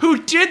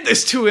 Who did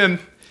this to him?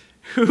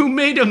 Who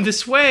made him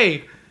this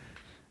way?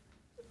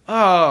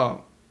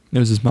 Oh. It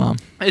was his mom.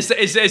 Is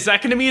that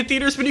going to be in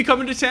theaters when you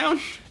come into town?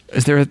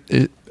 Is there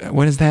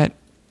what is that?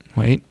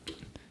 Wait.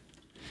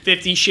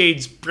 50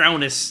 Shades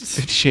Brownest.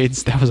 50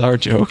 Shades, that was our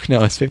joke.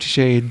 No, it's 50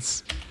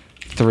 Shades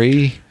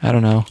 3. I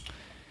don't know.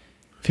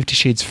 50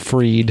 Shades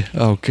Freed.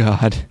 Oh,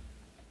 God.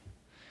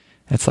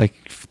 That's like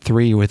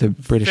 3 with a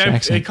British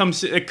accent.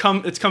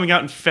 It's coming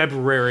out in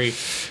February.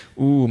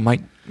 Ooh,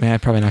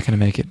 probably not going to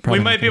make it. We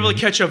might be able to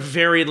catch a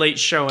very late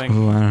showing.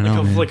 Ooh, I don't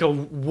know, man. Like a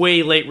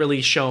way late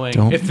release showing.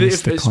 Don't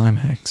miss the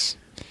climax.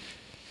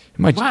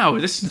 Wow,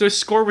 this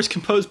score was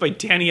composed by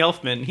Danny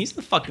Elfman. He's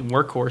the fucking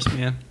workhorse,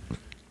 man.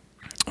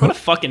 What a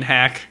fucking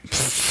hack.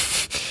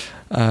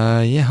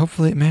 Yeah,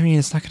 hopefully, maybe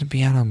it's not going to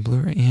be out on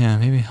Blu-ray. Yeah,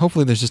 maybe.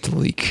 Hopefully there's just a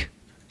leak.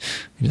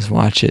 You just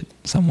watch it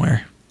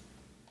somewhere.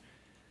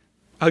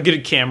 I'll get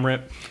a cam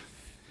rip.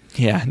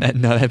 Yeah,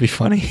 that'd be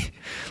funny.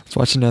 Let's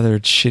watch another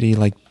shitty,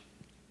 like,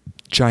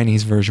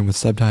 Chinese version with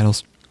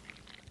subtitles.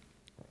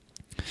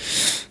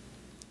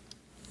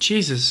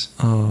 Jesus.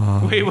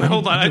 Wait,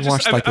 hold on. I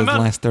watched the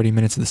last 30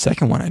 minutes of the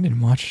second one. I didn't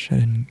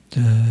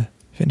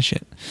finish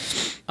it.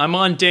 I'm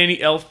on Danny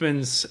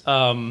Elfman's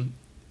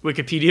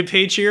Wikipedia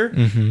page here,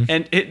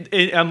 and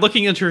I'm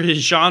looking into his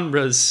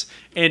genres,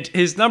 and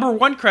his number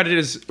 1 credit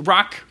is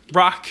rock,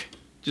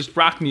 just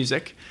rock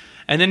music,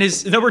 and then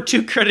his number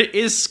 2 credit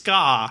is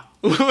ska,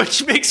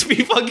 which makes me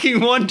fucking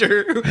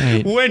wonder,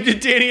 when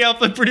did Danny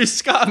Elfman produce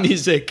ska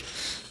music?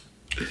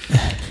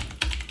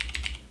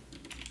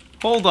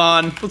 Hold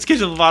on, let's get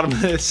to the bottom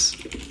of this.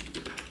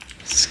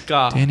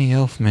 Ska. Danny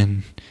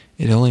Elfman,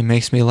 It Only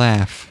Makes Me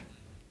Laugh.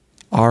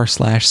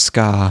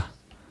 r/ska.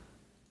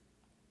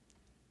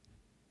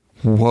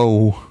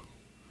 Whoa.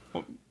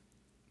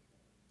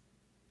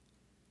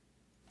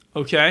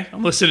 Okay,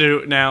 I'm listening to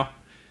it now.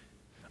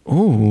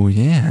 Oh,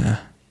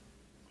 yeah.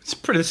 It's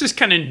pretty. This is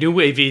kind of new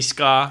wavy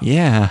ska.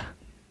 Yeah.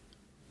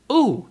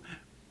 Ooh.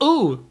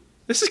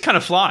 This is kind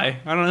of fly.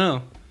 I don't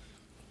know.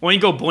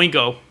 Oingo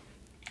boingo.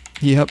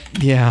 Yep.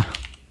 Yeah.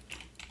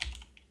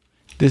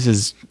 This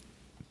is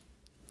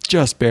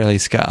just barely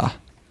ska.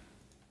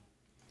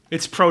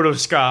 It's proto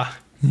ska.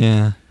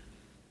 Yeah.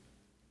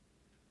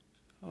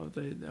 Oh,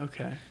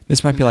 okay.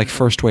 This might be like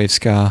first wave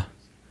ska.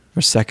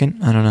 Or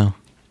second? I don't know.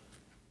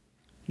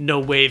 No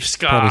wave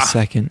ska. Probably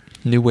second.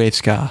 New wave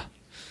ska.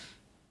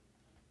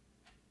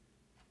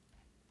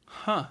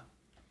 Huh.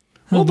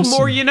 Well, the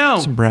more you know.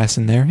 Some brass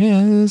in there.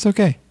 Yeah, it's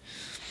okay.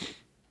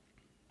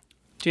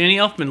 Danny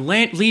Elfman,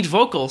 lead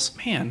vocals.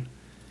 Man,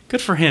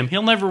 good for him.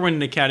 He'll never win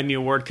an Academy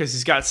Award because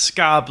he's got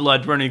ska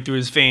blood running through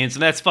his veins,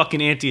 and that's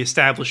fucking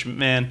anti-establishment,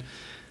 man.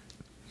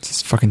 It's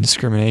just fucking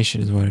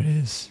discrimination is what it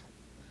is.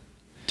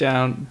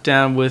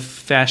 Down with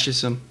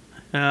fascism.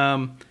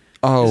 Is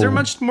there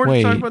much more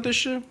to talk about this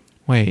show?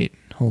 Wait,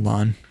 hold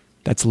on.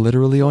 That's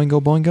literally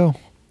Oingo Boingo?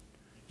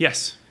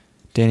 Yes.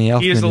 Danny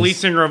Elfman. He is the lead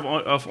singer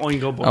of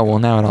Oingo Boingo. Oh, well,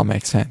 now it all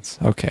makes sense.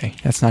 Okay.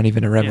 That's not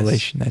even a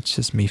revelation. Yes. That's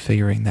just me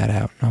figuring that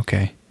out.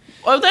 Okay.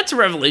 Well, that's a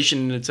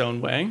revelation in its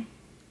own way.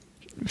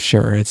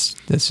 Sure, that's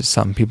just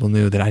something people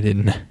knew that I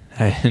didn't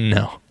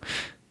know.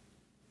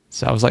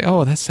 So I was like,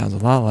 oh, that sounds a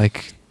lot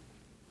like...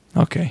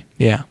 Okay,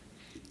 yeah.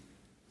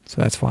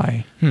 So that's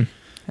why... And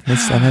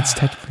that's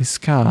technically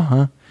ska,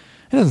 huh?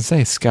 It doesn't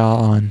say ska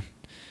on...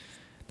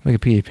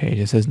 Wikipedia page.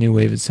 It says new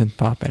wave of synth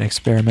pop and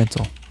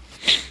experimental.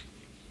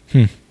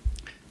 They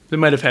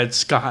might have had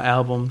ska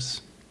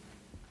albums.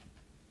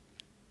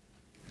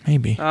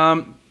 Maybe.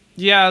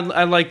 Yeah,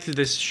 I liked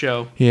this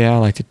show. Yeah, I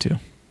liked it too.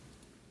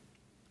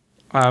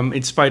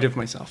 In spite of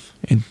myself.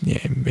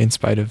 In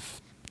spite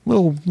of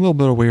little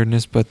bit of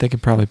weirdness, but they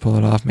could probably pull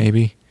it off.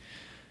 Maybe.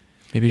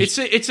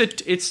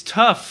 It's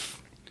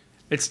tough.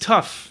 It's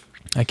tough.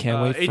 I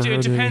can't wait for her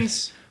it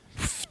depends.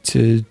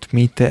 to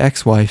meet the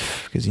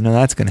ex-wife, because you know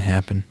that's going to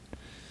happen.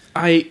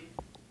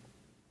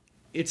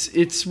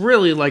 It's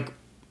really like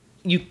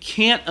you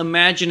can't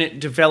imagine it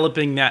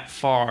developing that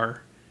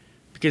far,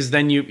 because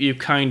then you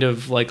kind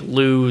of like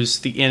lose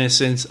the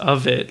innocence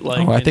of it.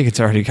 Like, I think it's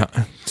already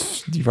gone.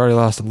 You've already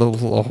lost a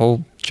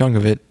whole chunk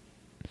of it.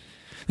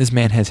 This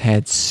man has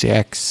had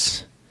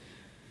sex.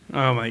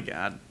 Oh my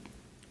god,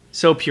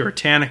 so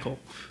puritanical.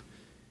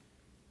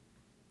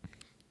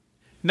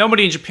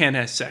 Nobody in Japan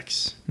has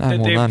sex. They've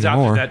adopted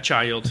anymore. That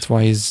child. That's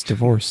why he's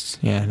divorced.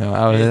 Yeah, no,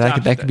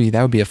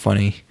 that would be a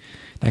funny.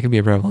 That could be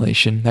a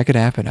revelation. That could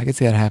happen. I could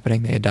see that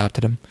happening. They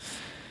adopted him.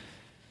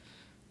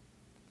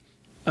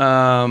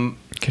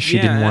 Because she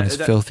didn't want his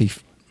filthy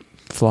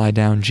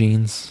fly-down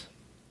jeans.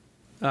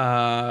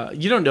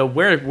 You don't know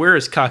where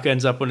his cock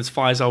ends up when his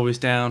fly's always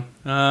down.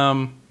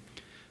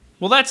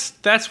 Well,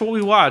 that's what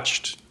we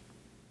watched.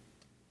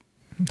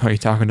 Are you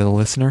talking to the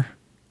listener?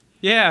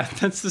 Yeah,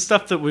 that's the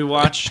stuff that we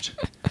watched.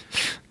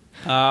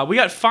 We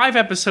got 5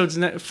 episodes,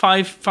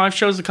 five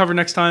shows to cover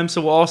next time, so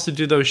we'll also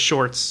do those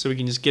shorts so we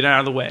can just get out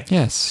of the way.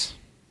 Yes.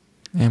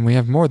 And we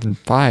have more than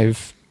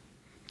 5,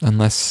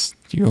 unless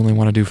you only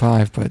want to do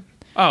 5, but...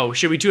 Oh,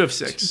 shit, we do have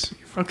 6.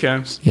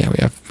 Okay. Yeah, we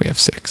have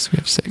 6. We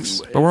have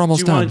 6. But we're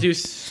almost done. Do you want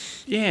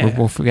to do...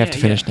 Yeah. We have to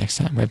finish next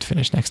time. We have to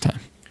finish next time.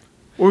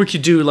 Or we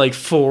could do like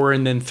 4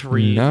 and then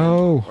 3.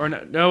 No. Or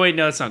no, wait,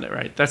 no, that's not it,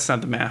 right? That's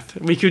not the math.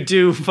 We could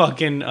do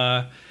fucking,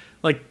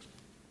 like...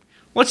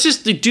 Let's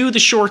just do the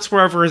shorts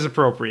wherever is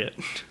appropriate.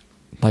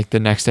 Like the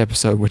next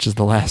episode, which is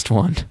the last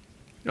one.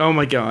 Oh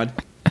my god.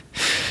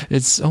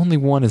 It's only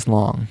one is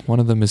long. One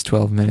of them is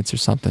 12 minutes or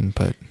something,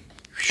 but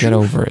get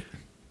over it.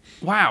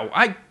 Wow,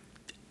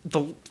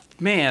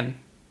 man.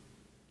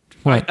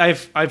 What?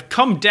 I've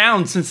come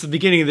down since the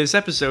beginning of this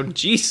episode.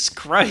 Jesus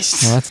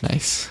Christ. Well, that's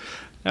nice.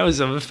 That was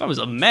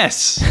a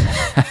mess.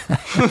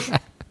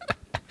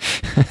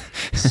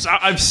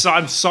 I'm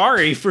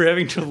sorry for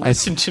having to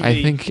listen to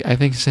me. I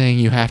think saying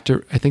you have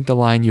to. I think the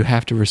line "you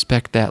have to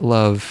respect that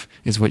love"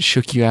 is what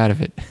shook you out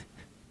of it.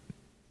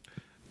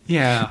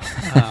 Yeah,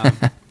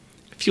 I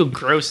feel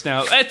gross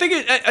now. I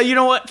think you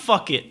know what?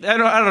 Fuck it. I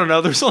don't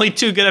know. There's only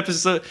 2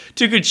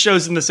 good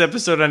shows in this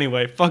episode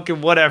anyway.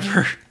 Fucking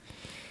whatever.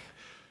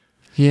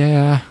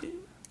 Yeah.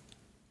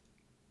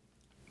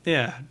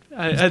 Yeah.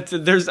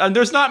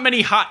 There's not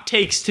many hot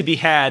takes to be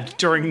had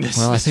during this.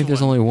 Well, I think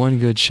there's only one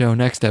good show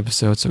next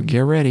episode, so get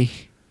ready.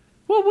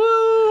 Woo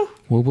woo.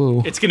 Woo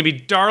woo. It's gonna be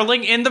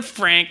Darling in the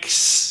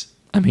Franxx.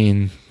 I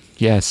mean,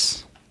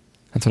 yes,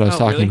 that's what I was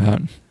talking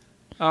about.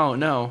 Oh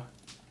no.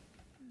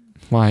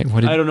 Why? I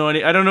don't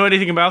know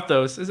anything about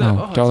those. Is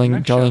that Darling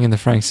in the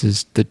Franxx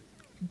is the.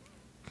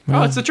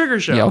 Well, it's the Trigger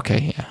show. Yeah.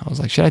 Okay. Yeah. I was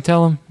like, should I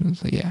tell him? I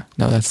was like, yeah.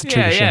 No, that's the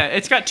Trigger show. Yeah.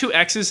 It's got 2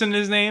 X's in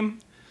his name,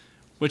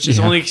 which is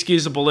only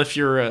excusable if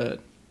you're a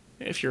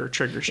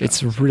Trigger show.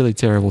 It's a really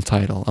terrible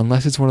title,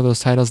 unless it's one of those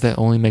titles that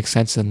only makes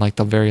sense in like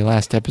the very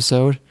last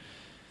episode.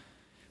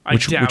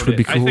 Which would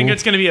be cool. I think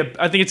it's gonna be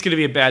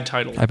a bad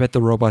title. I bet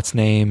the robot's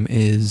name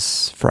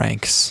is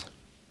Franxx.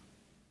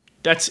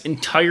 That's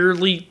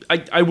entirely.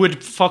 I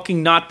would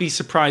fucking not be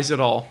surprised at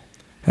all.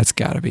 That's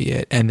got to be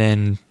it. And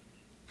then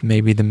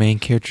maybe the main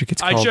character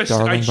gets called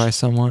Darling by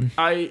someone.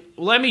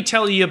 Let me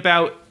tell you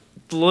about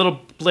the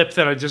little blip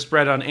that I just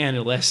read on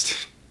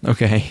AniList.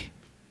 Okay.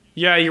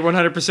 Yeah, you're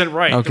 100%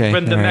 right. Okay,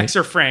 the mechs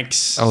are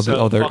Franxx.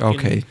 Oh, they're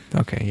okay.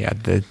 Okay, yeah.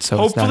 So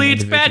hopefully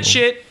it's bad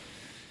shit.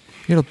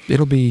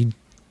 It'll be.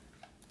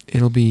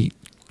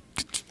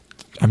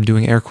 I'm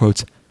doing air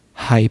quotes.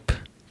 Hype.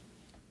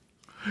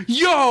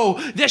 Yo,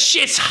 that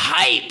shit's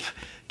hype.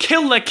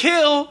 Kill la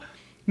Kill,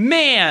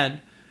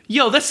 man.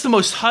 Yo, that's the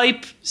most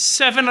hype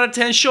 7 out of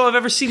 10 show I've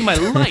ever seen in my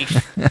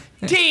life.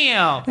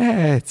 Damn.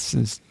 It's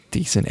a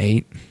decent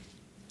 8.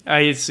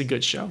 It's a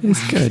good show.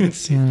 It's good.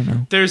 I don't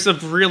know. There's a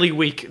really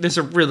weak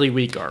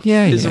arc.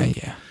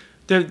 Yeah.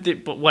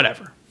 But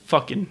whatever.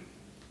 Fucking.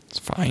 It's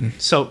fine.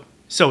 So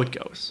it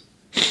goes.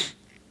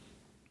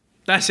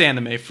 That's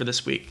anime for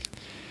this week.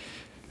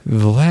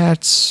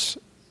 That's.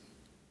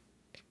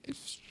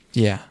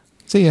 Yeah.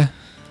 See ya.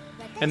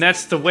 And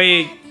that's the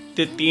way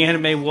that the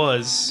anime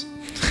was.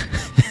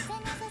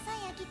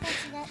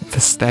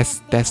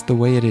 That's the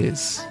way it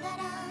is.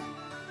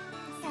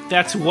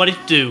 That's what it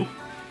do.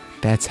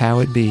 That's how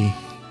it be.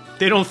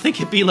 They don't think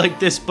it be like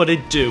this, but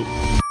it do. "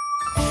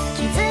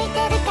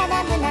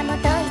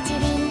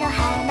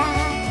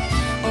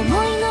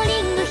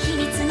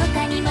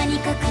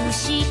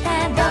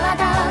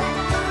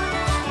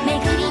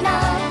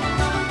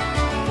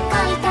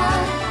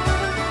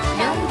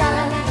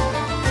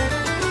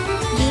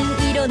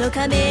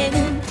仮面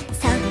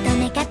そっと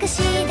目隠し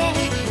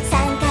で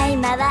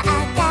ワー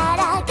か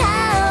ら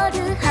香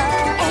る方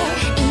へ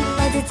一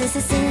歩ず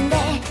つ進んで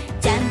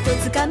ちゃんと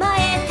捕まえ